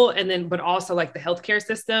people, and then but also like the healthcare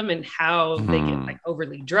system and how they get like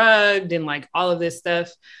overly drugged and like all of this stuff.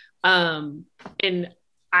 And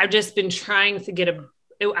I've just been trying to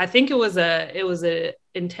I think it was a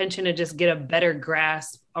intention to just get a better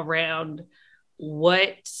grasp around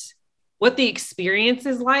what the experience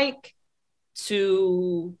is like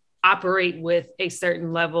to operate with a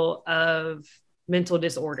certain level of mental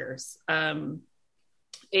disorders.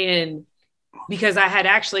 And because I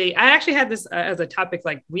actually had this as a topic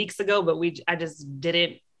like weeks ago, but I just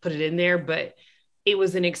didn't put it in there. But it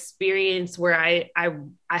was an experience where I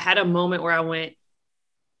had a moment where I went,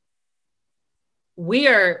 we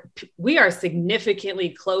are significantly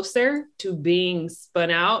closer to being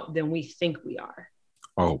spun out than we think we are.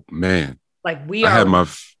 Oh man. Like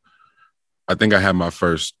I think I had my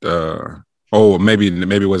first, maybe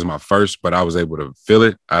it wasn't my first, but I was able to feel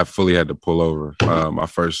it. I fully had to pull over my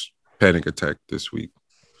first panic attack this week.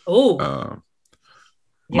 Oh,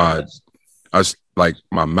 my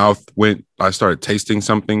mouth went, I started tasting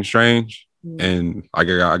something strange and I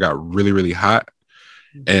got really, really hot.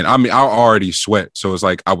 And I mean, I already sweat. So it's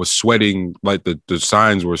like I was sweating, like the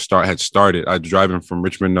signs had started. I was driving from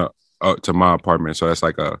Richmond to my apartment. So that's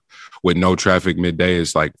like with no traffic midday,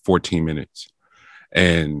 it's like 14 minutes.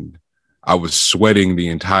 And I was sweating the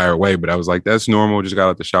entire way, but I was like, that's normal. Just got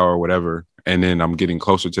out the shower or whatever. And then I'm getting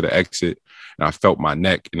closer to the exit and I felt my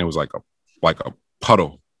neck and it was like a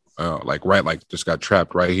puddle, just got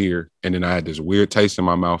trapped right here. And then I had this weird taste in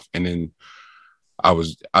my mouth. And then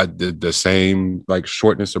I did the same like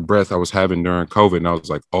shortness of breath I was having during COVID. And I was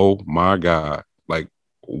like, oh my God, like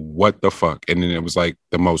what the fuck? And then it was like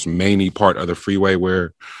the most mainy part of the freeway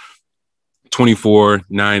where 24,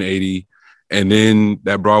 980, and then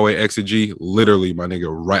that Broadway exit G, literally my nigga,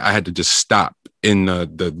 right. I had to just stop in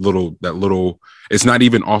that little, it's not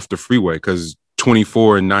even off the freeway because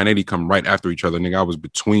 24 and 980 come right after each other. Nigga, I was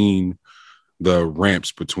between the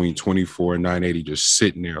ramps between 24 and 980, just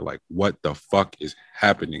sitting there like, what the fuck is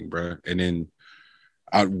happening, bro? And then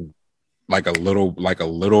I like a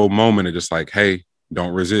little moment of just like, hey,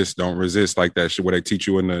 don't resist like that shit where they teach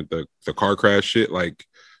you in the car crash shit, like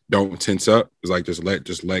don't tense up. It's like just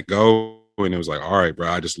let go. And it was like, all right, bro,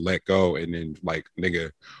 I just let go. And then like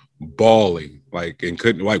nigga bawling, like, and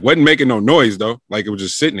couldn't, like, wasn't making no noise though. Like it was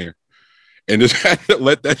just sitting there and just had to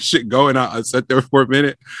let that shit go. And I sat there for a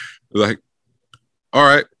minute, like, all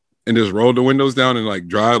right, and just rolled the windows down and like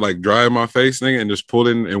dry my face, nigga, and just pulled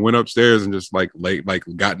in and went upstairs and just like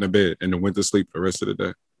got in the bed and then went to sleep the rest of the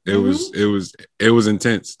day. It was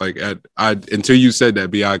intense. Like I until you said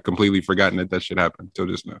that, I completely forgotten that shit happened until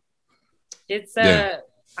just now. It's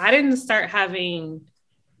I didn't start having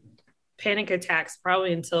panic attacks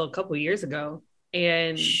probably until a couple of years ago,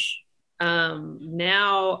 and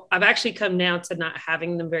now I've actually come now to not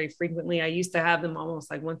having them very frequently. I used to have them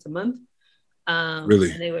almost like once a month.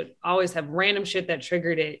 Really? And they would always have random shit that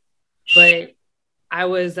triggered it. But I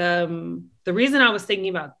was, the reason I was thinking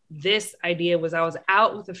about this idea was I was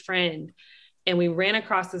out with a friend and we ran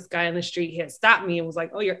across this guy in the street. He had stopped me and was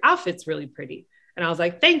like, "Oh, your outfit's really pretty." And I was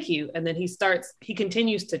like, "Thank you." And then he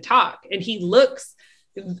continues to talk and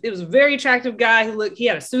it was a very attractive guy. He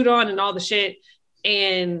had a suit on and all the shit.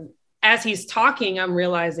 And as he's talking, I'm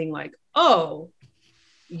realizing like, oh,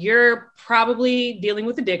 you're probably dealing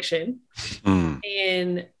with addiction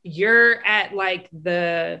and you're at like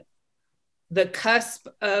the cusp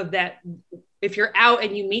of that. If you're out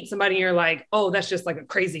and you meet somebody and you're like, oh, that's just like a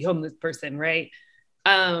crazy homeless person, right?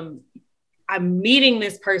 I'm meeting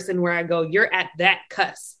this person where I go, you're at that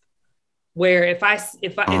cusp where if you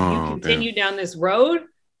continue down this road,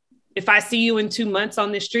 if I see you in 2 months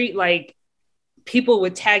on the street, like people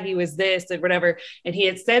would tag you as this or whatever. And he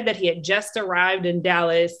had said that he had just arrived in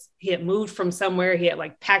Dallas. He had moved from somewhere. He had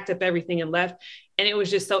like packed up everything and left. And it was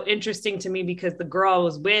just so interesting to me because the girl I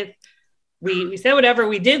was with, we said whatever.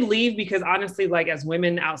 We did leave because honestly, like as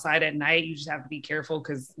women outside at night, you just have to be careful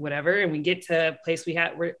because whatever. And we get to a place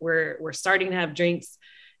we're starting to have drinks.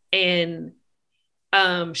 And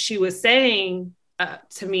she was saying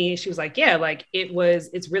to me, she was like, yeah, like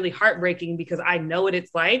it's really heartbreaking because I know what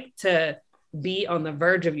it's like to be on the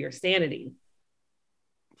verge of your sanity.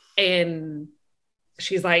 And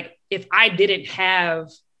she's like, if I didn't have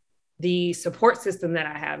the support system that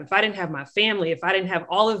I have, if I didn't have my family, if I didn't have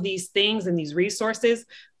all of these things and these resources,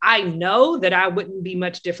 I know that I wouldn't be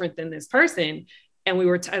much different than this person. And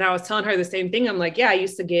and I was telling her the same thing. I'm like, yeah, I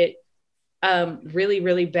used to get really,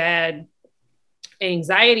 really bad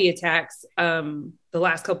anxiety attacks the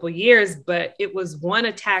last couple of years, but it was one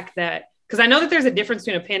attack because I know that there's a difference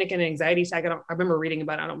between a panic and an anxiety attack. I remember reading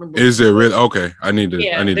about it. I don't remember. Is there really? Okay. I need to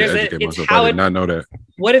educate myself. I did not know that.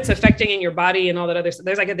 What it's affecting in your body and all that other stuff.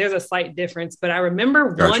 There's a slight difference, but I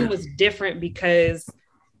remember one was different because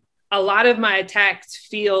a lot of my attacks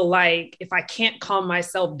feel like if I can't calm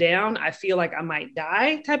myself down, I feel like I might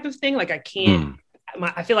die type of thing. Like I can't,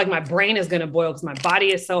 I feel like my brain is going to boil because my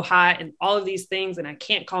body is so hot and all of these things and I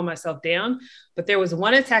can't calm myself down. But there was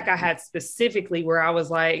one attack I had specifically where I was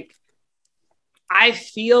like, I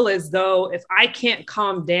feel as though if I can't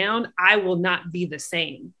calm down, I will not be the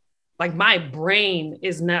same. Like my brain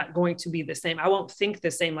is not going to be the same. I won't think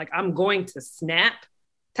the same. Like I'm going to snap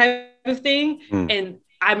type of thing. And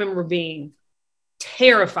I remember being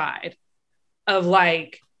terrified of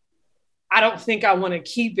like, I don't think I want to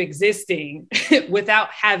keep existing without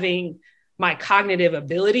having my cognitive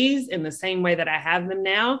abilities in the same way that I have them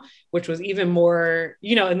now, which was even more,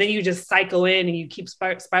 and then you just cycle in and you keep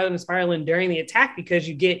spiraling during the attack because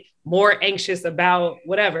you get more anxious about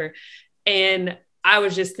whatever. And I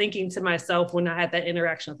was just thinking to myself when I had that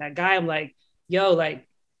interaction with that guy, I'm like, yo, like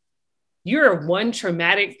you're one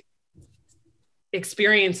traumatic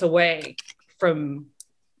experience away from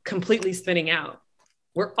completely spinning out.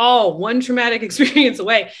 We're all one traumatic experience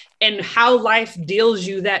away. And how life deals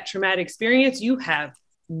you that traumatic experience, you have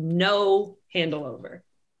no handle over.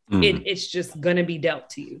 It's just going to be dealt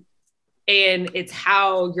to you. And it's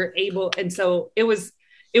how you're able. And so it was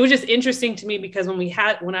just interesting to me because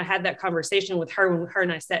when I had that conversation with her, when her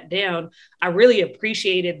and I sat down, I really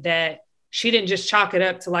appreciated that she didn't just chalk it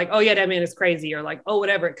up to like, oh yeah, that man is crazy or like, oh,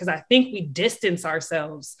 whatever. Cause I think we distance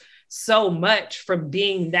ourselves so much from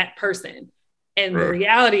being that person. And the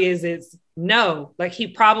reality is no, like he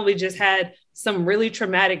probably just had some really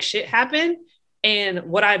traumatic shit happen. And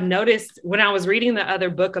what I've noticed when I was reading the other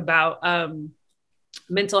book about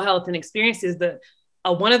mental health and experiences,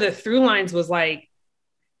 one of the through lines was like,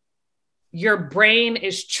 your brain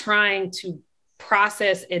is trying to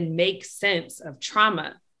process and make sense of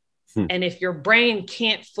trauma. And if your brain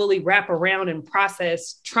can't fully wrap around and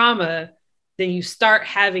process trauma, then you start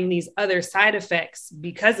having these other side effects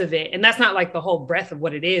because of it. And that's not like the whole breadth of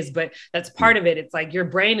what it is, but that's part of it. It's like your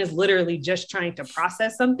brain is literally just trying to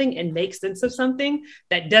process something and make sense of something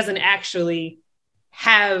that doesn't actually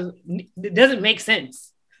it doesn't make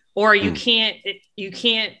sense. Or you can't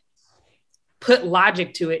put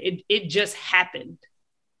logic to it. It just happened.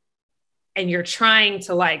 And you're trying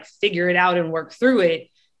to like figure it out and work through it.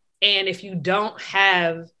 And if you don't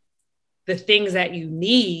have the things that you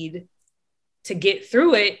need to get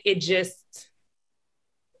through it. It just,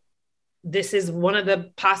 this is one of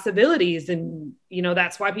the possibilities. And, you know,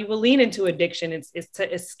 that's why people lean into addiction. It's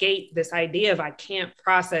to escape this idea of, I can't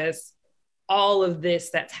process all of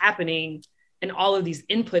this that's happening and all of these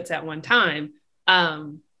inputs at one time.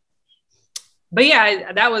 But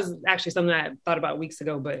yeah, that was actually something I thought about weeks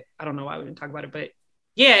ago, but I don't know why we didn't talk about it. But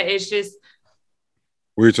yeah, it's just,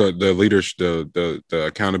 we're talking the leadership, the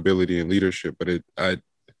accountability and leadership, but I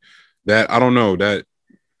don't know that.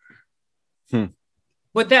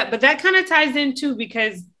 But that kind of ties in too,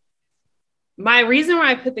 because my reason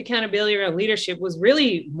why I put the accountability around leadership was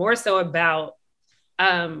really more so about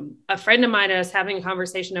a friend of mine and us having a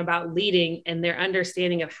conversation about leading and their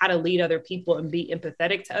understanding of how to lead other people and be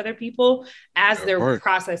empathetic to other people as they're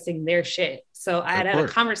processing their shit. So I had a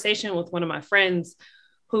conversation with one of my friends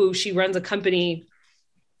who, she runs a company,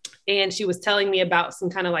 and she was telling me about some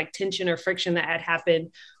kind of like tension or friction that had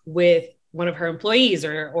happened with one of her employees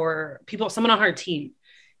or people, someone on her team.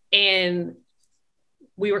 And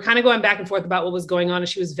we were kind of going back and forth about what was going on, and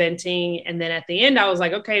she was venting. And then at the end, I was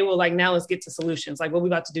like, okay, well, like, now let's get to solutions. Like, what are we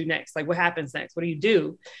about to do next? Like, what happens next? What do you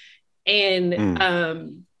do? And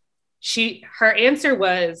her answer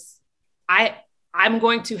was, I'm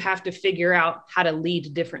going to have to figure out how to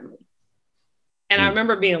lead differently. And I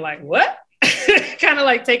remember being like, what? Kind of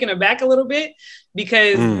like taken aback a little bit,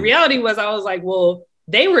 because the reality was, I was like, well,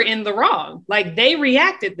 they were in the wrong. Like, they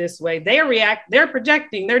reacted this way. They're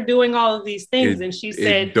projecting, they're doing all of these things. And she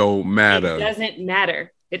said, it don't matter. It doesn't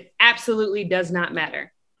matter. It absolutely does not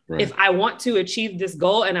matter. Right. If I want to achieve this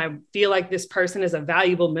goal and I feel like this person is a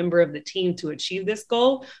valuable member of the team to achieve this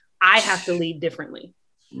goal, I have to lead differently.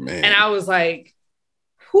 Man. And I was like,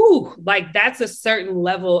 whew, like, that's a certain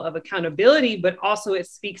level of accountability, but also it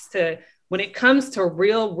speaks to, when it comes to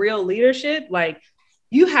real leadership, like,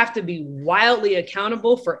 you have to be wildly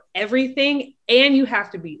accountable for everything. And you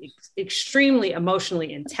have to be extremely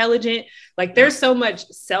emotionally intelligent. Like, there's so much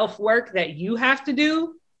self-work that you have to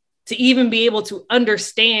do to even be able to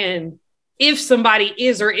understand if somebody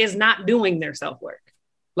is or is not doing their self-work.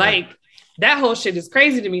 Like, that whole shit is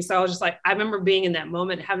crazy to me. So I was just like, I remember being in that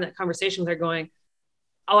moment, having that conversation with her going,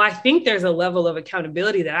 oh, I think there's a level of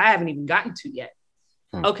accountability that I haven't even gotten to yet.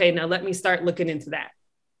 Okay, now let me start looking into that.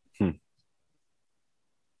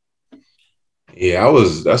 Yeah,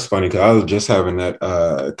 that's funny, because I was just having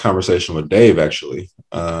that conversation with Dave, actually.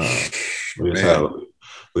 We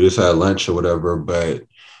just had lunch or whatever, but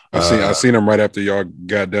I seen him right after y'all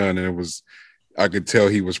got done, and I could tell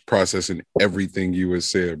he was processing everything you had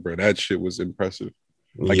said, bro. That shit was impressive.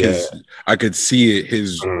 I could see it,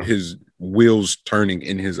 his wheels turning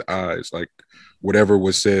in his eyes. Like, whatever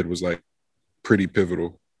was said was like pretty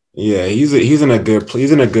pivotal. Yeah, he's in a good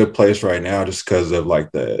place right now, just because of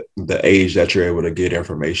like the age that you're able to get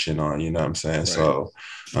information on. You know what I'm saying? Right. So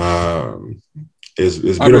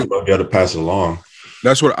it's beautiful to be able to pass it along.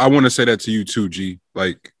 That's what I want to say that to you too, G.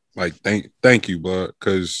 Like thank you, bud,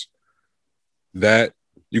 because that,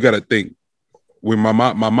 you got to think. When my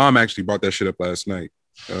mom actually brought that shit up last night,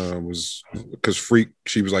 was because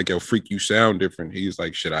she was like, yo, Freak, you sound different. He's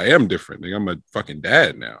like, shit, I am different. Like, I'm a fucking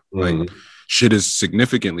dad now. Like, shit is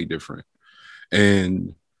significantly different.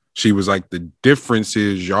 And she was like, the difference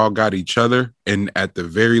is y'all got each other, and at the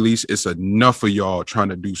very least, it's enough of y'all trying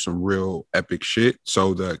to do some real epic shit.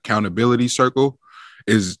 So the accountability circle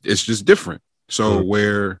it's just different. So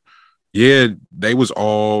where, yeah, they was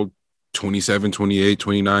all 27, 28,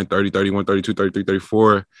 29, 30, 31, 32, 33,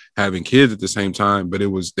 34, having kids at the same time, but it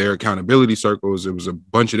was their accountability circles. It was a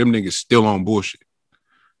bunch of them niggas still on bullshit.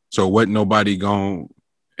 So it wasn't nobody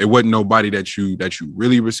that you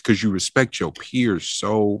really, because you respect your peers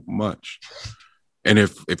so much. And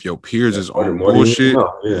if your peers is on bullshit,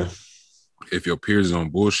 if your peers is on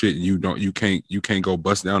bullshit, and you can't go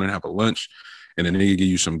bust down and have a lunch, and then nigga give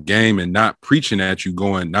you some game and not preaching at you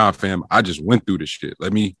going, nah, fam, I just went through this shit.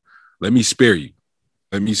 Let me spare you.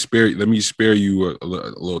 Let me spare you a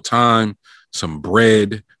little time, some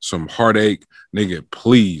bread, some heartache. Nigga,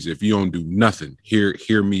 please, if you don't do nothing,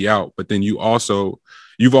 hear me out. But then you've also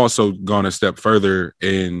gone a step further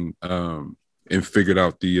and figured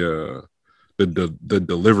out the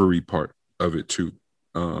delivery part of it too,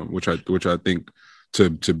 which I think to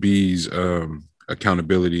B's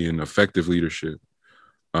accountability and effective leadership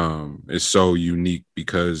is so unique,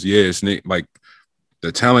 because it's like,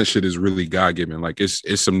 the talent shit is really God-given. Like, it's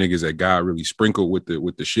some niggas that God really sprinkled with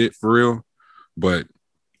the shit for real. But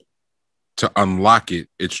to unlock it,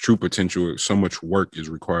 its true potential, so much work is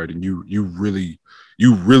required, and you really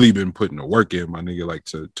been putting the work in, my nigga, like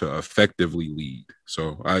to effectively lead.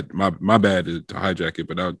 So my bad to hijack it,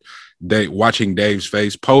 but watching Dave's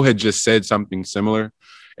face, Poe had just said something similar,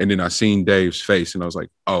 and then I seen Dave's face, and I was like,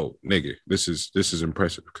 oh, nigga, this is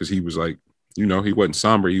impressive, because he was like, you know, he wasn't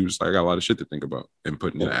somber. He was like, I got a lot of shit to think about and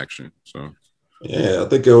put into action. So. Yeah, I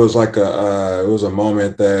think it was like a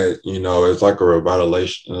moment that, you know, it's like a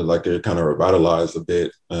revitalization, like it kind of revitalized a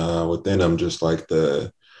bit within him, just like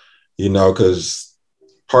you know, because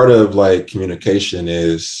part of like communication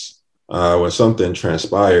is when something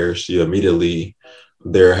transpires, you immediately,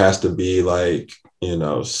 there has to be like, you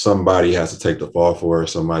know, somebody has to take the fall for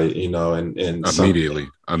somebody, you know, and immediately,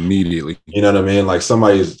 you know what I mean? Like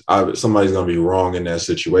somebody's gonna be wrong in that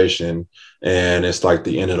situation, and it's like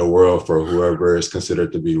the end of the world for whoever is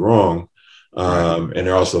considered to be wrong. And it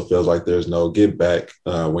also feels like there's no give back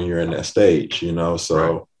when you're in that stage, you know.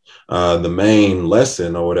 So the main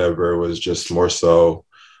lesson or whatever was just more so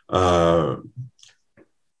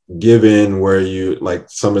given where you like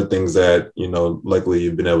some of the things that, you know, luckily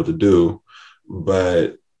you've been able to do,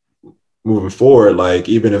 but moving forward, like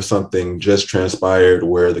even if something just transpired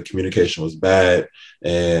where the communication was bad,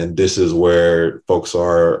 and this is where folks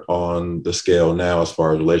are on the scale now as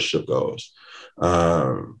far as relationship goes,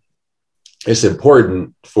 it's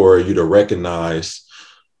important for you to recognize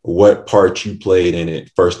what part you played in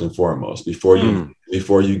it first and foremost before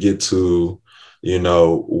you get to, you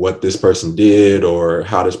know, what this person did or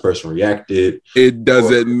how this person reacted. It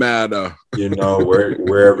doesn't matter. You know,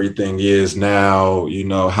 where everything is now, you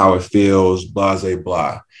know, how it feels, blah, blah,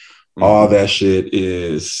 blah. All that shit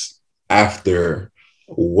is after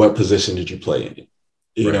what position did you play in it?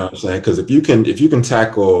 You know what I'm saying? Because if you can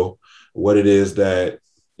tackle what it is that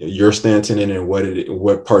you're standing in and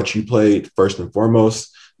what part you played first and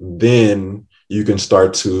foremost, then you can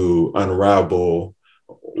start to unravel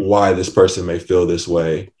why this person may feel this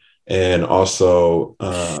way, and also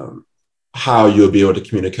how you'll be able to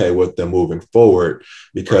communicate with them moving forward,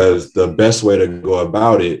 because the best way to go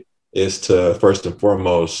about it is to first and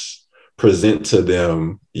foremost present to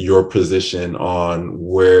them your position on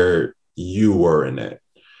where you were in that.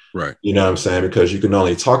 Right. You know what I'm saying? Because you can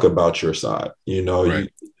only talk about your side, you know,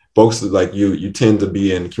 folks like you tend to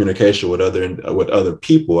be in communication with other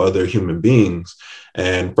people, other human beings.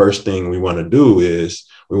 And first thing we want to do is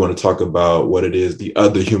we want to talk about what it is the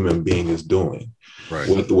other human being is doing,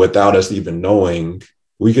 without us even knowing.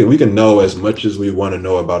 We can know as much as we want to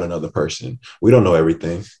know about another person. We don't know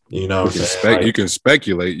everything, you know. You can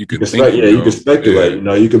speculate. You can speculate. Yeah. You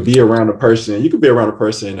know, you could be around a person. You could be around a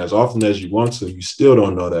person as often as you want to. You still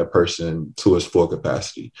don't know that person to its full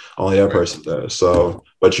capacity. Only that person does. So,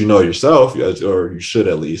 but you know yourself, or you should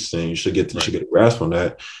at least, and you should get a grasp on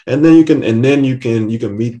that. And then you can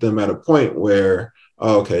meet them at a point where,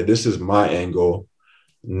 oh, okay, this is my angle.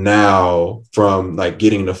 Now, from like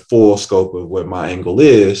getting the full scope of what my angle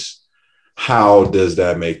is, how does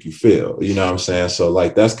that make you feel? You know what I'm saying? So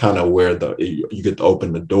like that's kind of where you get to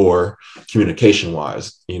open the door communication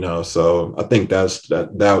wise, you know. So I think that's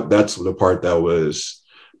the part that was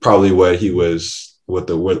probably what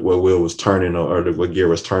Will was turning on, or what gear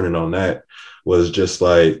was turning on. That was just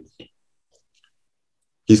like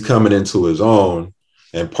he's coming into his own,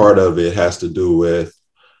 and part of it has to do with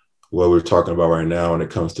what we're talking about right now when it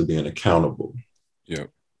comes to being accountable. Yeah.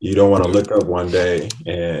 You don't want to look up one day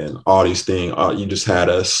and all these things, you just had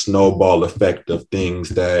a snowball effect of things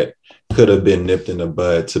that could have been nipped in the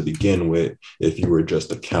bud to begin with if you were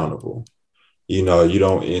just accountable. You know,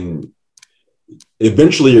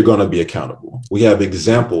 eventually you're going to be accountable. We have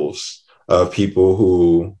examples of people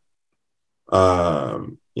who,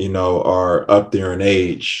 you know, are up there in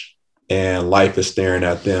age and life is staring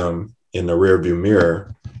at them in the rearview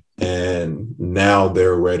mirror. And now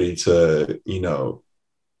they're ready to, you know,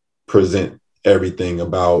 present everything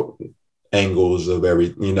about angles of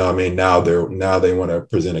everything, you know what I mean? Now they want to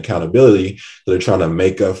present accountability. They're trying to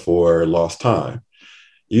make up for lost time.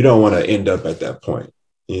 You don't want to end up at that point.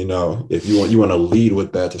 You know, if you want to lead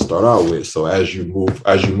with that to start out with. So as you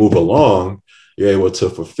move along, you're able to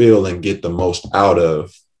fulfill and get the most out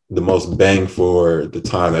of the most bang for the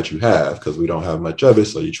time that you have, because we don't have much of it.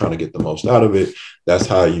 So you're trying to get the most out of it. That's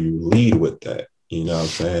how you lead with that. You know what I'm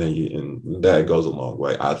saying? And that goes a long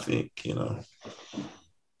way, I think, you know.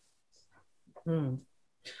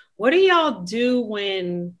 What do y'all do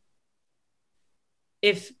when,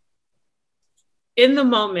 if in the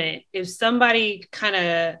moment, if somebody kind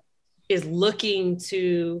of is looking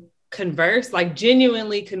to converse, like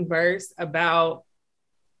genuinely converse about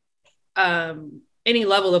any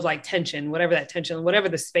level of like tension, whatever that tension, whatever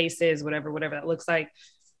the space is, whatever that looks like,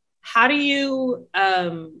 how do you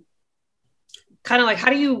kind of like, how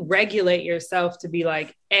do you regulate yourself to be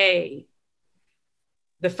like, the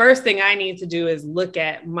first thing I need to do is look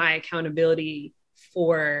at my accountability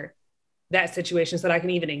for that situation so that I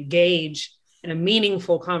can even engage in a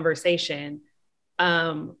meaningful conversation,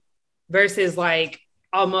 versus like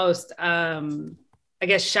almost, I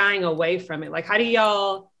guess, shying away from it. Like, how do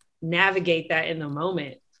y'all navigate that in the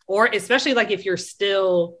moment? Or especially like if you're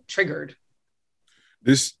still triggered?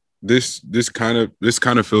 This kind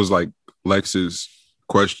of feels like Lex's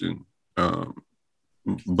question,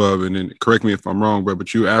 Bub, and then correct me if I'm wrong, bro,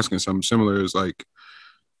 but you asking something similar is like,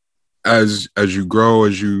 as you grow,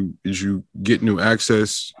 as you get new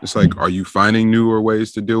access, it's like, are you finding newer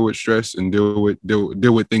ways to deal with stress and deal with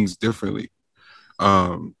things differently?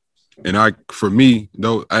 And for me,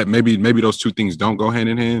 though, maybe those two things don't go hand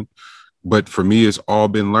in hand, but for me, it's all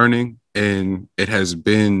been learning, and it has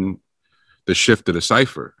been the shift of the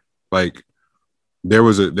cipher. Like, there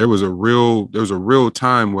was a real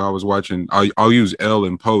time where I was watching. I'll use Elle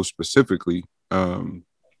and Poe specifically,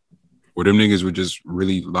 where them niggas were just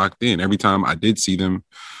really locked in. Every time I did see them,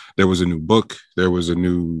 there was a new book, there was a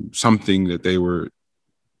new something that they were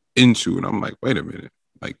into, and I'm like, wait a minute,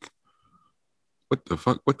 like, what the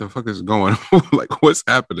fuck is going on? Like, what's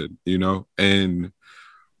happening, you know? And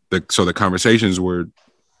the conversations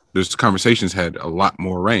had a lot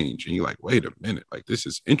more range, and you're like, wait a minute, like, this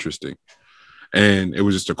is interesting. And it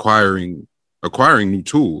was just acquiring new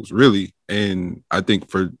tools, really. And I think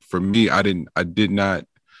for me, I did not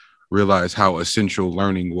realize how essential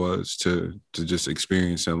learning was to just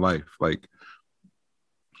experience in life. Like,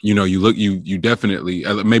 you know, you definitely,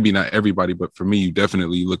 maybe not everybody, but for me, you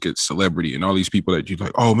definitely look at celebrity and all these people that you're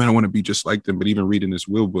like, oh man, I want to be just like them. But even reading this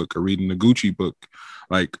Will book or reading the Gucci book,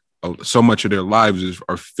 like, so much of their lives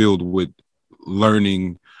are filled with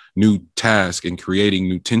learning new tasks and creating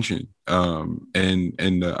new tension. And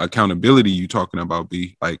the accountability you talking about,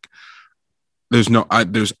 be like,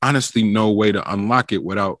 there's honestly no way to unlock it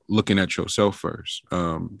without looking at yourself first.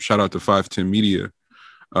 Shout out to 510 Media.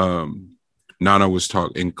 Nana was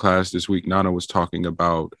in class this week. Nana was talking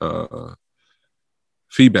about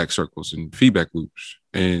feedback circles and feedback loops,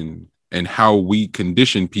 and how we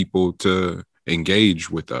condition people to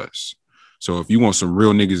engage with us. So if you want some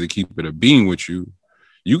real niggas to keep it a bean with you,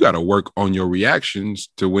 you got to work on your reactions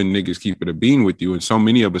to when niggas keep it a bean with you. And so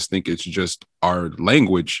many of us think it's just our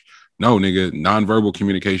language. No, nigga, nonverbal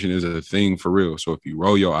communication is a thing for real. So if you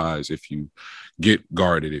roll your eyes, if you get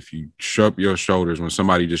guarded, if you shrug your shoulders when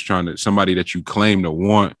somebody that you claim to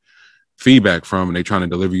want feedback from, and they trying to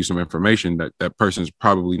deliver you some information, that person's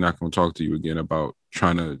probably not going to talk to you again about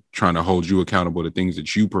trying to hold you accountable to things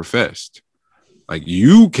that you professed. Like,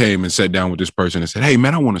 you came and sat down with this person and said, hey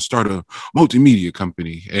man, I want to start a multimedia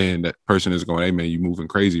company. And that person is going, hey man, you moving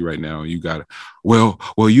crazy right now. You got to, well,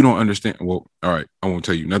 you don't understand. Well, all right, I won't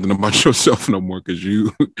tell you nothing about yourself no more, because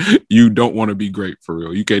you don't want to be great for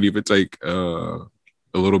real. You can't even take a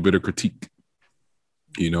little bit of critique,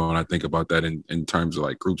 you know. And I think about that in terms of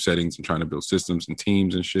like group settings and trying to build systems and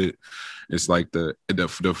teams and shit. It's like the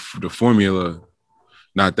formula,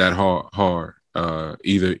 not that hard.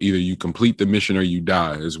 Either you complete the mission or you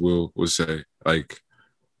die, as Will would say. Like,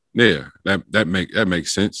 yeah, that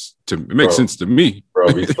makes sense to sense to me,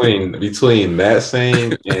 bro. Between that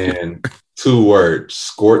saying and 2 words,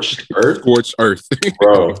 scorched earth,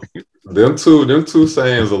 bro. Them two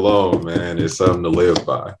sayings alone, man, is something to live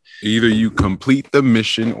by. Either you complete the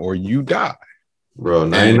mission or you die, bro.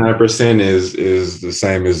 99% is the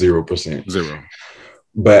same as 0%. Zero.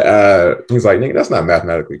 But he's like, nigga, that's not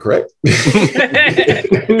mathematically correct. Man,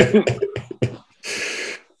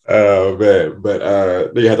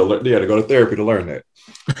 but they had to go to therapy to learn that.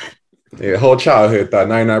 Yeah, whole childhood thought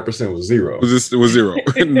 99% was zero. It was zero.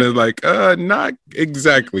 And they're like, not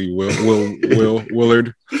exactly,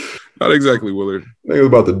 Willard. Not exactly, Willard. Nigga was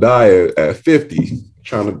about to die at 50,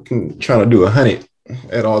 trying to do 100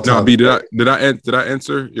 at all times. No, B, did I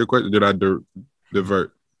answer your question? Did I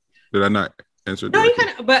divert? Did I not answer? No, you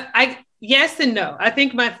kind of, but yes and no. I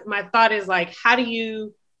think my thought is like, how do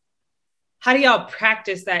y'all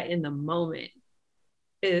practice that in the moment?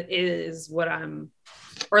 Is what I'm,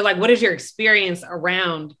 or like, what is your experience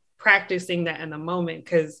around practicing that in the moment?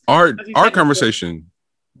 Because our conversation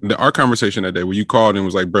that day where you called and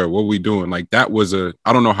was like, bro, what we doing? Like, that was I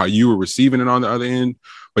don't know how you were receiving it on the other end,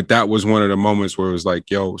 but that was one of the moments where it was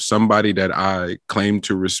like, yo, somebody that I claim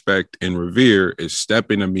to respect and revere is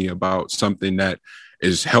stepping to me about something that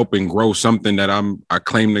is helping grow something that I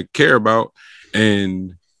claim to care about.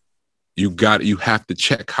 And you have to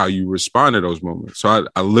check how you respond to those moments. So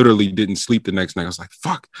I literally didn't sleep the next night. I was like,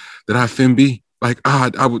 fuck, did I offend B? Like, I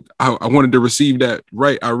wanted to receive that.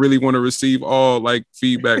 Right. I really want to receive all like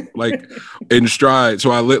feedback, like in stride.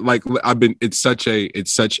 So it's such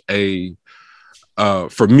a,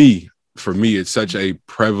 for me, it's such a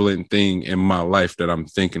prevalent thing in my life that I'm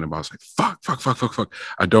thinking about. It's like, fuck.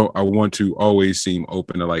 I want to always seem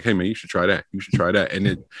open to like, hey man, you should try that.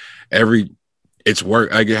 And it's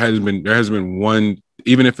work. Like there hasn't been one,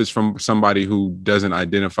 even if it's from somebody who doesn't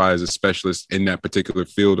identify as a specialist in that particular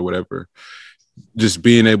field or whatever, just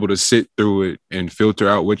being able to sit through it and filter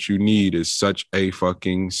out what you need is such a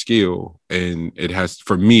fucking skill. And it has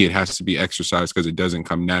to be exercised because it doesn't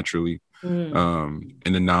come naturally in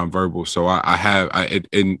the nonverbal. So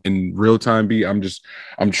in real time,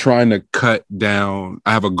 I'm trying to cut down.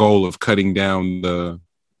 I have a goal of cutting down the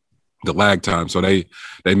lag time. So they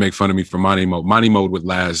make fun of me for Monty mode. Monty mode would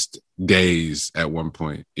last days at one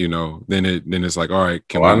point, you know. Then it's like, all right,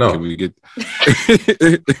 can we get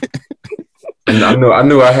And I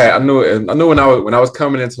knew when I was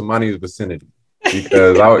coming into Monty's vicinity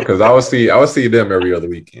because I would see them every other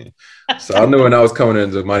weekend. So I knew when I was coming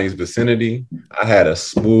into Monty's vicinity, I had a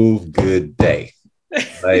smooth, good day.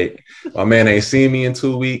 Like my man ain't seen me in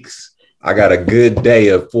 2 weeks. I got a good day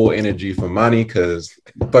of full energy from Monty because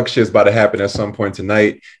fuck shit's about to happen at some point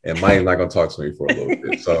tonight, and Monty's not gonna talk to me for a little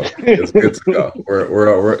bit. So it's good to go.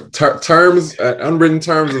 We're terms, unwritten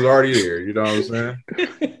terms is already there. You know what I'm saying?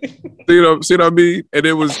 See what I mean? And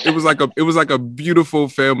it was like a beautiful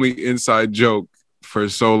family inside joke for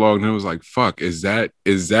so long. And it was like, fuck, is that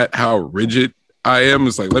how rigid I am?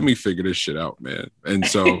 It's like, let me figure this shit out, man. And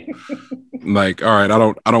so like, all right,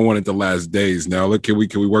 I don't want it to last days now. Look, can we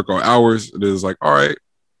work on hours? And it was like, all right,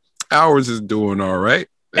 hours is doing all right.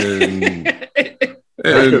 And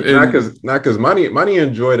not because Monty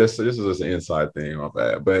enjoyed this. So this is just an inside thing, my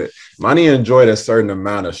bad. But Monty enjoyed a certain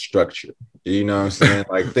amount of structure. You know what I'm saying?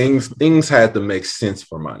 Like things had to make sense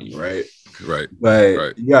for Monty, right? Right.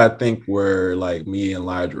 But you gotta think where like me and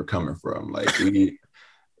Lige were coming from. Like we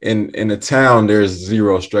in the town, there's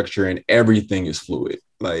zero structure and everything is fluid.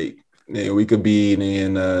 Like we could be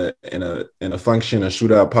in a function, a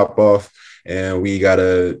shootout pop off, and we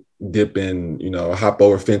gotta dip in, hop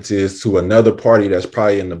over fences to another party that's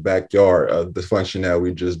probably in the backyard of the function that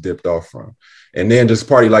we just dipped off from. And then just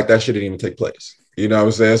party like that shit didn't even take place. You know what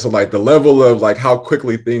I'm saying? So like the level of like how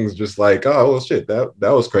quickly things just like, oh well, shit, that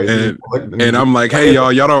was crazy. And I'm like, hey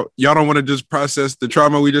y'all don't want to just process the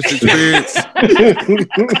trauma we just experienced?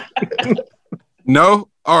 No?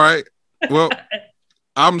 All right. Well,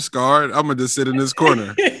 I'm scarred. I'm gonna just sit in this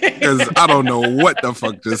corner because I don't know what the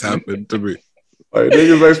fuck just happened to me. Like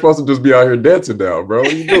niggas ain't supposed to just be out here dancing now, bro.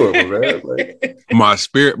 What you doing, man?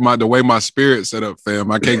 Like, the way my spirit set up,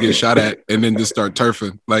 fam. I can't get shot at and then just start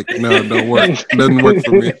turfing. Like, no, it don't work. It doesn't work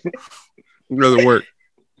for me. It doesn't work.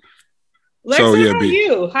 Lexa, so yeah,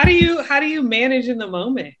 how do you how do you manage in the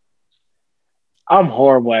moment? I'm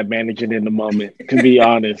horrible at managing in the moment, to be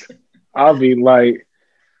honest. I'll be like,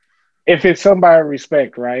 if it's somebody I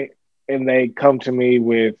respect, right, and they come to me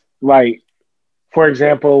with like, for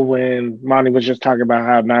example, when Monty was just talking about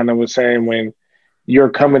how Nana was saying when you're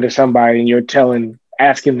coming to somebody and you're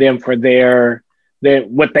asking them for their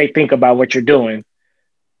what they think about what you're doing.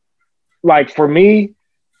 Like for me,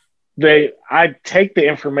 I take the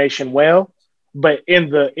information well, but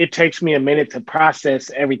it takes me a minute to process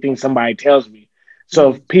everything somebody tells me. So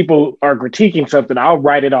if people are critiquing something, I'll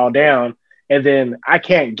write it all down, and then I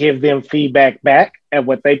can't give them feedback back at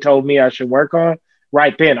what they told me I should work on.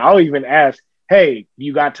 Right then, I'll even ask, hey,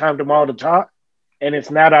 you got time tomorrow to talk? And it's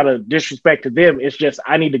not out of disrespect to them. It's just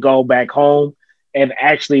I need to go back home and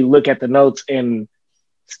actually look at the notes and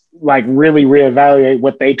like really reevaluate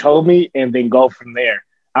what they told me and then go from there.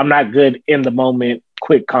 I'm not good in the moment,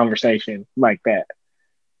 quick conversation like that.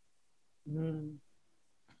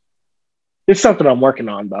 It's something I'm working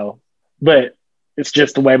on though, but it's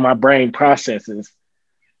just the way my brain processes.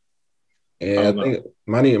 Yeah, I think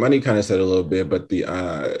Money kind of said a little bit, but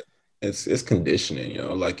it's conditioning,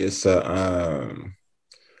 like it's I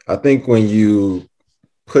think when you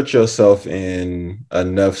put yourself in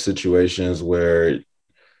enough situations where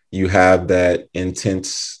you have that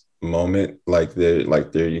intense moment,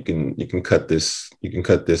 you can cut this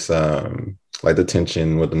like the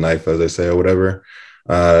tension with the knife, as they say, or whatever.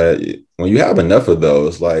 When you have enough of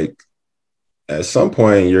those, like at some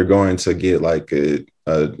point you're going to get like you're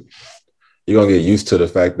going to get used to the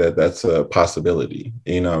fact that that's a possibility.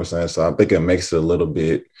 You know what I'm saying? So I think it makes it a little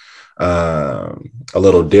bit, a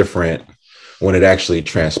little different when it actually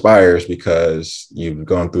transpires because you've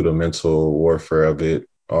gone through the mental warfare of it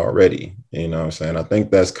already. You know what I'm saying? I think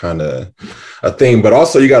that's kind of a thing, but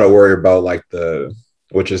also you got to worry about like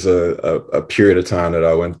which is a period of time that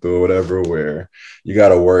I went through or whatever, where you got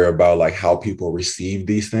to worry about like how people receive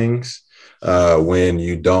these things when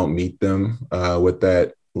you don't meet them with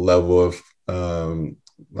that level of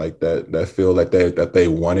like that feel that they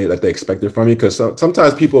wanted, that they expected from you. Because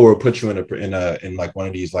sometimes people will put you in like one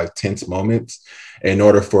of these like tense moments in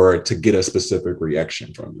order to get a specific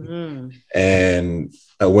reaction from you. And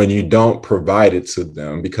when you don't provide it to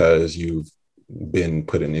them because you've been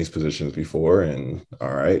put in these positions before, and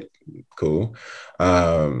all right, cool.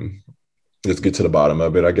 Let's get to the bottom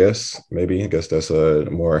of it, I guess. I guess that's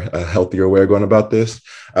a healthier way of going about this.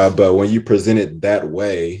 But when you present it that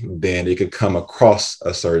way, then it could come across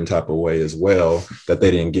a certain type of way as well, that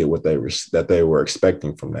they didn't get what they were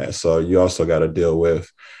expecting from that. So you also got to deal with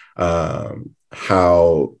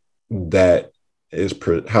how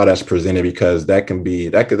that's presented, because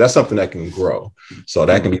that's something that can grow. So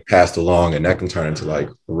that can be passed along, and that can turn into like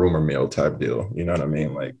rumor mill type deal. You know what I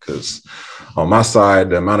mean? Like, because on my side,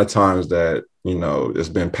 the amount of times that, you know, it's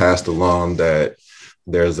been passed along that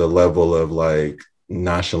there's a level of like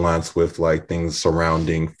nonchalance with like things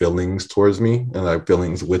surrounding feelings towards me and like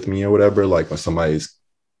feelings with me or whatever. Like when somebody's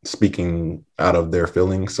speaking out of their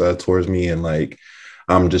feelings towards me, and like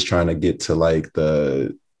I'm just trying to get to like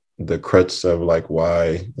the crux of like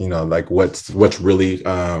why, you know, like what's really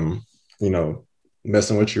you know,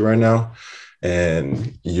 messing with you right now,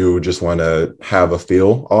 and you just want to have a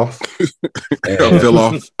feel off. A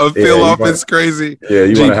feel off is crazy. Yeah,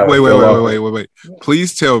 you want to have wait.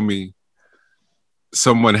 Please tell me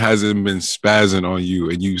someone hasn't been spazzing on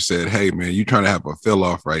you and you said, hey man, you trying to have a feel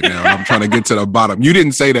off right now, and I'm trying to get to the bottom. You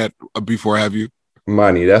didn't say that before, have you?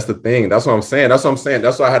 Money, that's the thing. That's what I'm saying.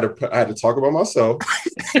 That's why I had to talk about myself.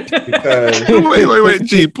 Because wait,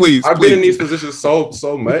 G, please. Been in these positions so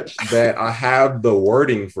much that I have the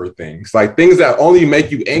wording for things, like things that only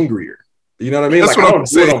make you angrier. You know what I mean? That's like what I'm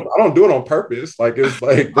saying. I don't do it on purpose. Like it's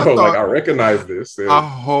like, bro, I recognize this. And I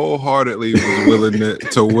wholeheartedly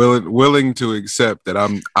was willing to accept that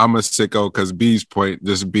I'm a sicko, because B's point,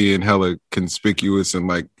 just being hella conspicuous and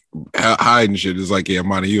like hiding shit, is like, yeah,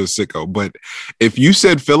 Monty, you a sicko. But if you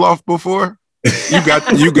said fill off before, you got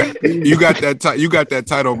that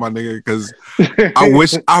title, my nigga. Because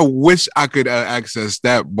I wish I could access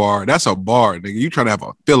that bar. That's a bar, nigga. You trying to have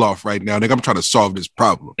a fill off right now, nigga? I'm trying to solve this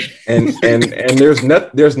problem. And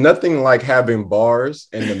there's nothing like having bars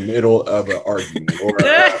in the middle of an argument or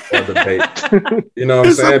a debate. You know what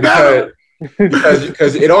I'm saying?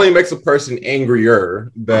 Because it only makes a person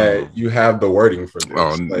angrier that you have the wording for this.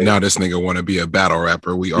 Oh, like, now this nigga want to be a battle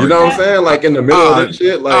rapper. We are. You know what I'm saying? Like in the middle of this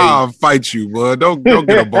shit, like I'll fight you, boy. Don't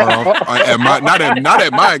get a bar off. Not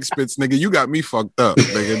at my expense, nigga. You got me fucked up,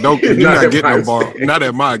 nigga. You're not getting a bar. Not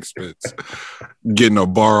at my expense. Getting a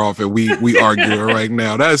bar off, and we arguing right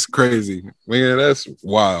now. That's crazy, man. That's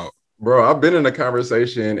wild, bro. I've been in a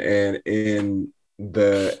conversation, and in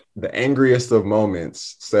the angriest of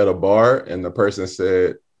moments said a bar, and the person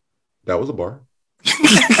said that was a bar.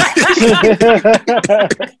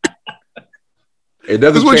 It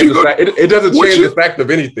doesn't change the fact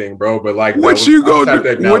of anything, bro. But like, what you gonna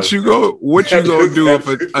do if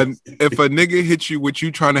a nigga hits you with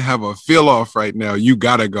you trying to have a feel off right now? You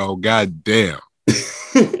gotta go, God damn.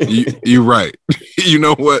 You're right. You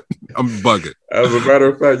know what? I'm bugging. As a matter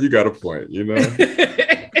of fact, you got a point, you know.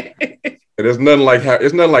 It's nothing like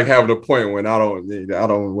having a point when I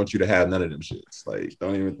don't want you to have none of them shits. Like,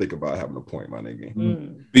 don't even think about having a point, my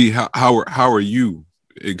nigga. B, how are you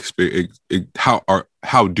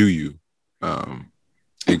how do you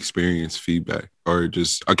experience feedback, or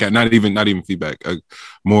just not even feedback,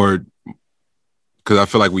 more, because I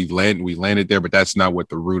feel like we landed there, but that's not what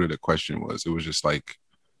the root of the question was. It was just like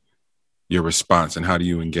your response, and how do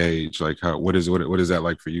you engage? Like, what is that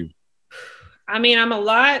like for you? I mean, I'm a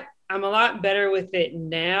lot better with it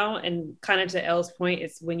now, and kind of to Elle's point,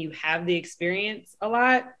 it's when you have the experience a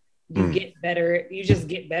lot, you get better. You just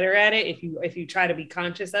get better at it if you try to be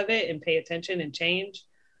conscious of it and pay attention and change.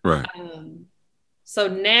 Right. So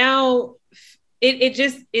now it's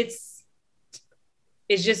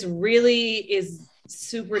just really is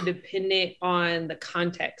super dependent on the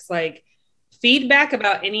context. Like, feedback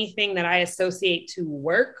about anything that I associate to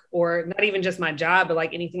work, or not even just my job, but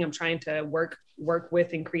like anything I'm trying to work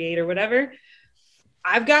with and create or whatever,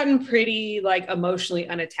 I've gotten pretty like emotionally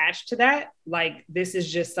unattached to that. Like, this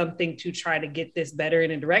is just something to try to get this better in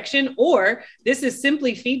a direction, or this is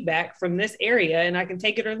simply feedback from this area and I can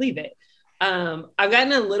take it or leave it. I've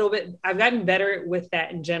gotten better with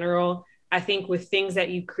that in general. I think with things that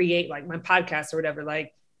you create, like my podcast or whatever,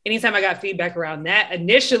 like anytime I got feedback around that,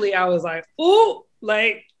 initially I was like, ooh,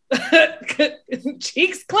 like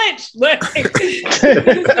cheeks clenched. Like it's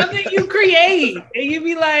something you create. And you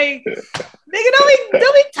be like, nigga,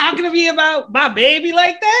 don't be talking to me about my baby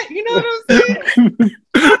like that. You know what I'm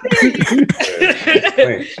saying?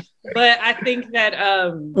 But I think that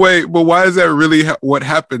wait, but why is that really what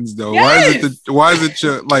happens though? Yes! Why is it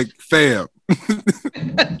your like fam?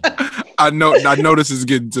 I know this is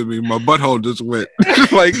getting to me. My butthole just went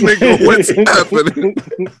like, nigga, what's happening?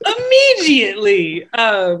 Immediately.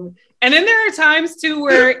 And then there are times too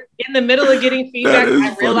where in the middle of getting feedback,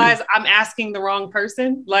 I realize I'm asking the wrong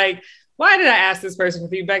person. Like, why did I ask this person for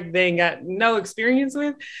feedback they ain't got no experience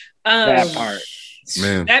with? That part.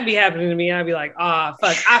 Man. That'd be happening to me. And I'd be like,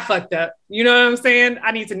 fuck, I fucked up. You know what I'm saying?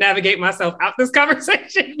 I need to navigate myself out this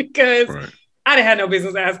conversation because I didn't have no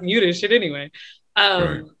business asking you this shit anyway.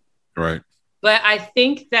 Right. But I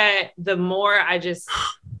think that the more I just,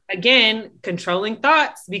 again, controlling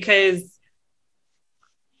thoughts, because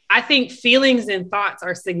I think feelings and thoughts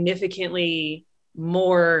are significantly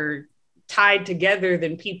more tied together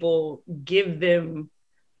than people give them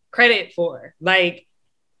credit for. Like,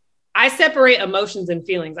 I separate emotions and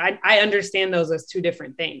feelings. I understand those as two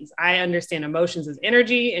different things. I understand emotions as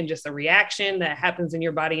energy and just a reaction that happens in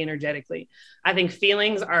your body energetically. I think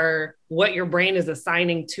feelings are what your brain is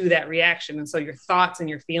assigning to that reaction. And so your thoughts and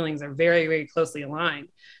your feelings are very, very closely aligned.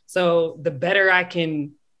 So the better I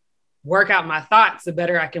can work out my thoughts, the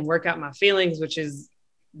better I can work out my feelings, which is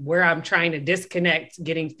where I'm trying to disconnect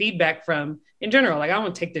getting feedback from in general. Like, I don't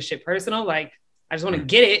want to take this shit personal. Like, I just want to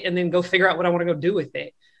get it and then go figure out what I want to go do with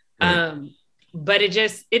it. But it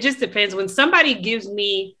just depends. When somebody gives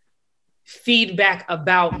me feedback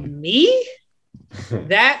about me,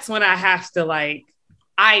 that's when I have to, like,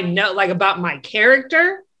 I know, like, about my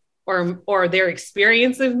character or their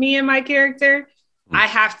experience of me and my character. I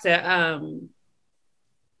have to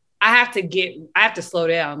slow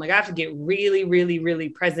down. Like, I have to get really, really, really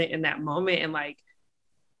present in that moment and, like,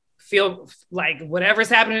 feel like whatever's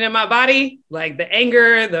happening in my body, like the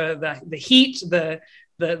anger, the heat, the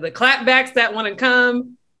clapbacks that want to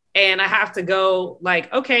come, and I have to go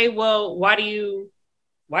like, okay, well, why do you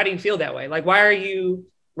feel that way? Like, why are you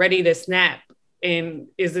ready to snap? And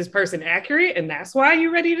is this person accurate? And that's why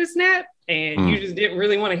you're ready to snap? And you just didn't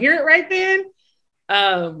really want to hear it right then?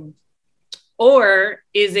 Or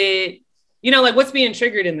is it, like, what's being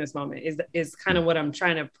triggered in this moment is kind of what I'm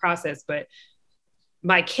trying to process. But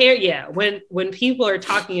my when people are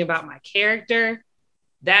talking about my character,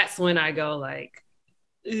 that's when I go like,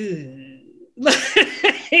 I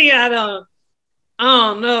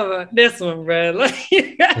don't know about this one, bro. Like,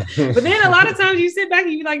 but then a lot of times you sit back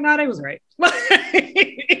and you be like, nah, they was right.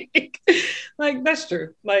 Like, that's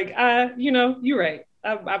true. Like, you're right.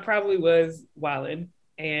 I probably was wildin',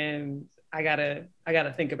 and I gotta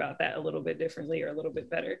think about that a little bit differently or a little bit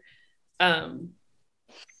better. But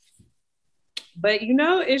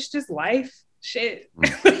it's just life shit.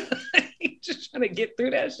 Just trying to get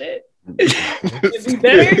through that shit. To be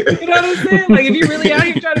better, you know what I'm saying? Like, if you really out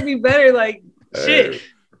here trying to be better, like, shit,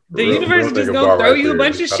 the universe is just gonna throw you a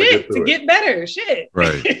bunch of shit to get better. Shit,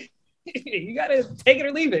 right? You gotta take it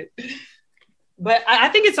or leave it. But I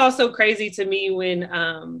think it's also crazy to me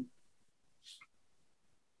when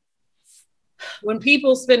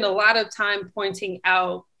people spend a lot of time pointing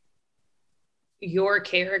out your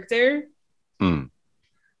character.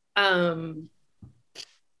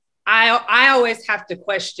 I always have to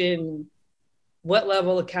question what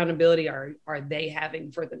level of accountability are they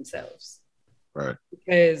having for themselves, right?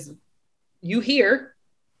 Because you here,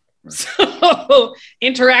 so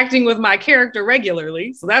interacting with my character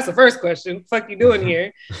regularly. So that's the first question. What the fuck you doing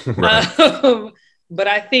here? Right. But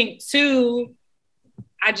I think too,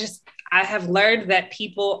 I have learned that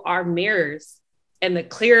people are mirrors, and the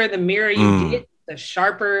clearer the mirror you get, the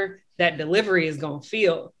sharper that delivery is gonna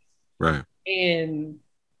feel. Right. And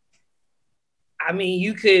I mean,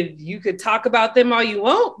 you could talk about them all you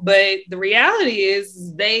want, but the reality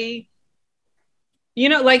is they,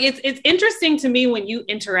 like, it's interesting to me when you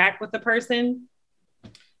interact with a person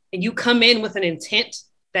and you come in with an intent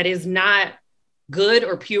that is not good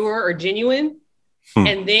or pure or genuine,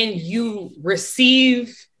 and then you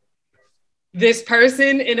receive this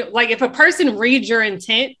person, and like, if a person reads your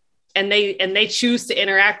intent and they choose to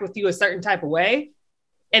interact with you a certain type of way,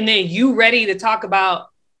 and then you ready to talk about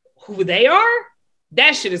who they are,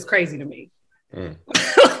 that shit is crazy to me.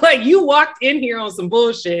 Like, you walked in here on some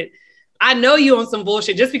bullshit. I know you on some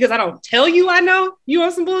bullshit just because I don't tell you I know you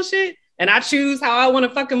on some bullshit, and I choose how I want to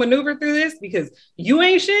fucking maneuver through this because you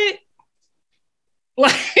ain't shit.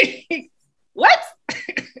 Like, what?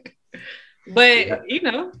 But you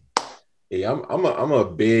know. Yeah, I'm a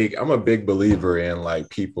big believer in like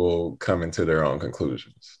people coming to their own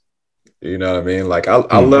conclusions. You know what I mean? Like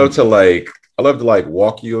I love to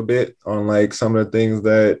walk you a bit on like some of the things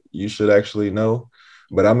that you should actually know,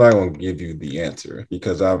 but I'm not going to give you the answer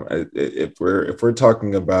because if we're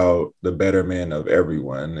talking about the betterment of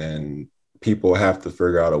everyone, and people have to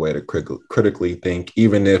figure out a way to critically think,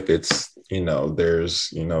 even if it's, you know, there's,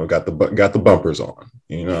 you know, got the bumpers on,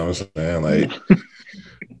 you know what I'm saying? Like,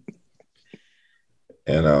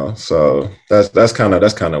 you know, so that's kind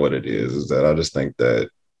of what it is that I just think that,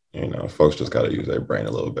 you know, folks just got to use their brain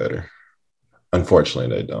a little better.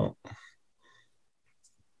 Unfortunately, they don't.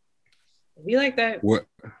 We like that. What?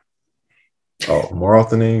 Oh, more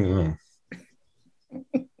often than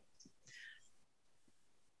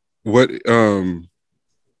What?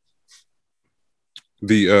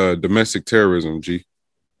 The domestic terrorism, G.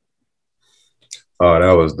 Oh,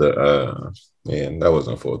 that was man, that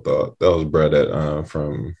wasn't full thought. That was Brad that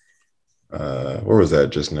from where was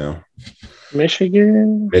that just now?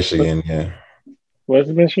 Michigan, yeah. Was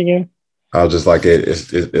it Michigan? I was just like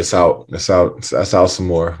it's out. That's out some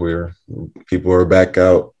more. People are back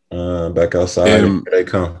outside. And here they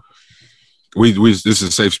come. We this is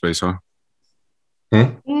a safe space, huh?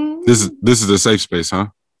 This is a safe space, huh?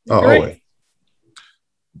 Oh, always.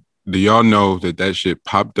 Do y'all know that shit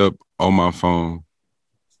popped up on my phone,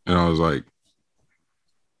 and I was like,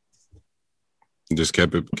 just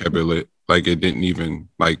kept it lit. Like it didn't even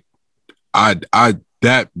like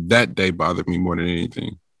that day bothered me more than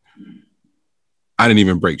anything. I didn't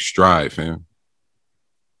even break stride, fam.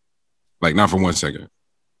 Like not for 1 second.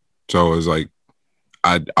 So it was like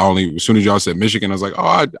I only, as soon as y'all said Michigan, I was like,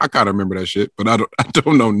 oh, I kind of remember that shit, but I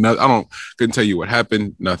don't know nothing. Couldn't tell you what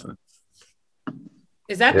happened. Nothing.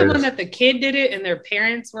 Is that the one that the kid did it and their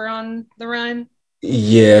parents were on the run?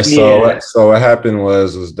 Yeah. So what happened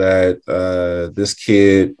was that this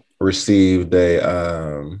kid received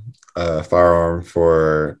a firearm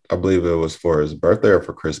for, I believe it was for his birthday or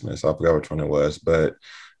for Christmas. I forgot which one it was, but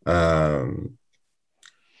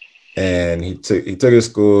and he took it to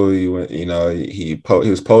school. He went, you know, he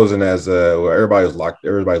was posing as everybody's locked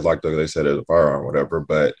up. They said it was a firearm or whatever,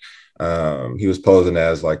 but he was posing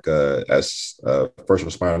as like a first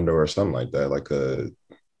responder or something like that, like a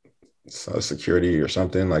security or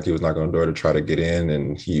something. Like he was knocking on the door to try to get in,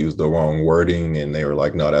 and he used the wrong wording, and they were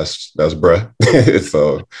like, "No, that's bruh."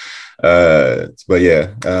 So, but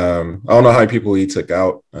yeah, I don't know how many people he took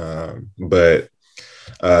out, but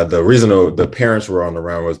the reason the parents were on the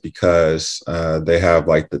run was because they have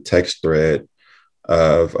like the text thread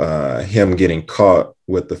of him getting caught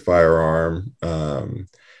with the firearm,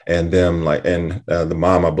 and them like, and the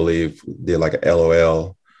mom, I believe, did like a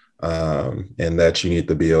LOL. And that you need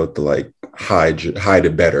to be able to like hide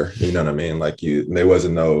it better. You know what I mean? Like there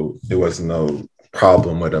wasn't no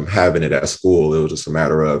problem with them having it at school. It was just a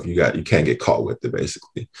matter of you can't get caught with it,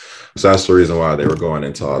 basically. So that's the reason why they were going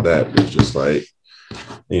into all that. It's just like,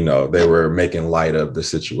 you know, they were making light of the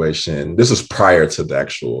situation. This was prior to the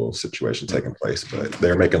actual situation taking place, but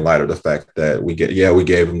they're making light of the fact that we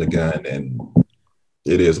gave him the gun, and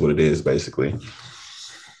it is what it is, basically.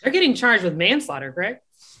 They're getting charged with manslaughter, correct?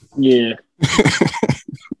 Yeah.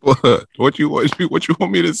 What you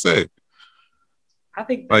want me to say? I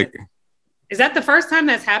think like, is that the first time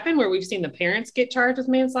that's happened where we've seen the parents get charged with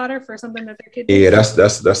manslaughter for something that their kid did? Yeah,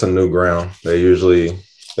 that's a new ground. They usually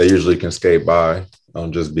can skate by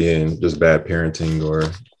on just bad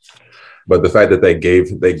parenting, but the fact that they gave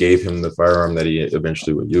him the firearm that he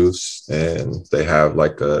eventually would use, and they have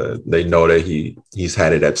like they know that he's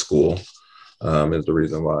had it at school, is the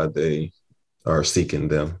reason why they are seeking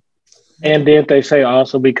them. And did they say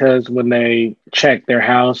also because when they checked their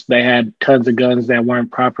house, they had tons of guns that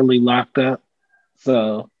weren't properly locked up?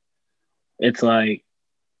 So it's like,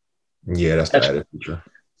 yeah, that's the added feature.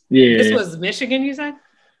 Yeah, this was Michigan, you said?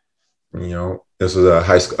 You know, this was a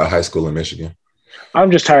high school in Michigan.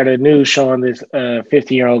 I'm just tired of the news showing this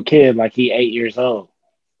 50-year-old kid like he 8 years old.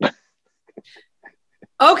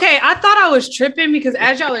 Okay, I thought I was tripping because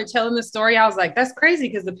as y'all are telling the story, I was like, that's crazy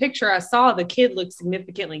because the picture I saw, the kid looked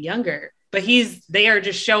significantly younger. But they are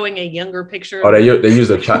just showing a younger picture. Oh, they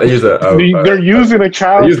use a child. They're using a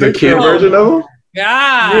child. They use the kid version of him.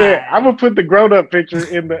 God. Yeah, I'm gonna put the grown-up picture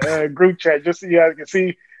in the group chat just so you guys can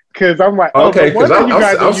see. Because I'm like, okay, because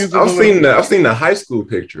I've seen the high school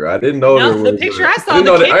picture. I didn't know the picture I saw. I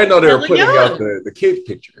didn't know they were putting out the kid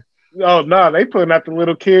picture. Oh no, they putting out the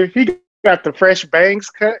little kid. He got the fresh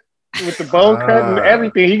bangs cut with the bow cut and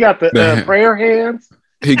everything. He got the prayer hands.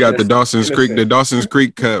 He got the Dawson's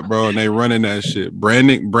Creek cut, bro, and they running that shit.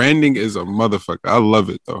 Branding is a motherfucker. I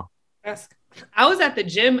love it though. I was at the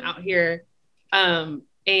gym out here, and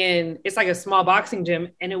it's like a small boxing gym,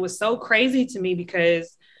 and it was so crazy to me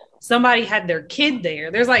because somebody had their kid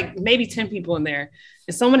there. There's like maybe 10 people in there,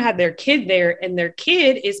 and someone had their kid there, and their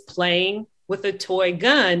kid is playing with a toy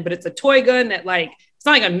gun, but it's a toy gun that like, it's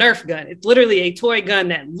not like a Nerf gun. It's literally a toy gun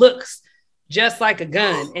that looks just like a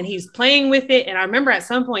gun, and he's playing with it. And I remember at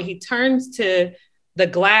some point he turns to the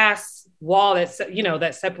glass wall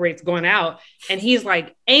that separates going out, and he's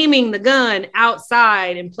like aiming the gun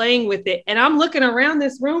outside and playing with it. And I'm looking around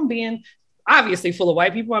this room being obviously full of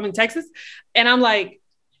white people. I'm in Texas, and I'm like,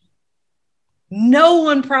 no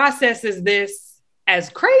one processes this as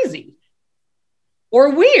crazy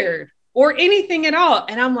or weird or anything at all.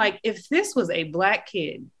 And I'm like, if this was a Black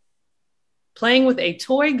kid playing with a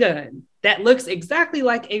toy gun that looks exactly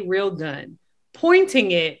like a real gun,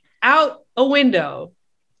 pointing it out a window,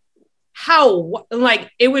 how,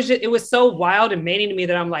 like, it was so wild and mating to me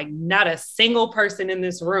that I'm like, not a single person in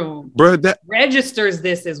this room that registers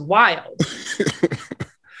this as wild.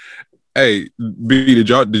 Hey, B, did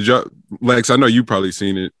y'all, Lex, I know you probably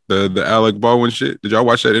seen it, the Alec Baldwin shit. Did y'all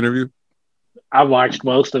watch that interview? I watched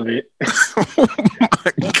most of it. Oh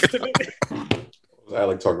my God. What was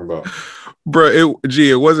Alec talking about? Bro,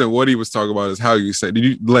 it wasn't what he was talking about, it's how you said. Did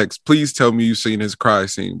you, Lex, please tell me you seen his cry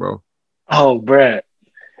scene, bro. Oh, bruh.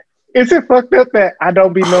 Is it fucked up that I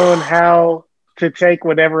don't be knowing how to take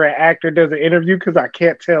whenever an actor does an interview because I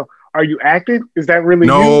can't tell? Are you acting? Is that really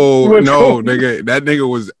you? No, nigga. That nigga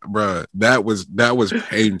was, bruh, that was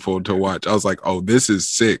painful to watch. I was like, oh, this is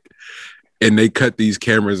sick. And they cut these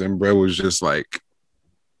cameras and bro was just like,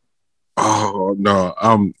 oh no.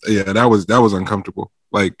 Yeah, that was uncomfortable.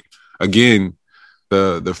 Like, again,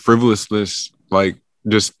 the frivolousness, like,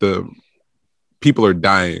 just the people are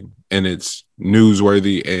dying and it's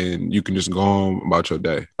newsworthy and you can just go on about your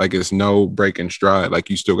day. Like, it's no break in stride. Like,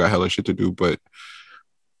 you still got hella shit to do, but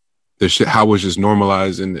the shit, how it's just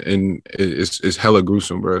normalized and it's hella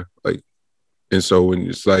gruesome, bro. Like, and so when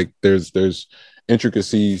it's like, there's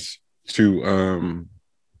intricacies to,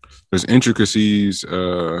 there's intricacies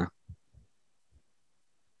to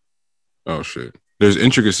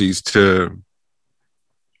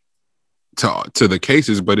the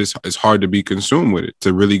cases, but it's hard to be consumed with it,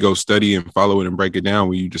 to really go study and follow it and break it down,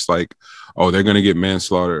 where you just like, oh, they're gonna get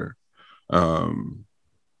manslaughter. The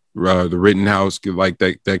Rittenhouse, like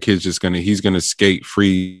that kid's just he's gonna skate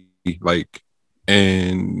free, like,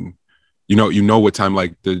 and you know what time,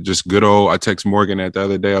 like, the just good old, I text Morgan that the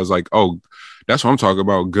other day, I was like, oh, that's what I'm talking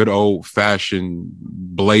about, good old fashioned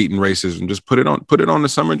blatant racism. Just put it on the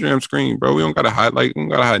Summer Jam screen, bro. We don't gotta hide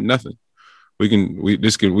nothing.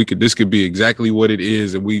 This could be exactly what it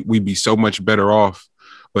is, and we'd be so much better off.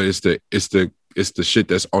 But it's the shit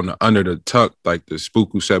that's on the under the tuck, like the spook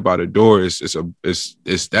who sat by the door. It's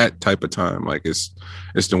that type of time. Like, it's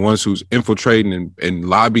the ones who's infiltrating and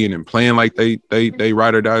lobbying and playing like they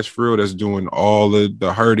ride or dies for real, that's doing all of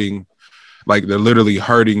the hurting. Like, they're literally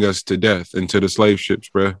hurting us to death into the slave ships,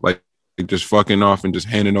 bro. Like, just fucking off and just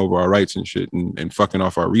handing over our rights and shit and fucking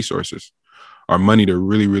off our resources, our money to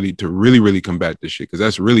really combat this shit. Because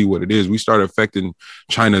that's really what it is. We start affecting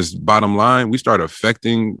China's bottom line. We start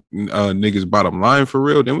affecting niggas' bottom line for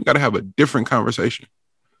real. Then we got to have a different conversation.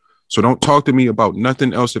 So don't talk to me about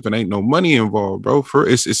nothing else if it ain't no money involved, bro.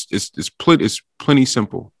 It's plenty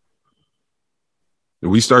simple. If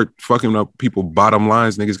we start fucking up people bottom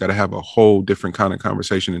lines, niggas got to have a whole different kind of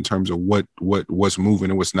conversation in terms of what's moving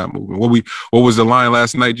and what's not moving. What was the line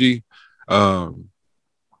last night, G?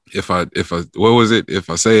 If I what was it? If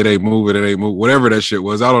I say it ain't moving, it ain't moving. Whatever that shit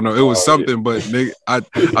was, I don't know. It was something, yeah. But nigga,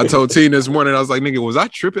 I told Tina this morning, I was like, nigga, was I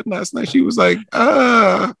tripping last night? She was like,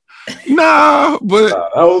 nah, but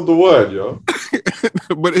that was the one, yo.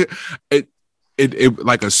 But it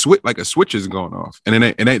like a switch is going off, and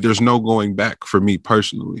it ain't there's no going back for me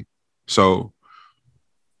personally. So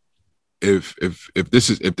if this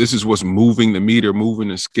is what's moving the meter, moving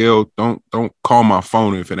the scale, don't call my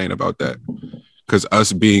phone if it ain't about that. Because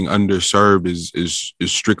us being underserved is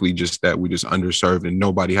strictly just that. We just underserved, and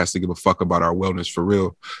nobody has to give a fuck about our wellness for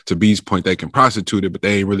real. To B's point, they can prostitute it, but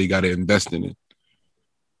they ain't really got to invest in it.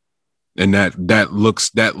 And that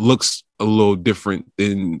looks a little different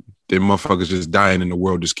than motherfuckers just dying in the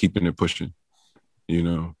world, just keeping it pushing. You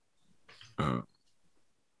know,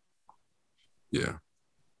 yeah.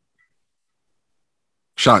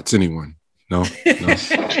 Shots, anyone? No.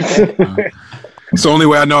 It's the only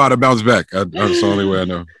way I know how to bounce back. That's the only way I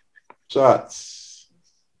know. Shots.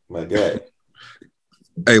 My guy.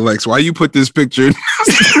 Hey, Lex, why you put this picture in?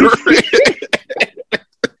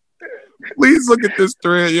 Please look at this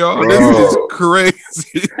thread, y'all. Bro. This is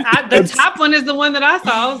crazy. The top one is the one that I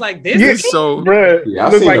saw. I was like, this It's is so Bruh, Yeah, I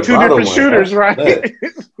look seen like the two bottom different one. shooters, right? That-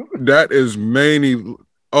 that is many.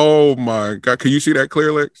 Oh my god! Can you see that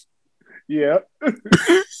clear, Lex? Yeah.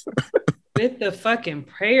 with the fucking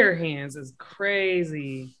prayer hands is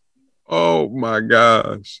crazy. Oh my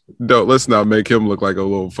gosh! Don't let's not make him look like a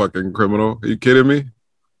little fucking criminal. Are you kidding me?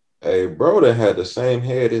 Hey, bro, that had the same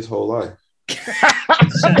head his whole life.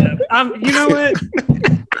 Shut up. You know what?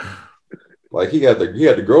 Like he had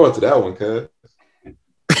to grow into that one, cuz.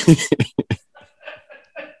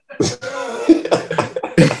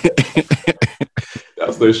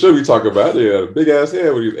 That's the shit we talk about. Yeah, big ass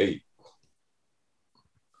head when he was 8.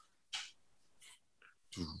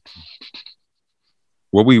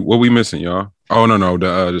 What we missing, y'all? Oh no,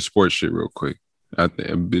 the sports shit real quick. I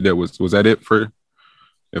think that was that it for?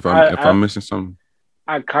 If I'm missing something.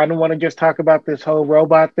 I kind of want to just talk about this whole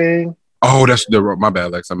robot thing. Oh, that's my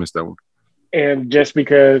bad, Lex. I missed that one. And just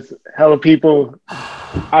because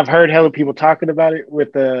I've heard hella people talking about it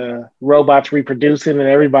with the robots reproducing, and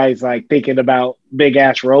everybody's like thinking about big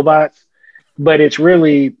ass robots, but it's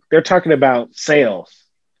really, they're talking about cells.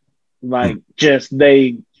 Like just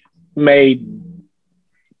they made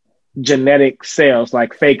genetic cells,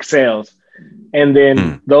 like fake cells. And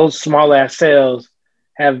then those small ass cells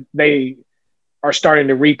they are starting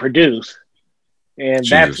to reproduce. And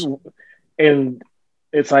and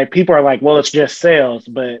it's like people are like, well, it's just cells.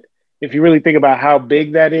 But if you really think about how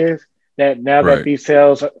big that is, that now that these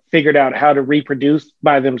cells figured out how to reproduce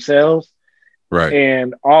by themselves, right?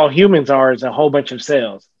 And all humans are is a whole bunch of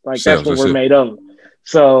cells. Like that's what we're made of.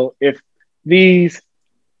 So if these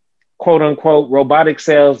quote unquote robotic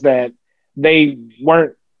cells that they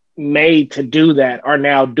weren't made to do that are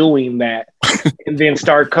now doing that and then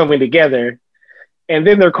start coming together, and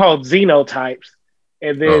then they're called xenotypes.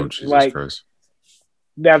 And then Christ.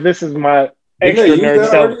 Now this is my extra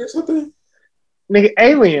nerd stuff. Nigga,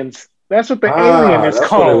 aliens. That's what the alien is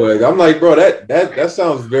called. I'm like, bro, that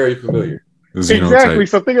sounds very familiar. Exactly.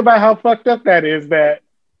 So think about how fucked up that is, that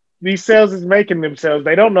these cells is making themselves.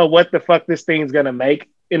 They don't know what the fuck this thing's gonna make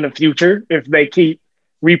in the future if they keep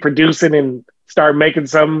reproducing and start making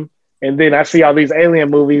something. And then I see all these alien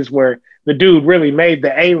movies where the dude really made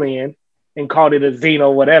the alien and called it a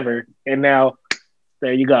xeno whatever. And now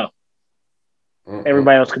there you go.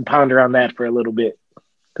 Everybody else can ponder on that for a little bit,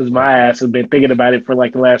 because my ass has been thinking about it for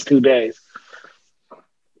like the last 2 days.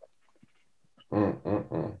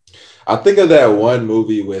 I think of that one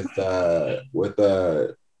movie with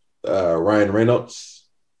Ryan Reynolds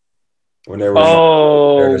when they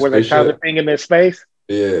were where they found the thing in their space.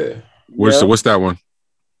 Yeah. What's that one?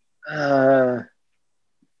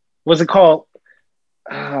 What's it called?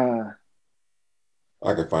 I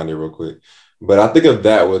can find it real quick. But I think of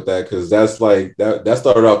that with that because that's like that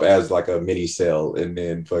started off as like a mini cell, and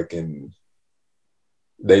then fucking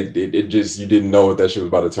it just, you didn't know what that shit was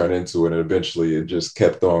about to turn into, and eventually it just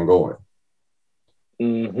kept on going.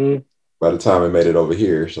 By the time it made it over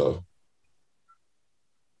here, so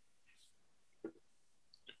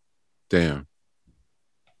damn.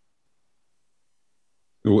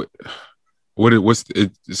 What's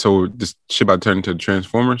it? So this shit about to turn into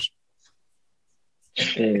Transformers?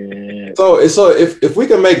 Shit. So if we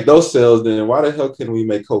can make those cells, then why the hell can we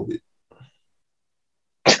make COVID?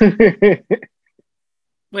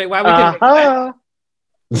 Wait, why we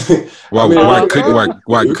couldn't?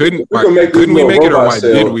 Why couldn't we make it, or why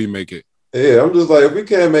did we make it? Yeah, I'm just like, if we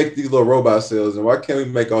can't make these little robot cells, then why can't we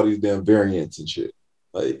make all these damn variants and shit?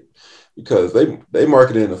 Like, because they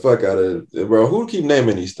marketing the fuck out of it, bro. Who keep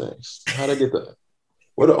naming these things? How they get that?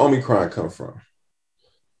 Where did Omicron come from?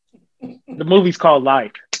 The movie's called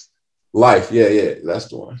Life. Life, yeah, that's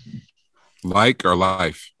the one. Like or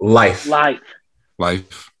life? Life.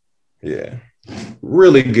 Yeah,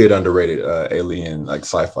 really good underrated alien like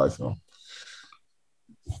sci-fi film.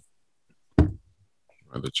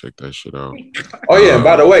 Rather check that shit out. Oh yeah, and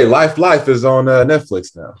by the way, Life is on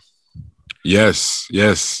Netflix now. Yes.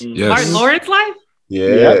 Martin Lawrence Life?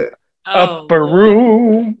 Yeah. Yep. Upper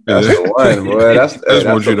room. That's the one, boy. I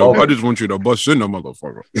just want you to bust in the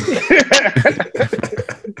motherfucker.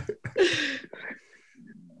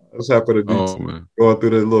 What's happening to going through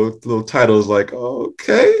the little titles like,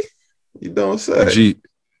 okay, you don't say.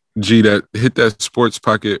 G, that hit that sports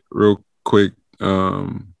pocket real quick.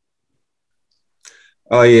 Oh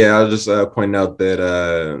yeah, I'll just point out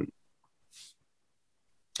that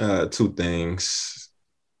 2 things.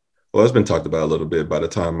 Well, it's been talked about a little bit by the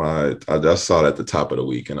time I just saw it at the top of the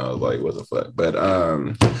week, and I was like, what the fuck? But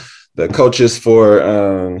the coaches for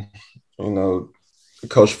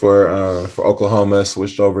coach for Oklahoma,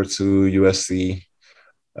 switched over to USC.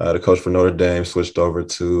 The coach for Notre Dame switched over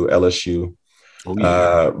to LSU. Oh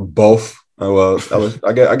yeah. Both.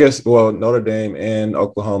 I guess. Well, Notre Dame and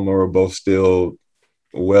Oklahoma were both still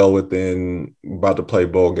well within about to play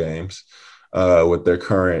bowl games with their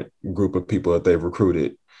current group of people that they've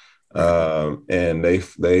recruited. And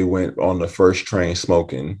they went on the first train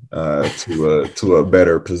smoking to a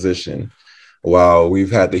better position. While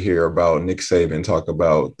we've had to hear about Nick Saban talk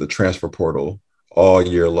about the transfer portal all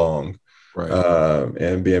year long, Right.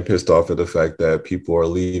 And being pissed off at the fact that people are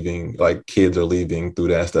leaving, like kids are leaving through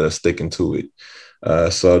that instead of sticking to it.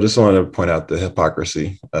 So I just wanted to point out the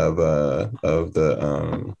hypocrisy of the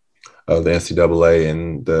NCAA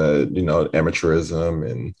and the amateurism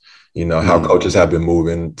and how coaches have been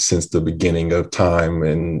moving since the beginning of time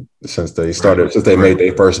and since they started since they made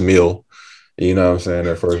their first meal. You know what I'm saying?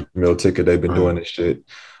 Their first meal ticket, they've been doing this shit.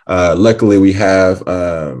 Luckily, we have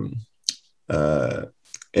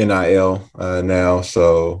NIL now,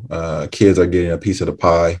 so kids are getting a piece of the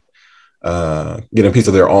pie, getting a piece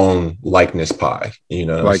of their own likeness pie. You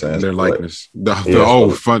know what I'm saying? Their likeness.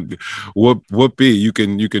 Fun. Whoopee. You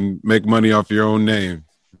can make money off your own name.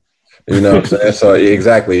 You know what I'm saying? So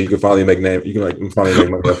exactly, you can finally make name. You can finally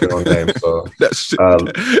make money off your own name. So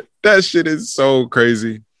that shit is so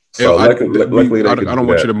crazy. So luckily, I don't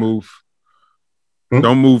want you to move.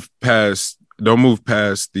 Don't move past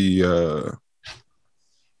the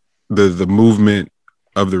movement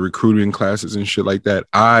of the recruiting classes and shit like that.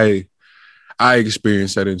 I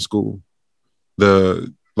experienced that in school.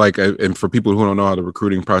 And for people who don't know how the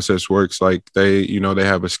recruiting process works, like they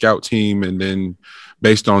have a scout team, and then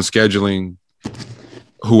based on scheduling,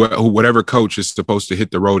 whatever coach is supposed to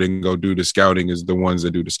hit the road and go do the scouting is the ones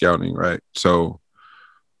that do the scouting, right? So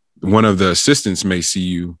one of the assistants may see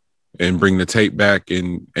you and bring the tape back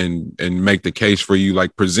and make the case for you,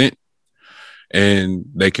 like present, and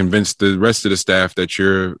they convince the rest of the staff that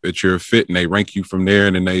you're a fit, and they rank you from there.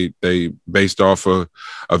 And then they based off of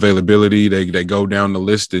availability, they go down the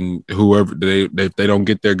list, and whoever if they don't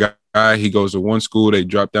get their guy, he goes to one school, they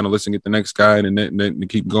drop down the list and get the next guy, and then they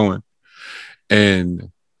keep going.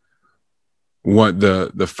 And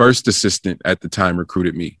the first assistant at the time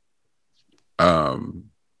recruited me,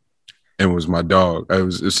 and was my dog. It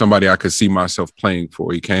was somebody I could see myself playing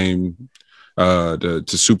for. He came to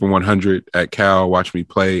Super 100 at Cal, watched me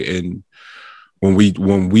play, and when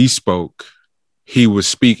we spoke, he was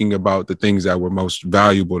speaking about the things that were most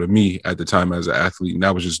valuable to me at the time as an athlete, and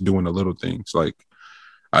that was just doing the little things. Like,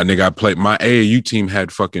 I played my AAU team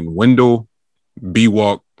had fucking Wendell,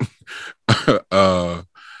 B-Walk,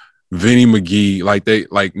 Vinny McGee, like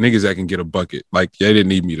niggas that can get a bucket. Like, they didn't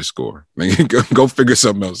need me to score. Like, go figure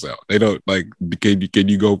something else out. They don't like. Can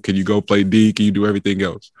you go play D? Can you do everything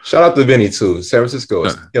else? Shout out to Vinny too. San Francisco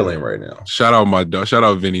is killing right now. Shout out my dog. Shout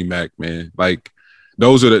out Vinny Mac, man. Like,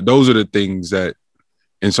 those are the things that.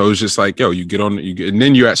 And so it's just like, yo, and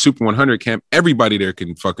then you're at Super 100 camp. Everybody there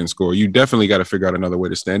can fucking score. You definitely got to figure out another way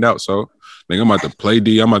to stand out. So, like, I'm about to play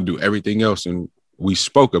D. I'm about to do everything else. And we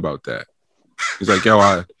spoke about that. He's like, yo,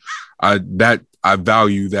 I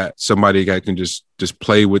value that somebody that can just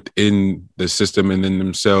play within the system and in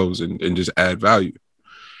themselves and just add value.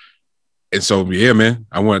 And so, yeah, man,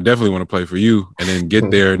 I definitely want to play for you, and then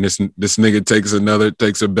get there, and this nigga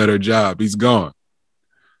takes a better job. He's gone,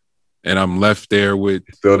 and I'm left there with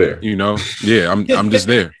still there. Yeah, I'm just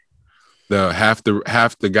there. Half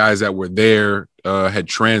the guys that were there had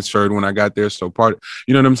transferred when I got there, so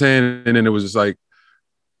you know what I'm saying? And then it was just like,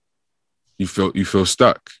 you feel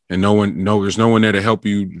stuck, and there's no one there to help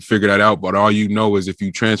you figure that out. But all you know is if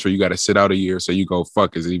you transfer, you got to sit out a year. So you go,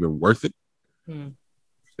 fuck, is it even worth it?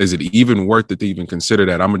 Is it even worth it to even consider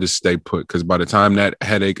that? I'm gonna just stay put, because by the time that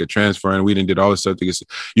headache of transferring, we didn't did all this stuff to get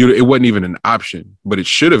it wasn't even an option, but it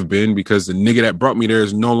should have been, because the nigga that brought me there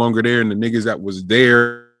is no longer there, and the niggas that was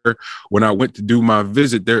there when I went to do my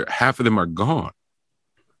visit, half of them are gone,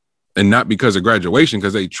 and not because of graduation,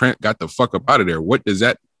 because they got the fuck up out of there. What does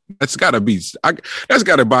that? That's got to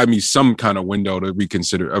buy me some kind of window to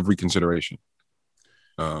reconsideration.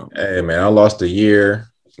 Hey man, I lost a year.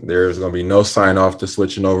 There's going to be no sign off to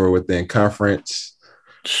switching over within conference,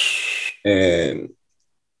 and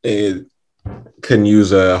it couldn't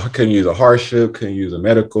use a hardship, couldn't use a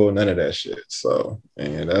medical, none of that shit. So,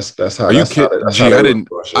 and that's how. Are you kidding?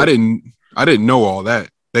 I didn't know all that.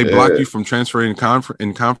 They blocked you from transferring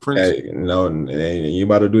in conference. Hey, no, you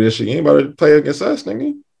about to do this shit? You ain't about to play against us,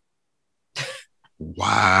 nigga.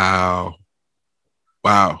 Wow.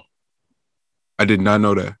 I did not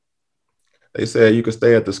know that. They said you could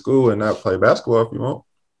stay at the school and not play basketball if you want.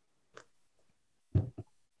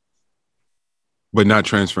 But not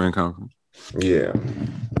transferring conference. Yeah.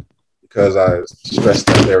 Because I stressed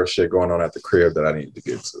that there was shit going on at the crib that I needed to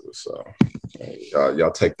get to. So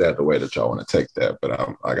y'all take that the way that y'all want to take that, but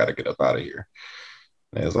I got to get up out of here.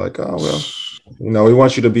 And it's like, oh, well, we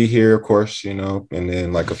want you to be here, of course, and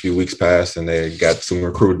then like a few weeks passed and they got some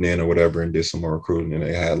recruiting in or whatever and did some more recruiting and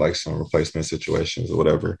they had like some replacement situations or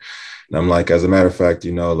whatever. And I'm like, as a matter of fact,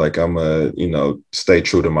 like I'm stay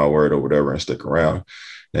true to my word or whatever and stick around.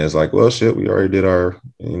 And it's like, well, shit, we already did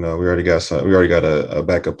we already got a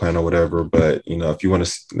backup plan or whatever. But, if you want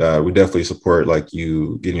to, we definitely support like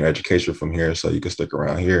you getting your education from here so you can stick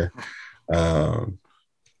around here. And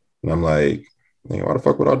I'm like, why the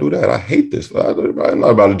fuck would I do that? I hate this. I'm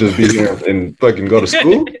not about to just be here and fucking go to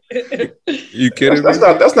school. You kidding me?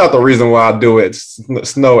 That's not the reason why I do it.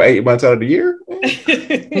 Snow 8 months out of the year. What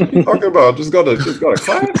you talking about? Just go to class.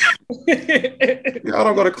 I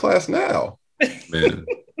don't go to class now. Man.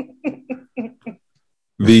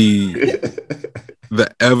 The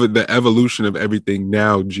evolution of everything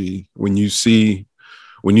now, G. When you see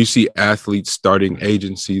athletes starting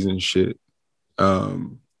agencies and shit,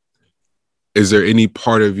 is there any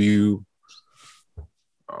part of you?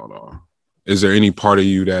 Hold on. Is there any part of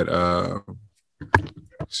you that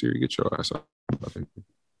Siri, get your ass out?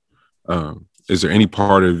 Is there any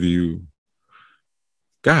part of you?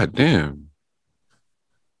 God damn.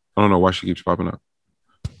 I don't know why she keeps popping up.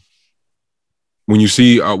 When you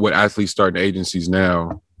see what athletes starting agencies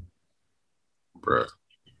now, bruh,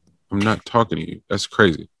 I'm not talking to you. That's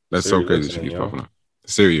crazy. That's Siri so crazy. She keeps popping up.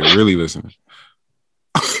 Siri, you're really listening.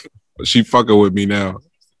 She fucking with me now.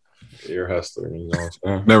 You're a hustler.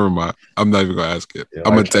 Never mind. I'm not even gonna ask it. Yeah,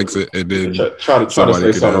 I'm gonna text it and then try to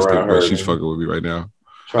say something around her. She's fucking with me right now.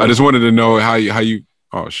 I just wanted to know how you.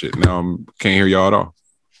 Oh shit! Now I can't hear y'all at all.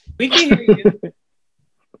 We can hear you.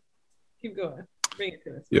 Keep going. Bring it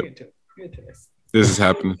to us. Bring it to us. This is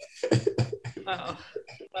happening.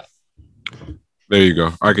 There you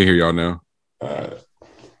go. I can hear y'all now.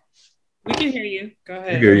 We can hear you. Go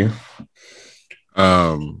ahead. I hear you.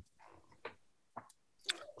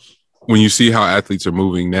 When you see how athletes are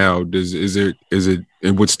moving now, is it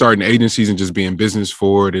with starting agencies and just being business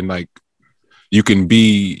forward and like you can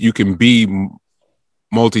be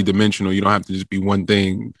multi-dimensional. You don't have to just be one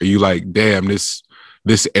thing. Are you like, damn, this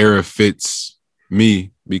era fits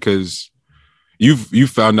me because you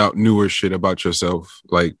found out newer shit about yourself,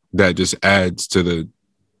 like that just adds to the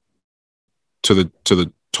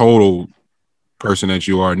total person that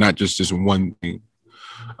you are, not just this one thing.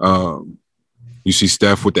 You see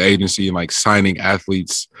Steph with the agency and like signing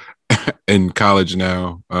athletes in college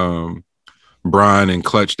now. Brian and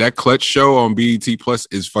Clutch. That Clutch show on BET Plus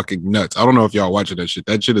is fucking nuts. I don't know if y'all watching that shit.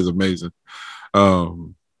 That shit is amazing.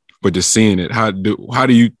 But just seeing it,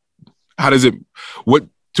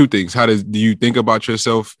 two things. Do you think about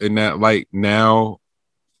yourself in that light now?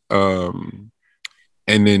 And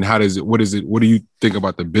then what do you think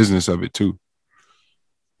about the business of it too?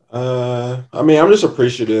 I mean, I'm just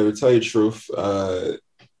appreciative, to tell you the truth.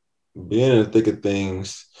 Being in the thick of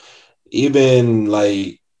things, even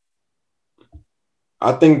like,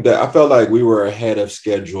 I think that I felt like we were ahead of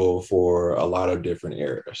schedule for a lot of different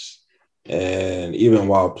eras. And even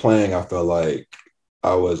while playing, I felt like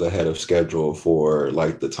I was ahead of schedule for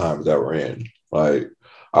like the times that we're in. Like,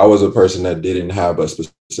 I was a person that didn't have a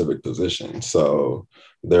specific position. So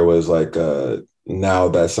there was like now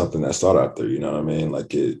that's something that's sought after, you know what I mean?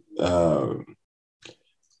 Like it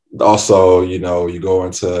also, when you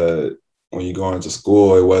go into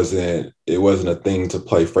school, it wasn't a thing to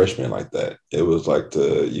play freshman like that. It was like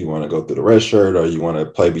you want to go through the red shirt or you want to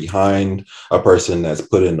play behind a person that's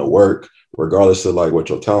put in the work, regardless of like what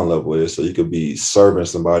your talent level is. So you could be serving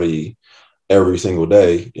somebody every single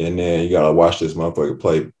day, and then you gotta watch this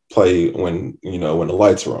motherfucker play when the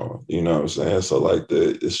lights are on. You know what I'm saying? So like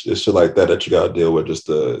it's shit like that you gotta deal with, just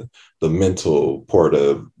the mental part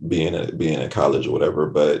of being in college or whatever.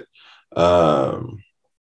 But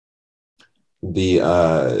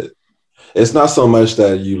it's not so much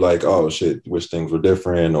that you like, oh shit, wish things were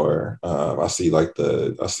different, or I see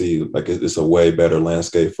it's a way better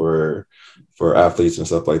landscape for athletes and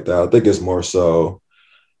stuff like that. I think it's more so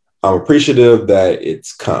I'm appreciative that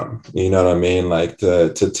it's come, you know what I mean? Like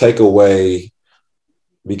to take away,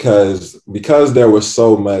 because there was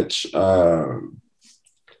so much, what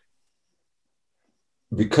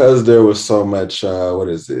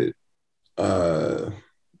is it?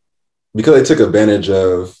 Because they took advantage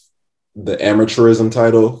of the amateurism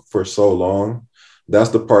title for so long,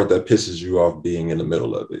 that's the part that pisses you off being in the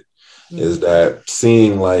middle of it, is that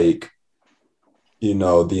seeing like,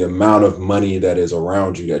 the amount of money that is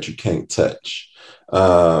around you that you can't touch.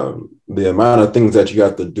 the amount of things that you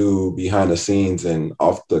have to do behind the scenes and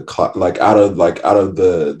off the clock, like out of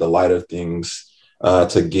the light of things,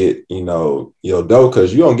 to get, your dough,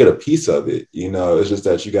 because you don't get a piece of it. It's just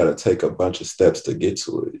that you got to take a bunch of steps to get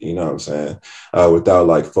to it. You know what I'm saying? Without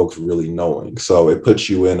like folks really knowing. So it puts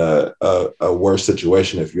you in a worse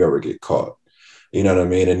situation if you ever get caught. You know what I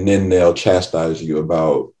mean? And then they'll chastise you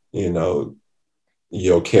about,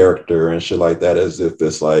 your character and shit like that, as if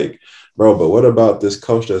it's like, bro, but what about this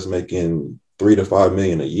coach that's making $3 to $5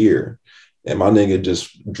 million a year, and my nigga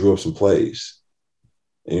just drew up some plays?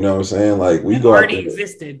 You know what I'm saying? Like, we go already out there,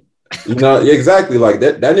 existed. Exactly. Like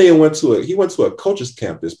that nigga went to a coach's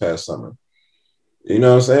camp this past summer. You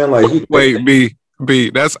know what I'm saying? Like, wait, B,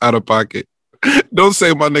 that's out of pocket. Don't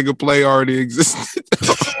say my nigga play already existed.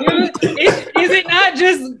 Is it not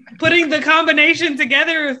just putting the combination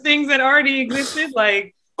together of things that already existed?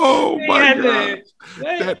 Like, oh my God.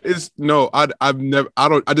 That is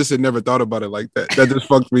I just had never thought about it like that. That just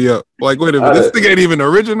fucked me up. Like, wait a minute, this thing ain't even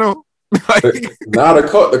original.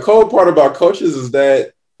 The cold part about coaches is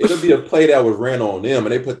that it'll be a play that was ran on them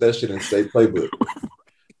and they put that shit in state playbook.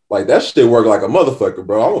 Like, that shit work like a motherfucker,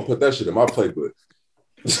 bro. I'm gonna put that shit in my playbook.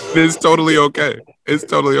 It's totally okay. It's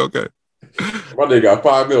totally okay. My nigga got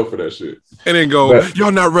 $5 million for that shit. And then go,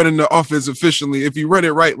 y'all not running the offense efficiently. If you run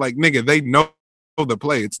it right, like, nigga, they know the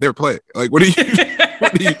play. It's their play. Like, what are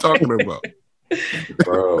you talking about?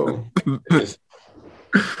 Bro,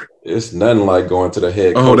 it's nothing like going to the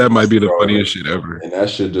head coach. Oh, that might be the funniest shit ever. And that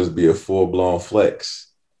should just be a full-blown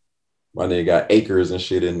flex. My nigga got acres and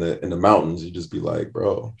shit in the mountains. You just be like,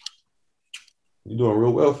 bro, you doing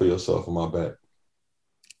real well for yourself on my back.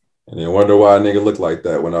 And then wonder why a nigga look like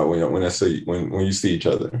that when you see each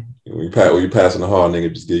other. When you pass in the hall,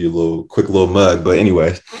 nigga just give you a quick little mug. But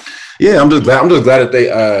anyway, yeah, I'm just glad that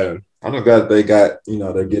they got,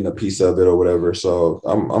 they're getting a piece of it or whatever. So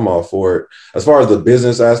I'm all for it. As far as the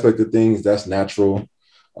business aspect of things, that's natural.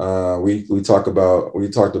 We talked about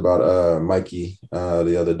Mikey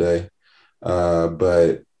the other day,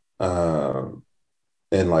 but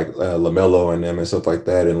and like LaMelo and them and stuff like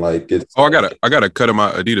that, and like it's. Oh, I got a cut of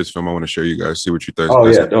my Adidas film. I want to show you guys. See what you think. Oh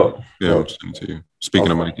yeah, dope. Yeah, I'm sending it to you.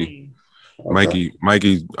 Speaking of Mikey,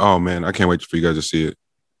 Mikey. Oh man, I can't wait for you guys to see it.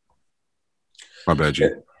 My bad, G.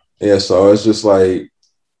 Yeah, so it's just like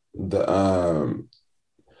the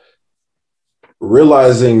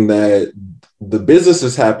realizing that the business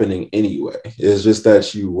is happening anyway. It's just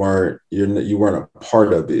that you weren't a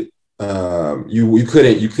part of it. You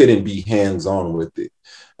couldn't be hands-on with it.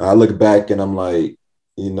 I look back and I'm like,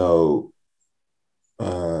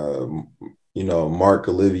 Mark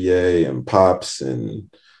Olivier and Pops and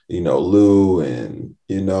Lou and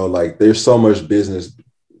like there's so much business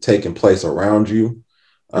taking place around you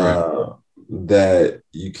that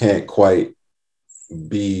you can't quite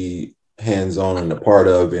be hands-on and a part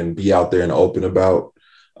of and be out there and open about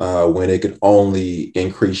when it could only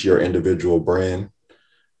increase your individual brand.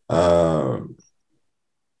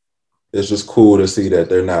 It's just cool to see that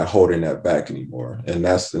they're not holding that back anymore. And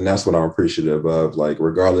that's what I'm appreciative of. Like,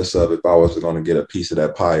 regardless of if I was going to get a piece of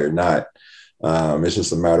that pie or not, it's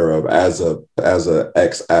just a matter of as a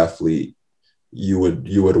ex-athlete, you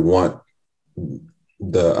would want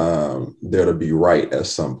the there to be right at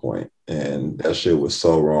some point. And that shit was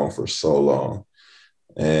so wrong for so long.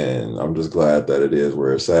 And I'm just glad that it is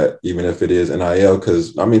where it's at, even if it is NIL,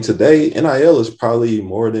 because I mean, today NIL is probably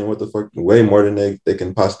more than way more than they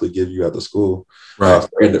can possibly give you at the school. Right.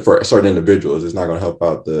 For certain individuals, it's not going to help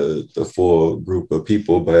out the full group of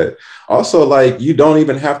people, but also like you don't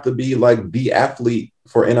even have to be like the athlete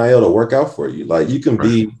for NIL to work out for you. Like you can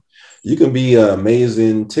be an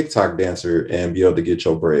amazing TikTok dancer and be able to get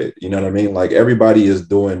your bread. You know what I mean? Like everybody is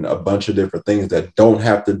doing a bunch of different things that don't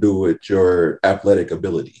have to do with your athletic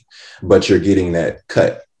ability, but you're getting that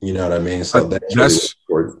cut. You know what I mean? So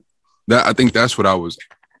I think that's what I was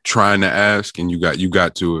trying to ask, and you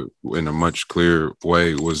got to it in a much clearer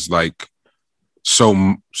way. Was like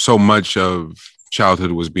so much of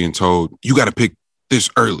childhood was being told you got to pick this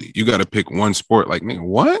early. You got to pick one sport. Like, nigga,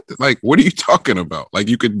 what? Like, what are you talking about? Like,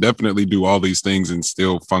 you could definitely do all these things and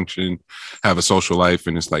still function, have a social life.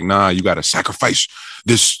 And it's like, nah, you got to sacrifice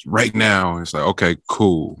this right now. And it's like, okay,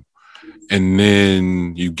 cool. And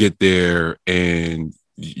then you get there and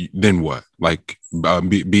then what? Like,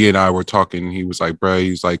 B and I were talking. He was like, bro,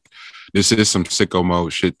 he's like, this is some sicko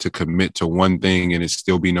mode shit to commit to one thing and it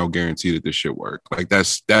still be no guarantee that this shit work. Like,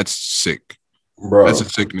 that's sick. Bro. That's a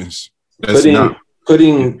sickness. That's not.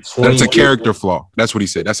 That's a character flaw. That's what he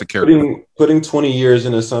said. That's a character. Putting 20 years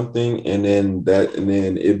into something and then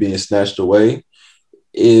it being snatched away.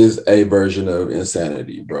 is a version of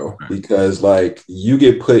insanity, bro. Because like you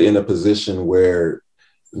get put in a position where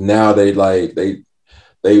now they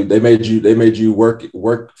made you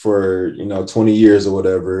work for 20 years or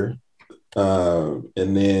whatever,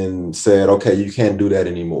 and then said, okay, you can't do that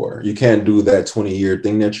anymore. You can't do that 20-year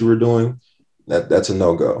thing that you were doing. That's a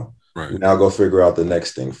no-go. Right. Now go figure out the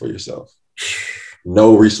next thing for yourself.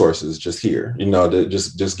 No resources, just here, to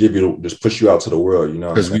just push you out to the world,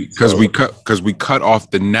 because we cut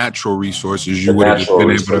off the natural resources you would have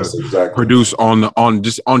been able to produce on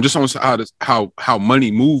how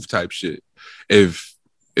money move type shit.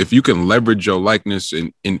 If you can leverage your likeness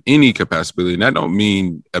in any capacity, and that don't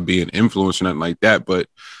mean being influenced or nothing like that, but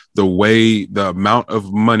the amount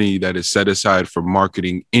of money that is set aside for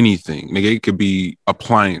marketing anything, like it could be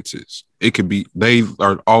appliances, it could be, they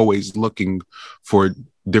are always looking for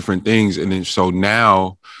different things. And then so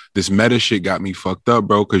now this meta shit got me fucked up,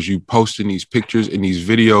 bro, because you posting these pictures and these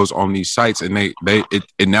videos on these sites, and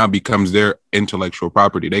it now becomes their intellectual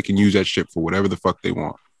property. They can use that shit for whatever the fuck they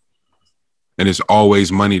want. And it's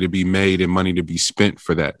always money to be made and money to be spent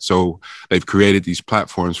for that. So they've created these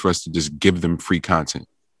platforms for us to just give them free content.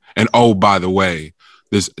 And oh, by the way,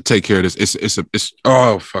 take care of this. It's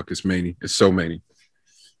oh fuck, it's many. It's so many.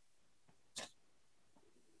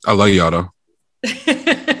 I love y'all though.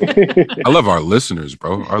 I love our listeners,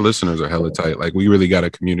 bro. Our listeners are hella tight. Like we really got a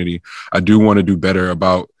community. I do want to do better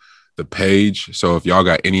about the page. So if y'all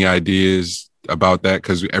got any ideas about that,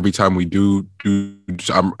 because every time we do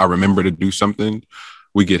I remember to do something,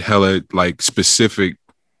 we get hella like specific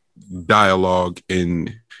dialogue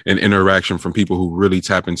and interaction from people who really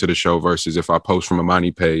tap into the show versus if I post from a Money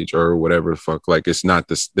page or whatever the fuck. Like it's not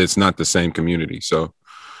the same community. So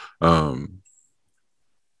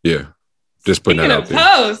yeah, just putting that out there.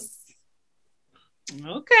 Post.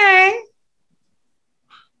 Okay.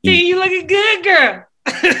 See, you looking good, girl.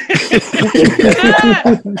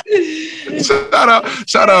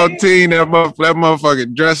 shout out Teen, that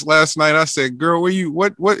motherfucking dress last night. I said, girl, where you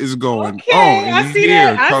what is going on? I see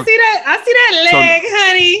that leg,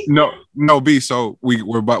 honey. No, B. So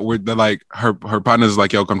we're like her partner's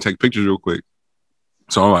like, yo, come take pictures real quick.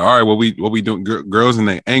 So I'm like, all right, what we doing? Girls and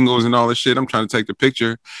their angles and all this shit. I'm trying to take the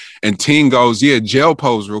picture. And Teen goes, yeah, jail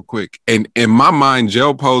pose real quick. And in my mind,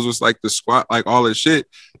 jail pose was like the squat, like all this shit.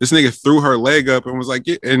 This nigga threw her leg up and was like,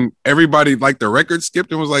 yeah. And everybody, like the record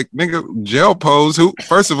skipped and was like, nigga, jail pose? Who?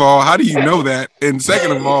 First of all, how do you know that? And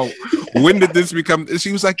second of all, when did this become?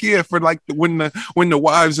 She was like, yeah, for like when the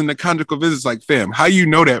wives and the conjugal visits, like, fam, how you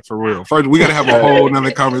know that for real? First, we got to have a whole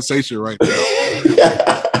nother conversation right now.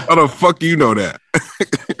 How the fuck you know that?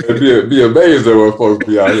 be amazed at what folks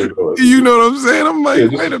be out here doing. You know what I'm saying? I'm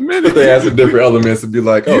like, wait a minute. But they add some different elements and be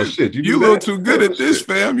like, oh shit, you a little too good at this,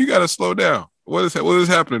 fam. You got to slow down. What is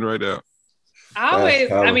happening right now?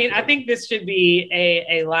 I think this should be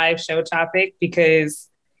a live show topic because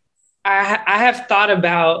I have thought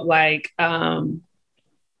about like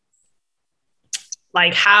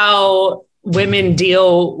how women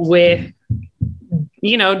deal with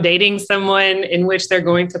dating someone in which they're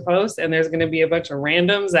going to post and there's going to be a bunch of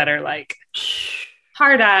randoms that are like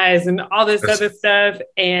hard eyes and all this other stuff.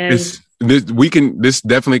 And this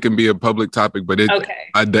definitely can be a public topic, but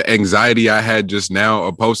the anxiety I had just now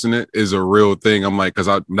of posting it is a real thing. I'm like,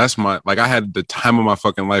 I had the time of my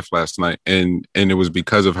fucking life last night and it was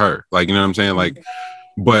because of her. Like, you know what I'm saying? Like,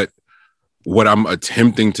 but what I'm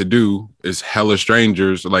attempting to do is hella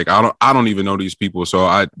strangers. Like I don't even know these people. So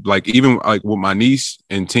I like even like with my niece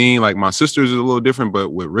and Teen, like my sisters is a little different, but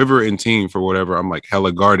with River and Teen for whatever, I'm like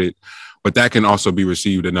hella guarded. But that can also be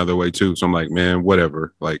received another way too. So I'm like, man,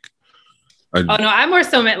 whatever. Like I more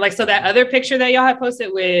so meant like so that other picture that y'all had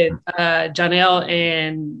posted with Janelle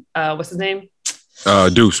and what's his name?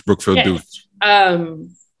 Deuce, Brookfield Deuce.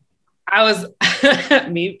 I was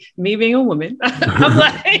me being a woman. I'm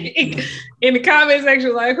like in the comment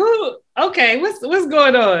section, like, who? Okay, what's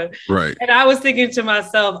going on? Right. And I was thinking to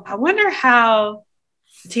myself, I wonder how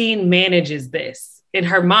Teen manages this in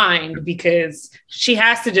her mind because she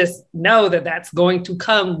has to just know that that's going to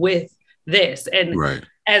come with this. And right.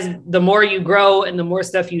 As the more you grow and the more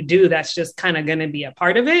stuff you do, that's just kind of going to be a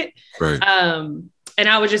part of it. Right. And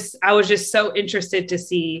I was just so interested to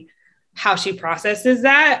see how she processes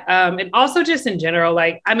that. And also just in general,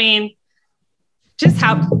 like, I mean, just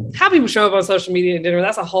how people show up on social media in general,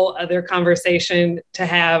 that's a whole other conversation to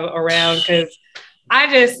have around. Cause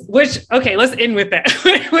let's end with that,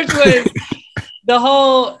 which was the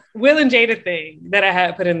whole Will and Jada thing that I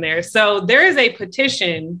had put in there. So there is a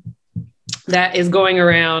petition that is going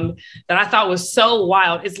around that I thought was so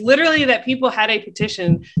wild. It's literally that people had a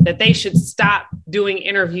petition that they should stop doing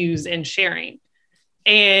interviews and sharing.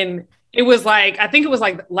 And it was like, I think it was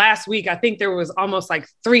like last week, I think there was almost like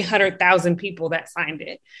 300,000 people that signed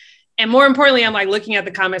it. And more importantly, I'm like looking at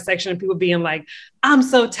the comment section and people being like, I'm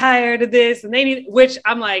so tired of this. And they need, which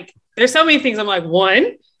I'm like, there's so many things. I'm like,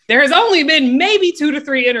 one, there has only been maybe 2 to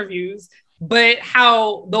 3 interviews, but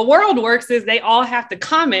how the world works is they all have to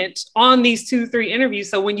comment on these 2, 3 interviews.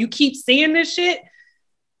 So when you keep seeing this shit,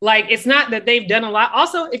 like, it's not that they've done a lot.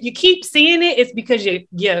 Also, if you keep seeing it, it's because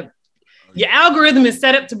your algorithm is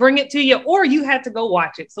set up to bring it to you, or you had to go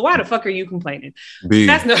watch it. So why the fuck are you complaining?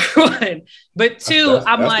 That's number one. But two, that's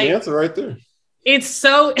like, the answer right there. It's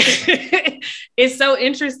so it's so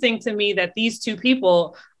interesting to me that these two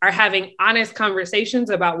people are having honest conversations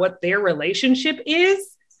about what their relationship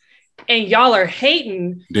is, and y'all are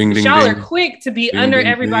hating. Y'all are quick to be under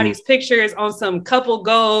everybody's pictures on some couple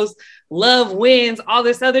goals, love wins, all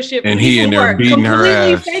this other shit. And he in there beating her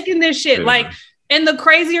ass, faking this shit. Yeah. Like, and the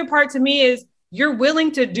crazier part to me is you're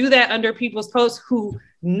willing to do that under people's posts who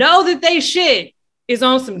know that they shit is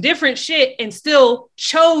on some different shit and still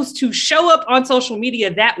chose to show up on social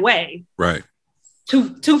media that way. Right.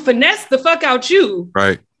 To finesse the fuck out you.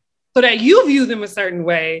 Right. So that you view them a certain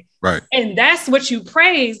way. Right. And that's what you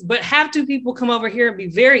praise, but have two people come over here and be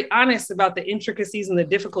very honest about the intricacies and the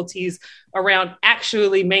difficulties around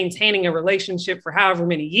actually maintaining a relationship for however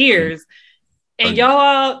many years. And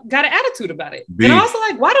y'all got an attitude about it. And also,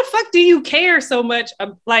 like, why the fuck do you care so much?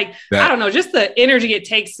 Like, I don't know, just the energy it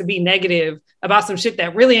takes to be negative about some shit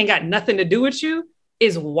that really ain't got nothing to do with you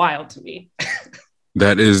is wild to me.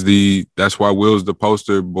 That's why Will's the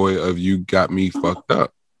poster boy of you got me fucked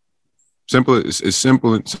up. It's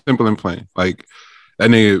simple and plain. Like, that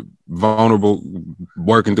nigga vulnerable,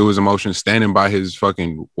 working through his emotions, standing by his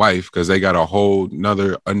fucking wife because they got a whole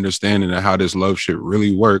nother understanding of how this love shit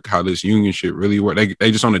really work, how this union shit really work.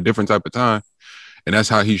 They just on a different type of time. And that's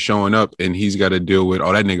how he's showing up. And he's got to deal with,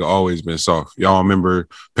 that nigga always been soft. Y'all remember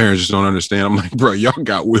Parents Just Don't Understand. I'm like, bro, y'all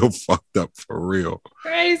got Will fucked up for real.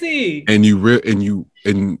 Crazy. And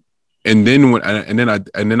then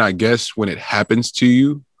I guess when it happens to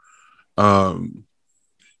you,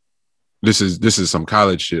 this is some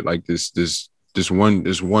college shit. Like this one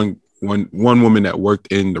woman that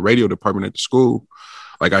worked in the radio department at the school.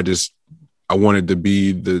 Like, I wanted to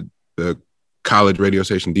be the college radio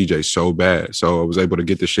station DJ so bad. So I was able to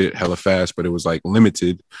get the shit hella fast, but it was like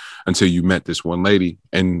limited until you met this one lady,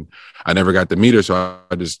 and I never got to meet her. So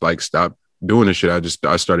I just like stopped doing the shit.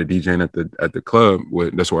 I started DJing at the club.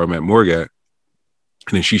 That's where I met Morgan. And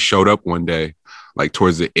then she showed up one day, like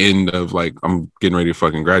towards the end of like, I'm getting ready to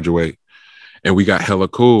fucking graduate. And we got hella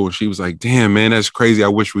cool. She was like, damn, man, that's crazy. I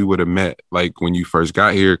wish we would have met like when you first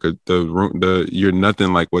got here, because you're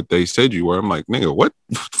nothing like what they said you were. I'm like, nigga, what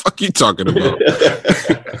the fuck you talking about?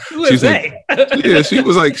 She's like, yeah, she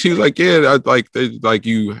was like, yeah,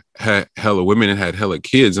 you had hella women and had hella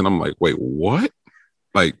kids. And I'm like, wait, what?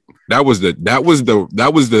 Like, that was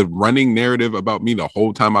the running narrative about me the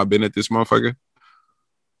whole time I've been at this motherfucker.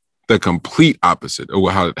 The complete opposite of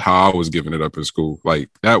how I was giving it up in school. Like,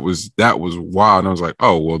 that was wild. And I was like,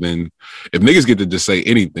 oh, well, then if niggas get to just say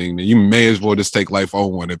anything, then you may as well just take life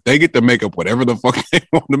on one. If they get to make up whatever the fuck they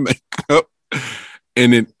want to make up,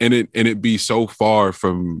 and it be so far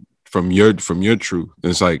from your truth.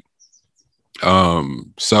 It's like,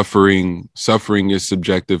 suffering is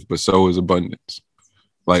subjective, but so is abundance.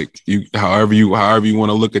 Like, however you want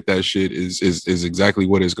to look at that shit is exactly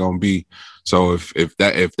what it's gonna be. So if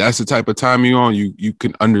that's the type of time you're on, you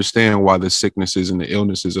can understand why the sicknesses and the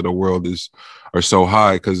illnesses of the world are so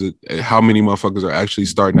high, because how many motherfuckers are actually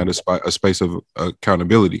starting at a space of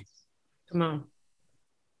accountability. Come on.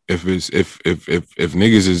 If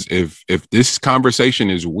this conversation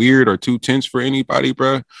is weird or too tense for anybody,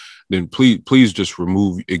 bro, then please just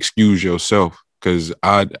excuse yourself. Cause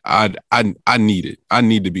I need it. I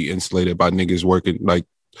need to be insulated by niggas working like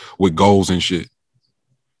with goals and shit.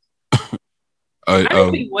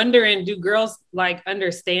 I'd be wondering, do girls like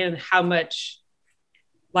understand how much,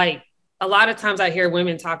 like, a lot of times I hear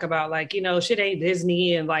women talk about like, you know, shit ain't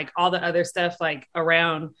Disney and like all the other stuff like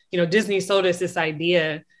around, you know, Disney sold us this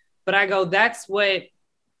idea, but I go, that's what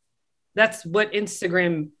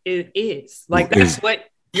Instagram is. Like, that's what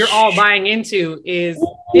you're all buying into is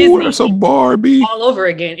Disney. That's a Barbie all over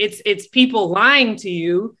again. It's people lying to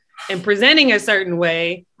you and presenting a certain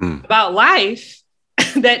way about life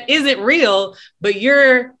that isn't real, but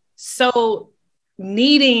you're so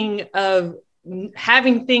needing of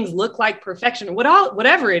having things look like perfection,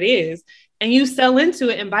 whatever it is, and you sell into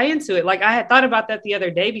it and buy into it. Like, I had thought about that the other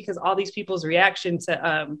day because all these people's reaction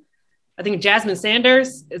to I think Jasmine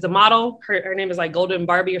Sanders is a model. Her name is like Golden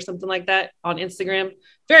Barbie or something like that on Instagram.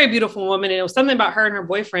 Very beautiful woman. And it was something about her and her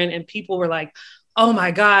boyfriend. And people were like, oh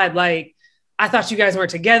my God, like, I thought you guys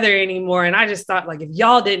weren't together anymore. And I just thought, like, if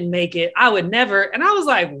y'all didn't make it, I would never. And I was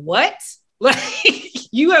like, what? Like,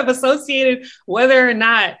 you have associated whether or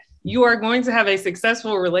not you are going to have a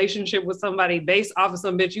successful relationship with somebody based off of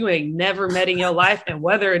some bitch you ain't never met in your life, and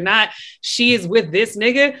whether or not she is with this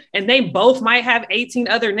nigga, and they both might have 18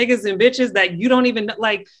 other niggas and bitches that you don't even know.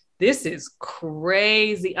 Like, this is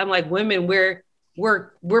crazy. I'm like, women,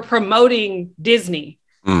 we're promoting Disney.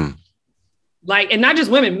 Like, and not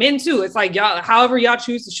just women, men too. It's like, y'all, however y'all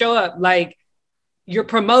choose to show up, like, you're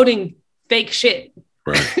promoting fake shit.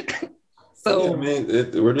 Right. So yeah, I mean,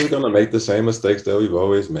 we're just gonna make the same mistakes that we've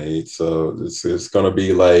always made. So it's gonna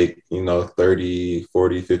be like, 30,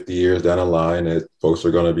 40, 50 years down the line that folks are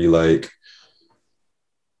gonna be like,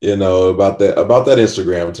 about that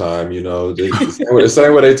Instagram time. The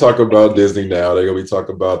same way they talk about Disney now, they're gonna be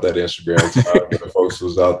talking about that Instagram time when folks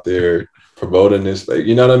was out there promoting this, like,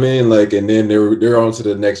 you know what I mean? Like, and then they're on to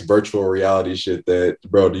the next virtual reality shit that,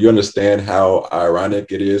 bro, do you understand how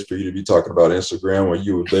ironic it is for you to be talking about Instagram when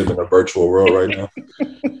you live in a virtual world right now?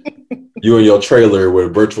 You in your trailer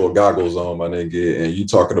with virtual goggles on, my nigga, and you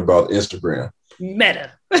talking about Instagram.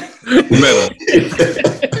 Meta.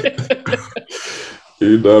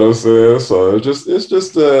 You know what I'm saying? So it's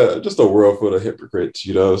just a world full of hypocrites,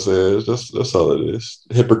 you know what I'm saying? That's all it is.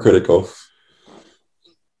 Hypocritical.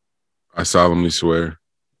 I solemnly swear.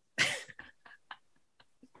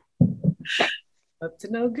 Up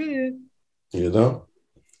to no good.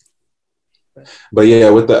 But yeah,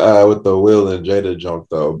 with the Will and Jada junk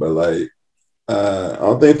though, but like I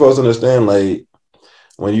don't think folks understand, like,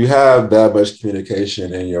 when you have that much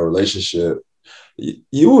communication in your relationship,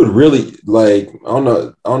 you would really, like, I don't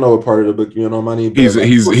know what part of the book you know, Money. He's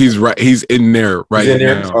right. He's in there right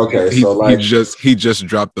now. Okay, so like he just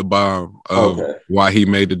dropped the bomb of why he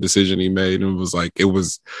made the decision he made, and was like, it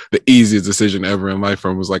was the easiest decision ever in life.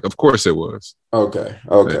 And was like, of course it was. Okay,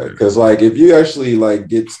 because like, if you actually like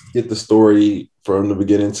get the story from the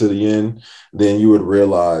beginning to the end, then you would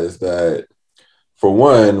realize that, for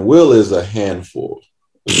one, Will is a handful.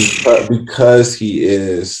 Because he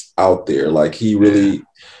is out there, like, he really,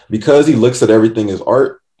 because he looks at everything as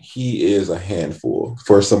art, he is a handful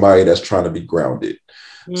for somebody that's trying to be grounded.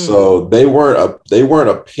 So they weren't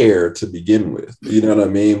a pair to begin with, you know what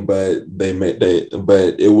I mean? But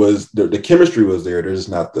but it was the chemistry was there. There's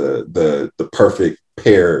not the perfect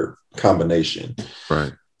pair combination,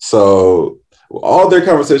 right? So all their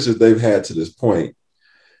conversations they've had to this point,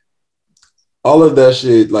 all of that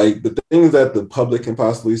shit, like, the things that the public can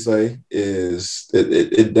possibly say is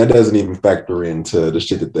it that doesn't even factor into the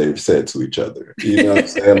shit that they've said to each other. You know what I'm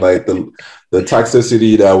saying? Like, the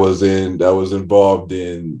toxicity that was involved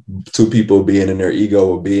in two people being in their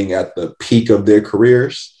ego, being at the peak of their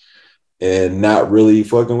careers and not really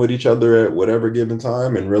fucking with each other at whatever given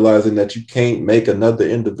time, and realizing that you can't make another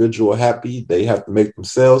individual happy. They have to make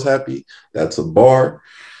themselves happy. That's a bar.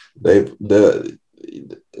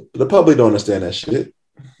 The public don't understand that shit.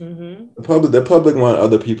 The public want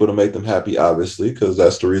other people to make them happy, obviously, because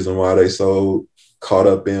that's the reason why they so caught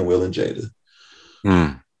up in Will and Jada.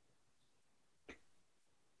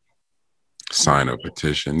 Sign a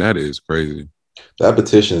petition. That is crazy. That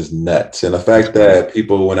petition is nuts. And the fact that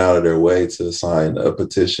people went out of their way to sign a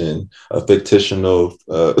petition, a fictional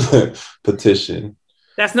petition.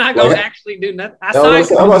 That's not going to actually do nothing. I'm going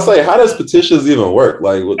to say, how does petitions even work?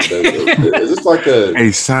 Like, is this like a...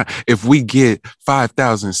 Hey, if we get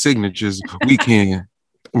 5,000 signatures, we can...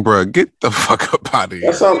 Bruh, get the fuck up out of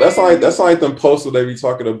here. That's like them posts that they be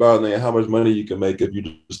talking about, and how much money you can make if you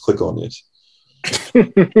just click on this.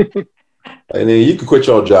 And then you can quit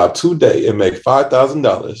your job today and make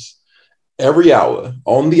 $5,000 every hour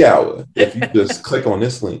on the hour if you just click on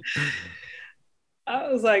this link. I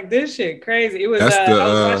was like, this shit crazy. It was I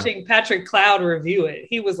was watching Patrick Cloud review it.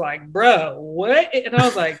 He was like, bro, what? And I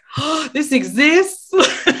was like, oh, this exists.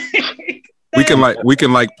 we can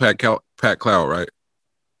like Pat Cloud, right?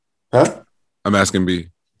 Huh? I'm asking B.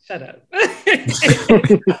 Shut up.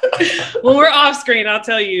 When we're off screen, I'll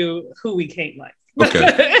tell you who we can't like. Okay.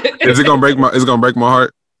 Is it gonna break my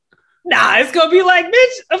heart? Nah, it's gonna be like,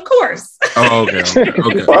 bitch, of course. Oh, okay.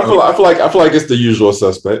 I feel like it's the usual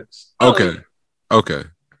suspects. Okay.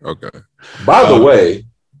 By the way,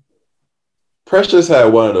 Precious had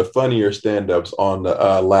one of the funnier stand-ups on the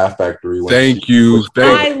Laugh Factory. Thank you.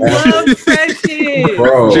 I love Precious.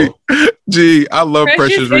 Bro. Gee, I love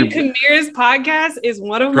Precious. And Kamir's podcast is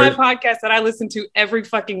one of my podcasts that I listen to every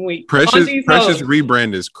fucking week. Precious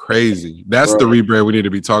rebrand is crazy. That's the rebrand we need to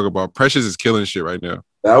be talking about. Precious is killing shit right now.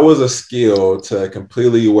 That was a skill to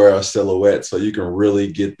completely wear a silhouette so you can really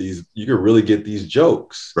get these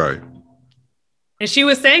jokes. Right. And she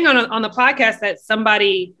was saying on the podcast that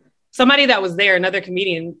somebody that was there, another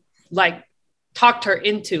comedian, like talked her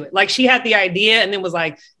into it. Like she had the idea and then was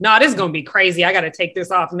like, "Nah, this is gonna be crazy. I gotta take this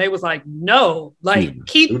off." And they was like, "No, like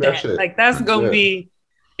keep that. Like that's gonna be."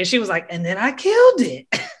 And she was like, "And then I killed it."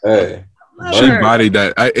 Hey, she bodied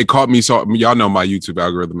that. It caught me. So y'all know my YouTube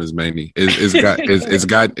algorithm is mainly it's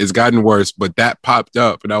gotten worse, but that popped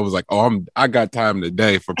up and I was like, "Oh, I got time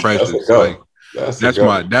today for Precious."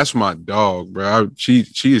 That's my dog, bro. She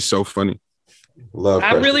is so funny.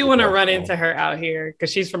 I really want to run into her out here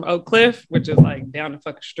because she's from Oak Cliff, which is like down the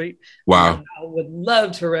fucking street. Wow. And I would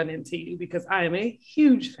love to run into you because I am a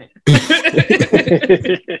huge fan.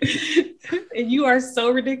 And you are so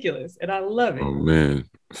ridiculous and I love it. Oh man.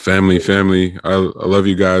 Family. I love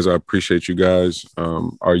you guys. I appreciate you guys.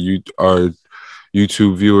 Our YouTube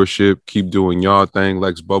viewership, keep doing y'all thing.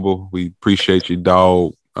 Lex Bubble, we appreciate you,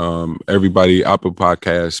 dog. Everybody, Apple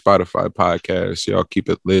Podcasts, Spotify Podcasts, y'all keep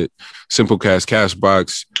it lit. Simplecast,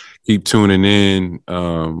 Castbox, keep tuning in.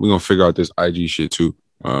 We're gonna figure out this IG shit too.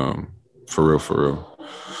 For real.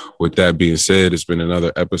 With that being said, it's been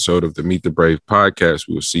another episode of the Meet the Brave podcast.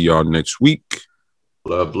 We will see y'all next week.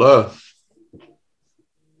 Love.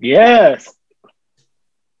 Yes.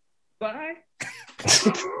 Bye.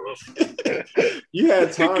 You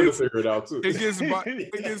had time to figure it out too. It gets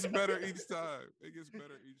better each time.